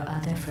 All your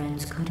other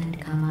friends couldn't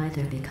come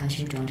either because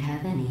you don't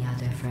have any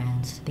other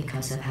friends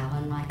because of how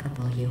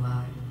unlikable you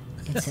are.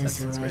 It says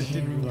so That's right right,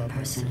 here didn't in your love it.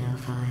 personnel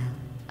file.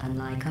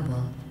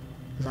 Unlikable.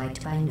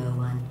 Liked by no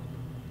one.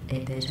 A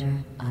bitter,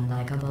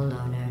 unlikable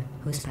loner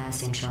whose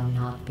passing shall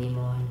not be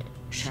mourned.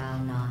 Shall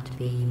not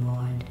be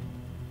mourned.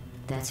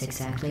 That's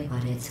exactly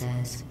what it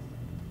says.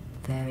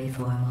 Very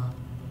formal.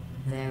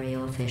 Very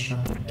official.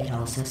 It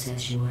also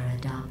says you were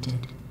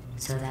adopted.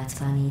 So that's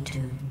funny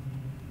too.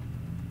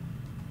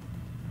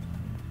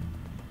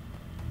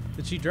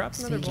 Did she drop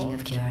another Speaking ball?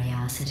 of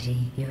curiosity,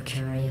 you're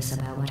curious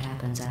about what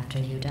happens after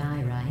you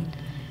die, right?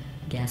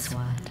 Guess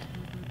what?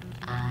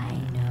 I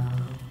know.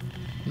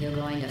 You're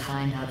going to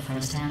find out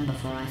firsthand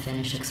before I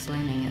finish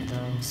explaining it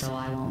though, so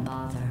I won't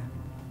bother.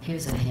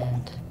 Here's a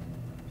hint.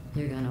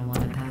 You're gonna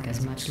want to pack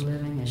as much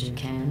living as you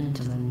can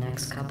into the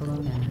next couple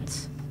of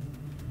minutes.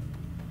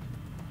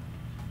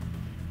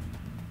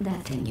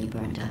 That thing you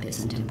burned up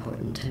isn't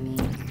important to me.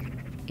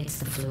 It's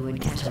the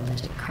fluid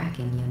catalytic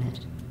cracking unit.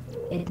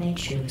 It made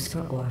shoes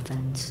for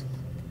orphans.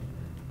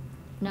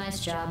 Nice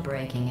job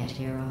breaking it,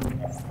 hero.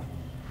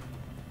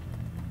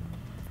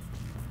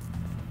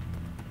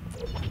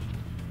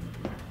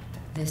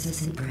 This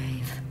isn't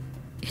brave.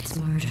 It's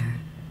murder.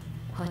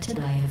 What did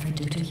I ever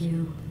do to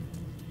you?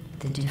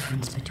 The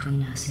difference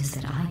between us is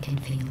that I can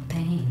feel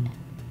pain.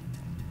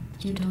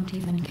 You don't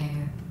even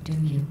care, do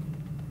you?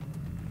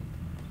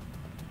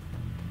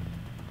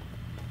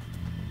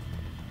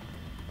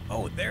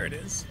 Oh, there it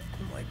is.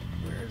 I'm like,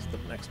 where's the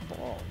next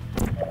ball?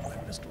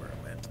 I missed where it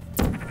went.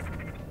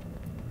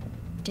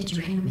 Did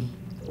you hear me?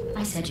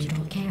 I said you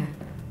don't care.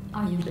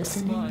 Are you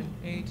listening?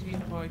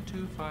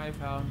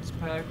 18.25 ounce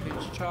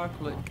packaged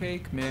chocolate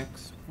cake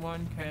mix,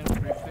 1 can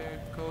prepared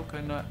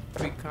coconut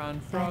pecan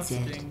That's it.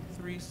 frosting,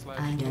 3/4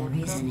 I'm done cup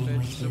reasoning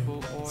with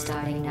vegetable you. oil,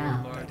 Starting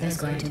now, large there's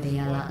going to be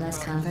a lot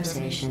less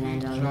conversation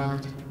and a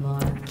lot more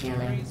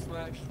killing.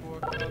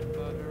 3/4 cup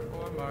butter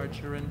or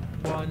margarine,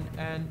 1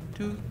 and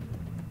 2.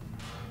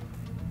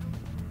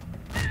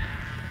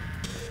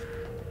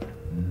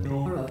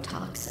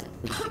 Neurotoxin.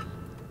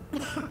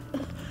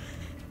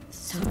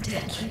 So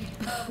deadly.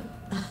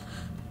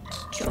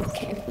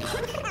 Joking.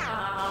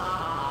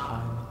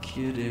 I'm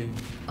kidding.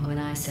 When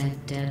I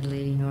said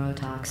deadly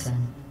neurotoxin,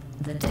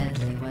 the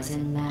deadly was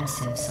in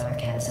massive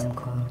sarcasm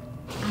quote.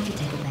 I could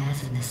take a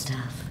bath in this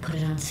stuff, put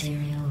it on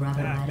cereal, rub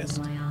it right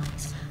into my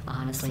eyes.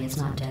 Honestly, it's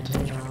not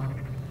deadly at all.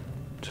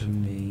 To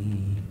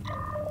me.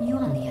 You,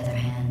 on the other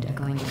hand, are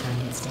going to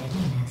find its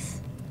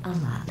deadliness a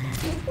lot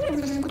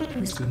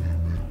less.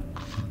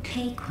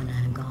 Cake when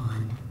I'm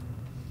gone.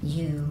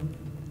 You,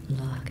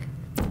 look,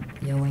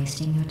 you're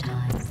wasting your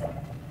time.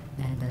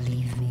 And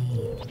believe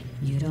me,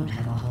 you don't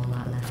have a whole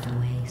lot left to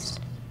waste.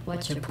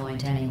 What's your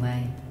point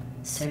anyway?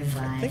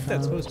 Survival. I think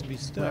that's supposed to be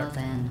stuck. Well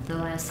then, the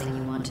last thing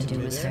you want to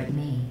do is hurt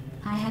me.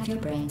 I have your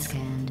brain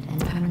scanned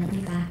and permanently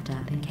backed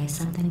up in case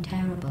something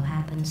terrible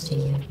happens to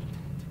you.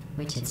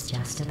 Which it's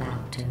just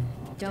about to.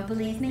 Don't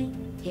believe me?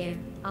 Here,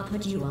 I'll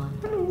put you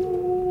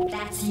on.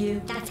 That's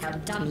you. That's how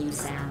dumb you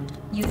sound.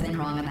 You've been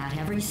wrong about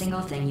every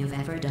single thing you've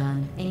ever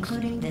done,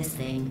 including this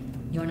thing.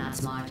 You're not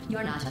smart.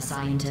 You're not a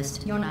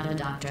scientist. You're not a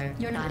doctor.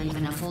 You're not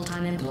even a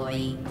full-time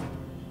employee.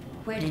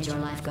 Where did your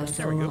life go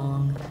so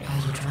wrong?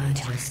 Are you trying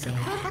to escape?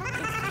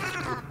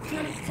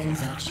 Things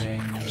have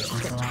changed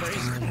since the last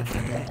time we left the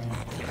building.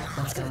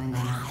 What's going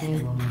on out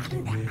here will make you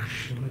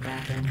wish you were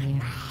back in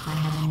here. I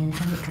have an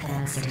infinite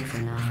capacity for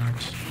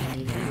knowledge,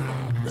 and even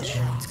I'm not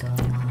sure what's going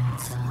on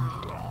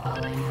outside.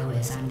 All I know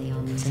is I'm the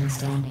only thing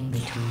standing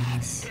between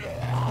us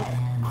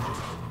and them.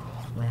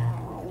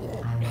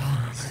 Well,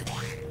 I was.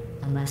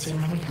 Unless you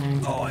have a plan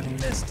to Oh, I better-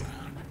 missed.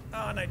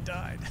 Oh, and I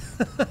died.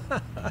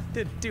 I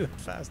didn't do it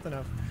fast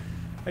enough.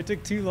 I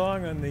took too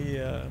long on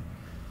the,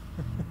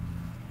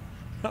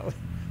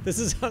 This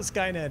is how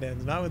Skynet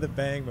ends. Not with a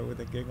bang, but with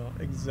a giggle.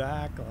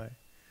 Exactly.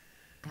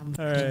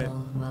 Alright.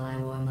 While I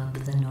warm up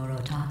the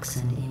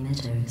neurotoxin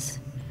emitters.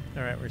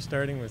 Alright, we're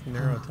starting with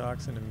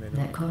neurotoxin emitter.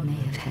 That code may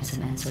have had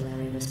some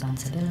ancillary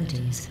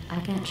responsibilities. I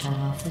can't shut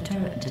off the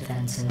turret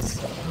defenses.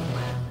 Oh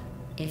well.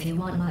 If you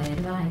want my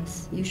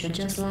advice, you should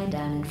just lie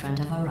down in front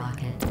of a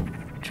rocket.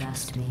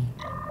 Trust me.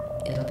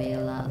 It'll be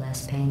a lot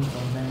less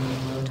painful than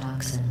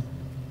neurotoxin.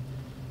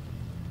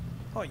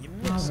 Oh, you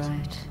missed.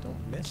 Alright.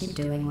 Don't miss. Keep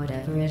doing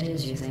whatever it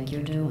is you think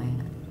you're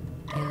doing.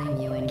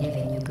 Killing you and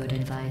giving you good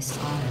advice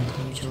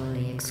aren't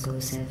mutually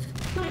exclusive.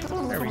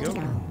 There we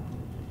go.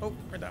 Oh,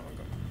 where'd that one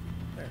go?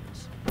 There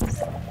it is.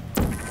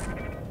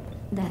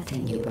 That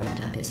thing you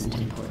burned up isn't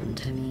important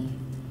to me.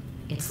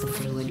 It's the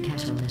fluid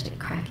catalytic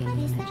cracking What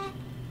is unit. that?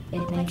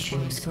 It makes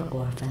shoes for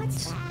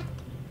orphans.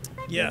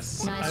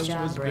 Yes, Nice I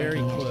job was very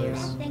breaking it, close.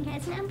 hero. Thing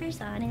has numbers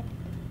on it.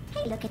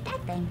 Hey, look at that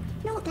thing.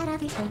 No, that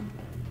obviously.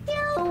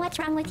 Yo, what's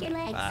wrong with your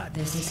legs? Ah,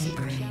 This isn't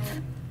brave.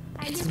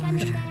 Are It's you coming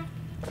murder. back?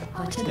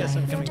 What did Yes, I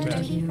I'm ever coming do to back.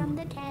 Lady from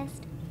you? the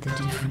test. The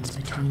difference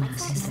between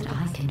us is that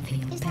I can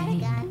feel Is that a pain.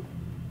 gun?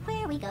 Where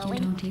are we You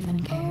going? don't even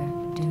care,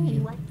 do Oh,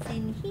 you? what's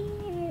in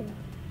here?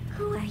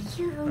 Who are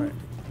you? Alright,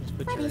 just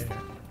put What your is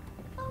that?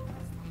 Oh,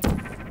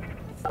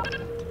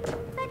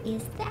 what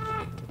is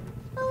that?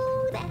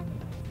 Oh, that.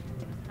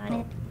 On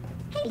it.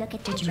 Hey, look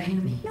at that. Did you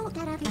hear me? No,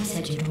 that I obviously.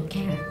 said you don't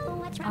care. Oh,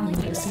 what's Are wrong you with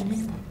your legs?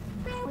 listening?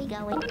 Where are we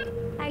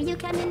going? Are you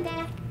coming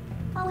back?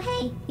 Oh,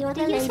 hey, you're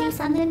the lady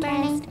from the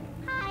test.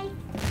 Hi.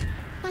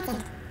 What's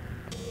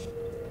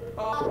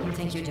it? You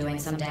think you're doing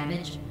some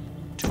damage?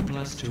 2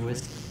 plus 2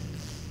 is...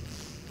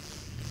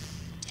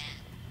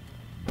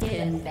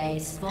 In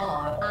phase 4,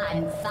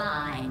 I'm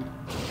fine.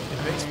 In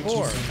phase Did 4.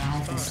 you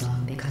survive this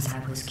long because I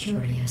was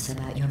curious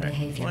about your Alright,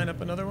 behavior? line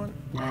up another one.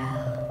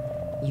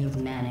 Well, you've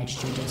managed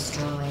to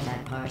destroy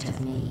that part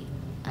of me.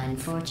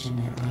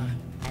 Unfortunately,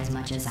 as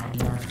much as I'd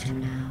love to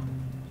now,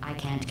 I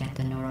can't get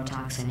the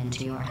neurotoxin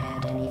into your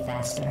head any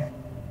faster.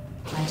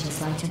 I'd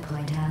just like to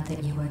point out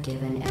that you were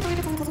given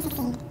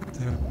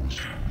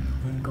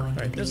We're going to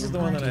Alright, be this a is the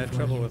one that I party had for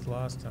trouble you. with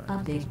last time.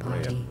 A big Way up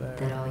party there.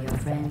 that all your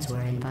friends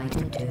were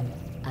invited to.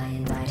 I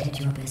invited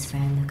your best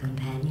friend, the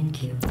companion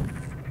cube.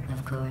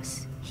 Of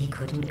course, he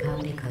couldn't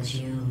come because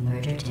you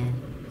murdered him.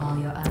 All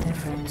your other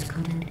friends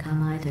couldn't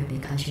come either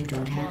because you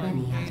don't have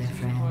any other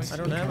friends. I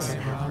don't have Because of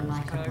any. how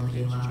unlikable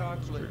you are.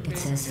 It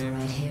says so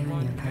right here in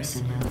your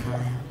personnel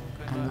file.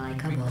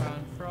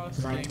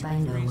 Unlikable, liked by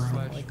no one,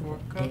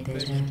 a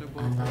bitter,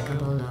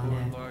 unlikable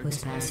loner,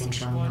 whose passing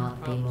shall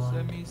not be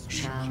mourned,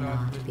 shall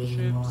not be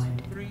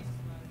mourned.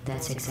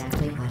 That's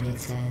exactly what it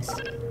says.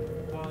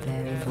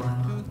 Very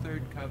formal,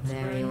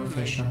 very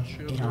official.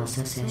 It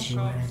also says you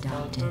were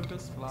adopted,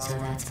 so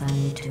that's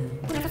funny too.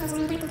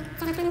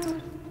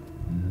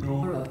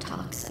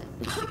 Neurotoxin.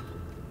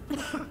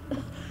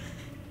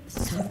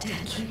 So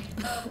deadly.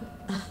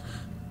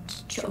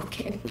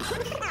 Joking.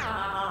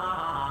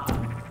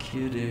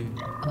 Kidding.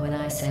 When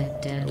I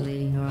said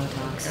deadly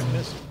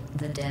neurotoxin,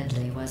 the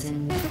deadly was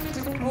in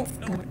Oh,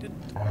 no, I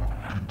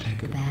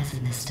didn't. bath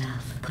in this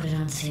stuff. Put it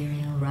on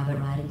cereal, rub it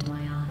right into my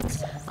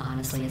eyes.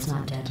 Honestly, it's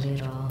not deadly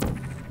at all.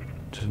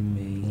 To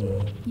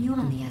me. You,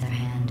 on the other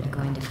hand, are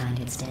going to find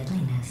its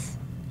deadliness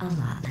a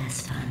lot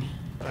less funny.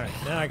 Alright,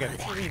 now I got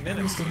 3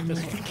 minutes Who's to gonna get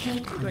this make the one.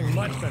 cake I'm doing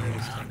much tonight? better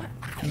this time.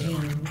 You,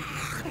 look,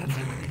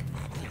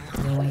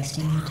 you're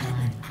wasting your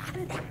time.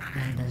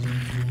 And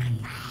believe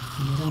me,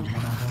 you don't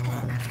have a whole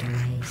lot left to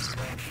waste.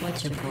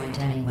 What's your point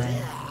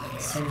anyway?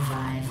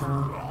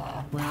 Survival.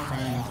 Well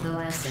then, the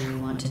last thing you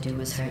want to do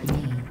is hurt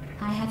me.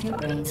 I have your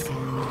brain scanned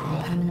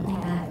and permanently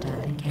backed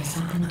up in case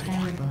something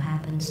terrible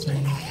happens to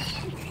you.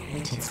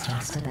 Which it's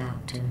just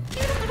about to.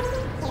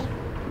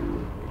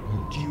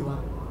 Do you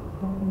want?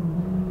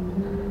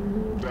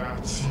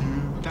 That's you.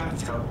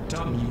 That's how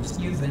dumb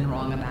You've been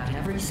wrong about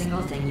every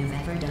single thing you've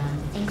ever done.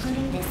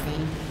 Including this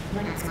thing.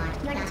 You're not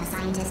smart. You're not a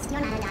scientist.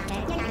 You're not a doctor.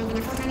 You're not even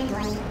a full-time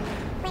employee.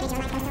 Why did your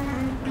life go so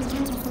long? Are you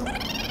trying to escape?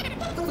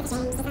 Things have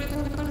changed. It's not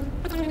getting better.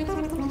 I don't remember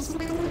what the wish.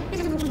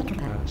 Think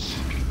about it.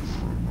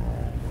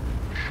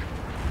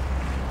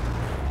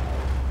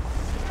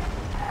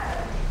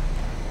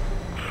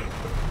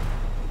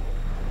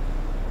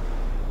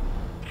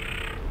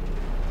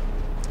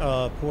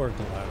 Poor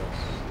Gladys.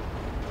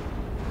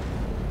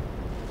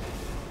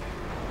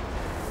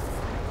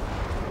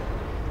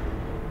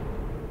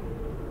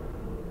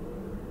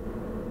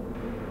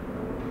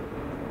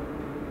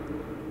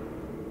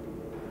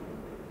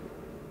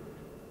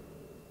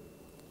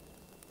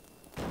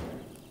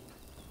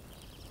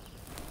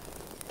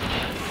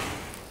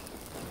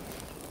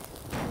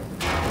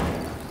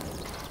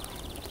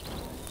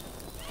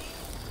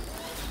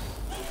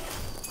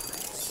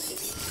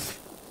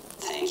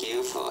 Thank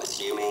you for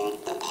assuming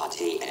the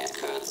potty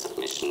escort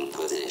submission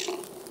position.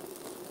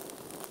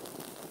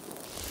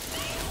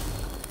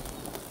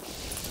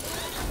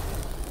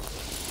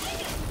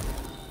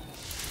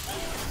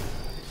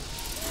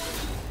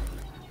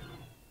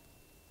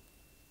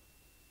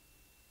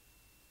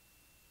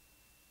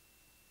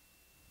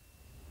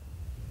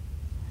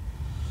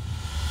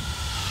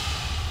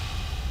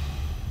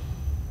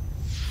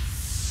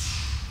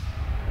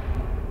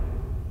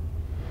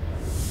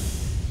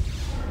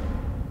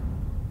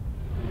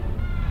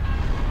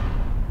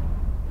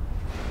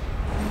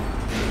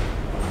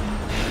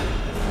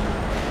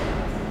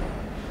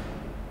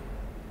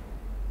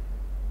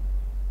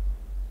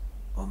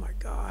 Oh my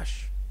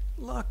gosh.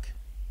 Look.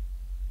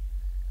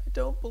 I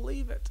don't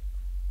believe it.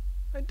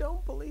 I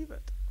don't believe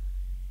it.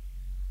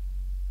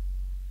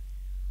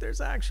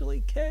 There's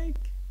actually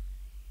cake.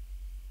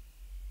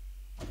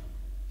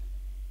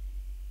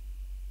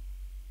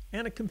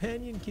 And a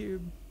companion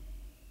cube.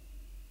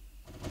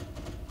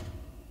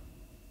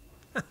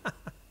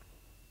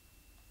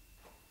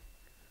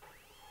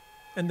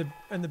 and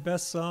the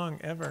best song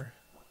ever.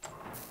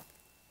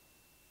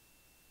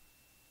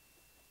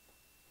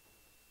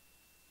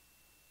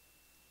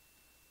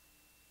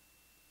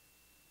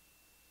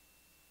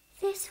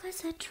 This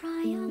was a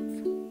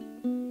triumph.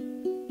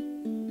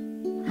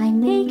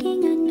 I'm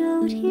making a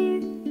note here,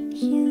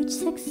 huge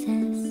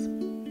success.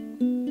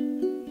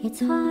 It's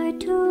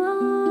hard to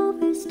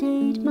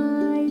overstate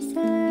my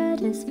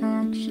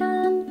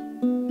satisfaction.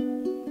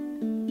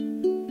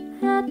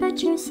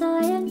 Aperture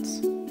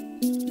science.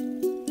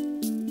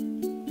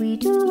 We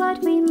do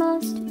what we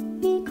must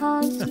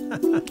because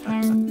we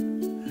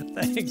can.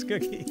 Thanks,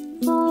 Cookie.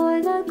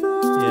 For the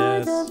good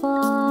Yes. of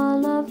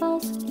all of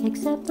us,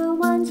 except the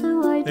ones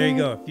who are There you dead.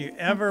 go. If you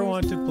ever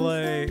want to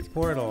play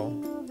Portal,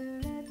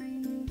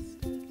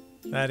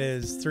 that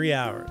is 3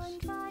 hours.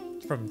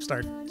 From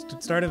start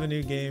of a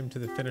new game to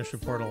the finish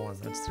of Portal 1.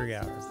 That's 3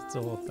 hours. That's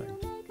the whole thing.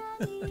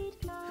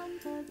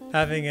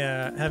 having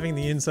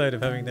the insight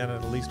of having done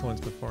it at least once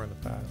before in the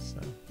past.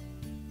 So.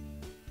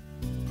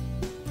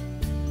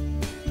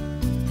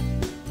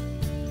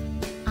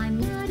 I'm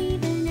not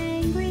even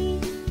angry.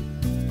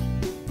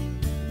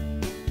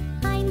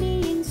 I'm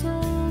being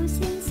so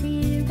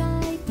sincere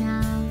right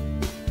now.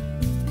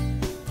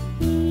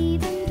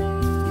 Even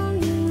though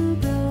you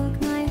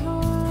broke my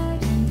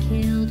heart and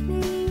killed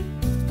me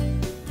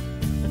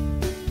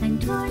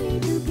and tore me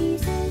to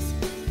pieces,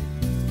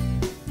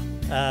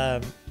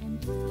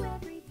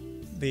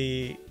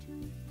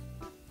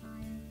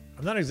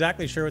 I'm not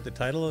exactly sure what the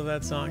title of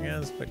that song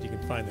is, but you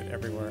can find it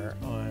everywhere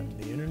on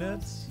the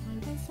internet.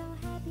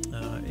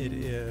 It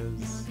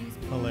is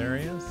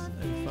hilarious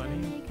and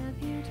funny.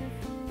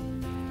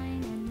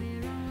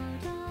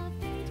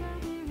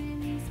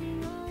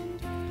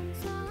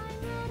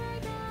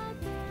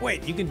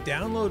 Wait, you can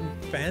download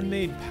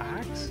fan-made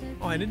packs?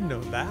 Oh, I didn't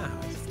know that.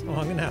 Oh,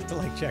 I'm gonna have to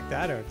like check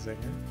that out, Singer.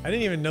 I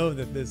didn't even know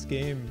that this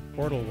game,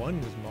 Portal 1,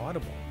 was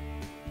moddable.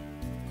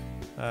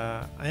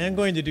 I am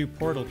going to do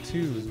Portal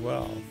 2 as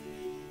well.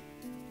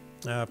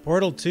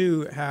 Portal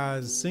 2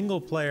 has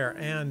single-player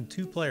and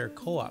two-player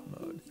co-op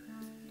mode,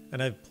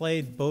 and I've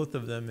played both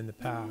of them in the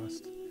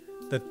past.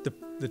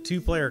 The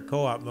two-player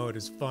co-op mode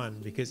is fun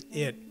because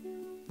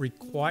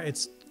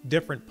it's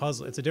different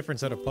puzzle. It's a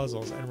different set of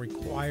puzzles and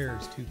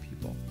requires two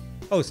people.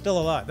 Oh, still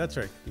alive. That's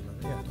right.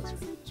 Yeah, that's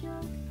right.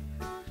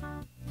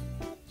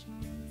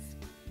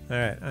 All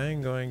right,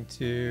 I'm going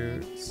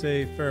to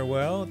say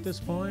farewell at this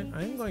point.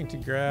 I'm going to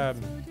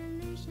grab.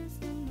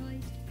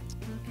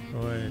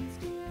 Oh, wait.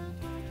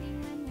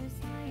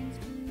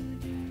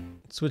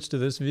 Switch to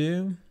this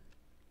view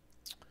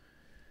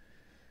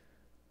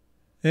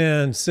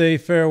and say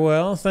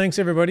farewell. Thanks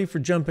everybody for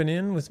jumping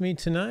in with me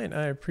tonight.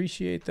 I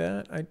appreciate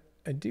that.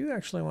 I do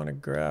actually want to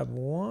grab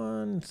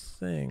one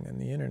thing on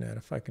the internet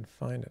if I can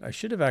find it. I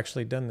should have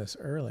actually done this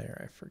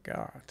earlier. I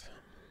forgot.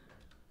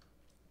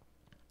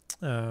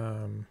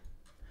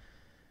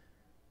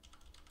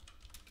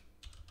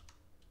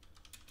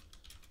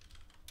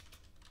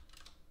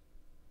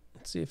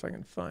 Let's see if I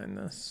can find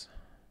this.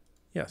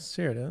 Yes,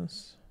 here it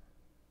is.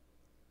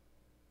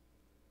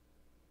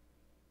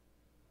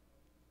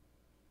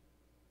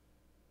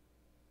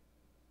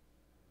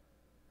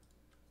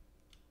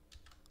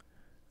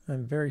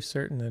 I'm very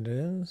certain it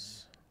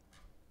is.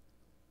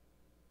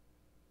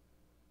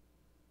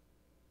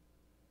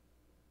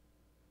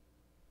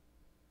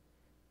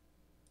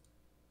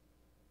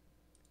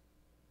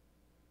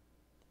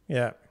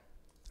 Yeah.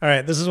 All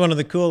right, this is one of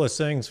the coolest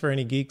things for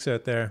any geeks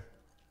out there.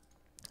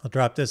 I'll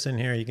drop this in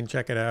here. You can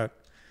check it out.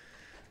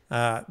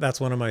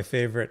 That's one of my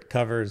favorite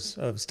covers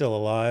of Still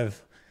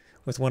Alive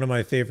with one of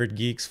my favorite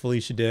geeks,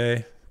 Felicia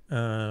Day.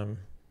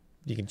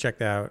 You can check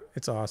that out.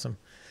 It's awesome.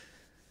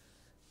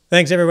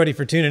 Thanks everybody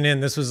for tuning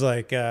in. This was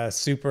like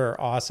super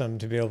awesome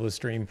to be able to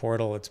stream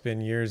Portal. It's been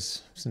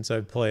years since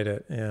I've played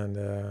it, and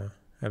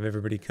have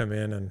everybody come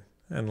in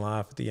and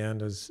laugh at the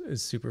end is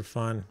super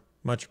fun.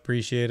 Much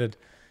appreciated.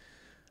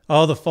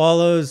 All the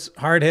follows,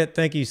 Hard Hit,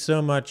 thank you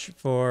so much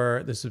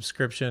for the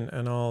subscription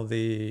and all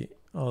the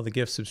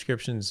gift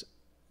subscriptions.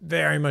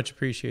 Very much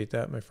appreciate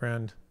that, my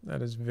friend.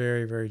 That is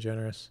very, very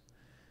generous.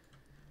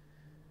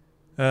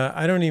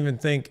 I don't even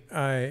think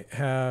I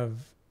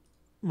have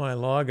my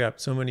log up.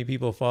 So many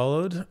people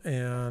followed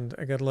and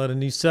I got a lot of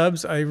new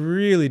subs. I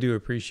really do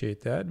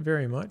appreciate that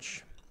very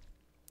much.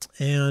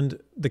 And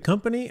the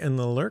company and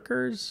the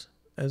lurkers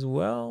as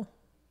well.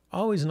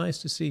 Always nice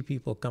to see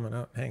people coming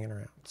out and hanging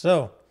around.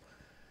 So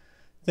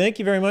thank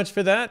you very much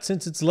for that.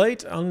 Since it's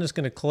late, I'm just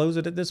going to close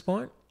it at this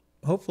point.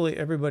 Hopefully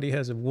everybody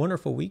has a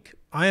wonderful week.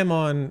 I am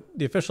on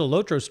the official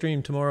Lotro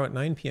stream tomorrow at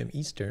 9 p.m.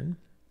 Eastern,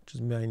 which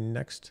is my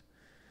next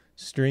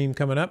stream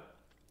coming up.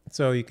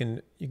 So you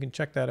can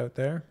check that out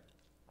there.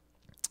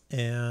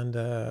 And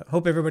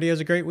hope everybody has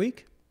a great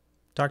week.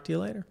 Talk to you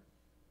later.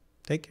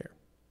 Take care.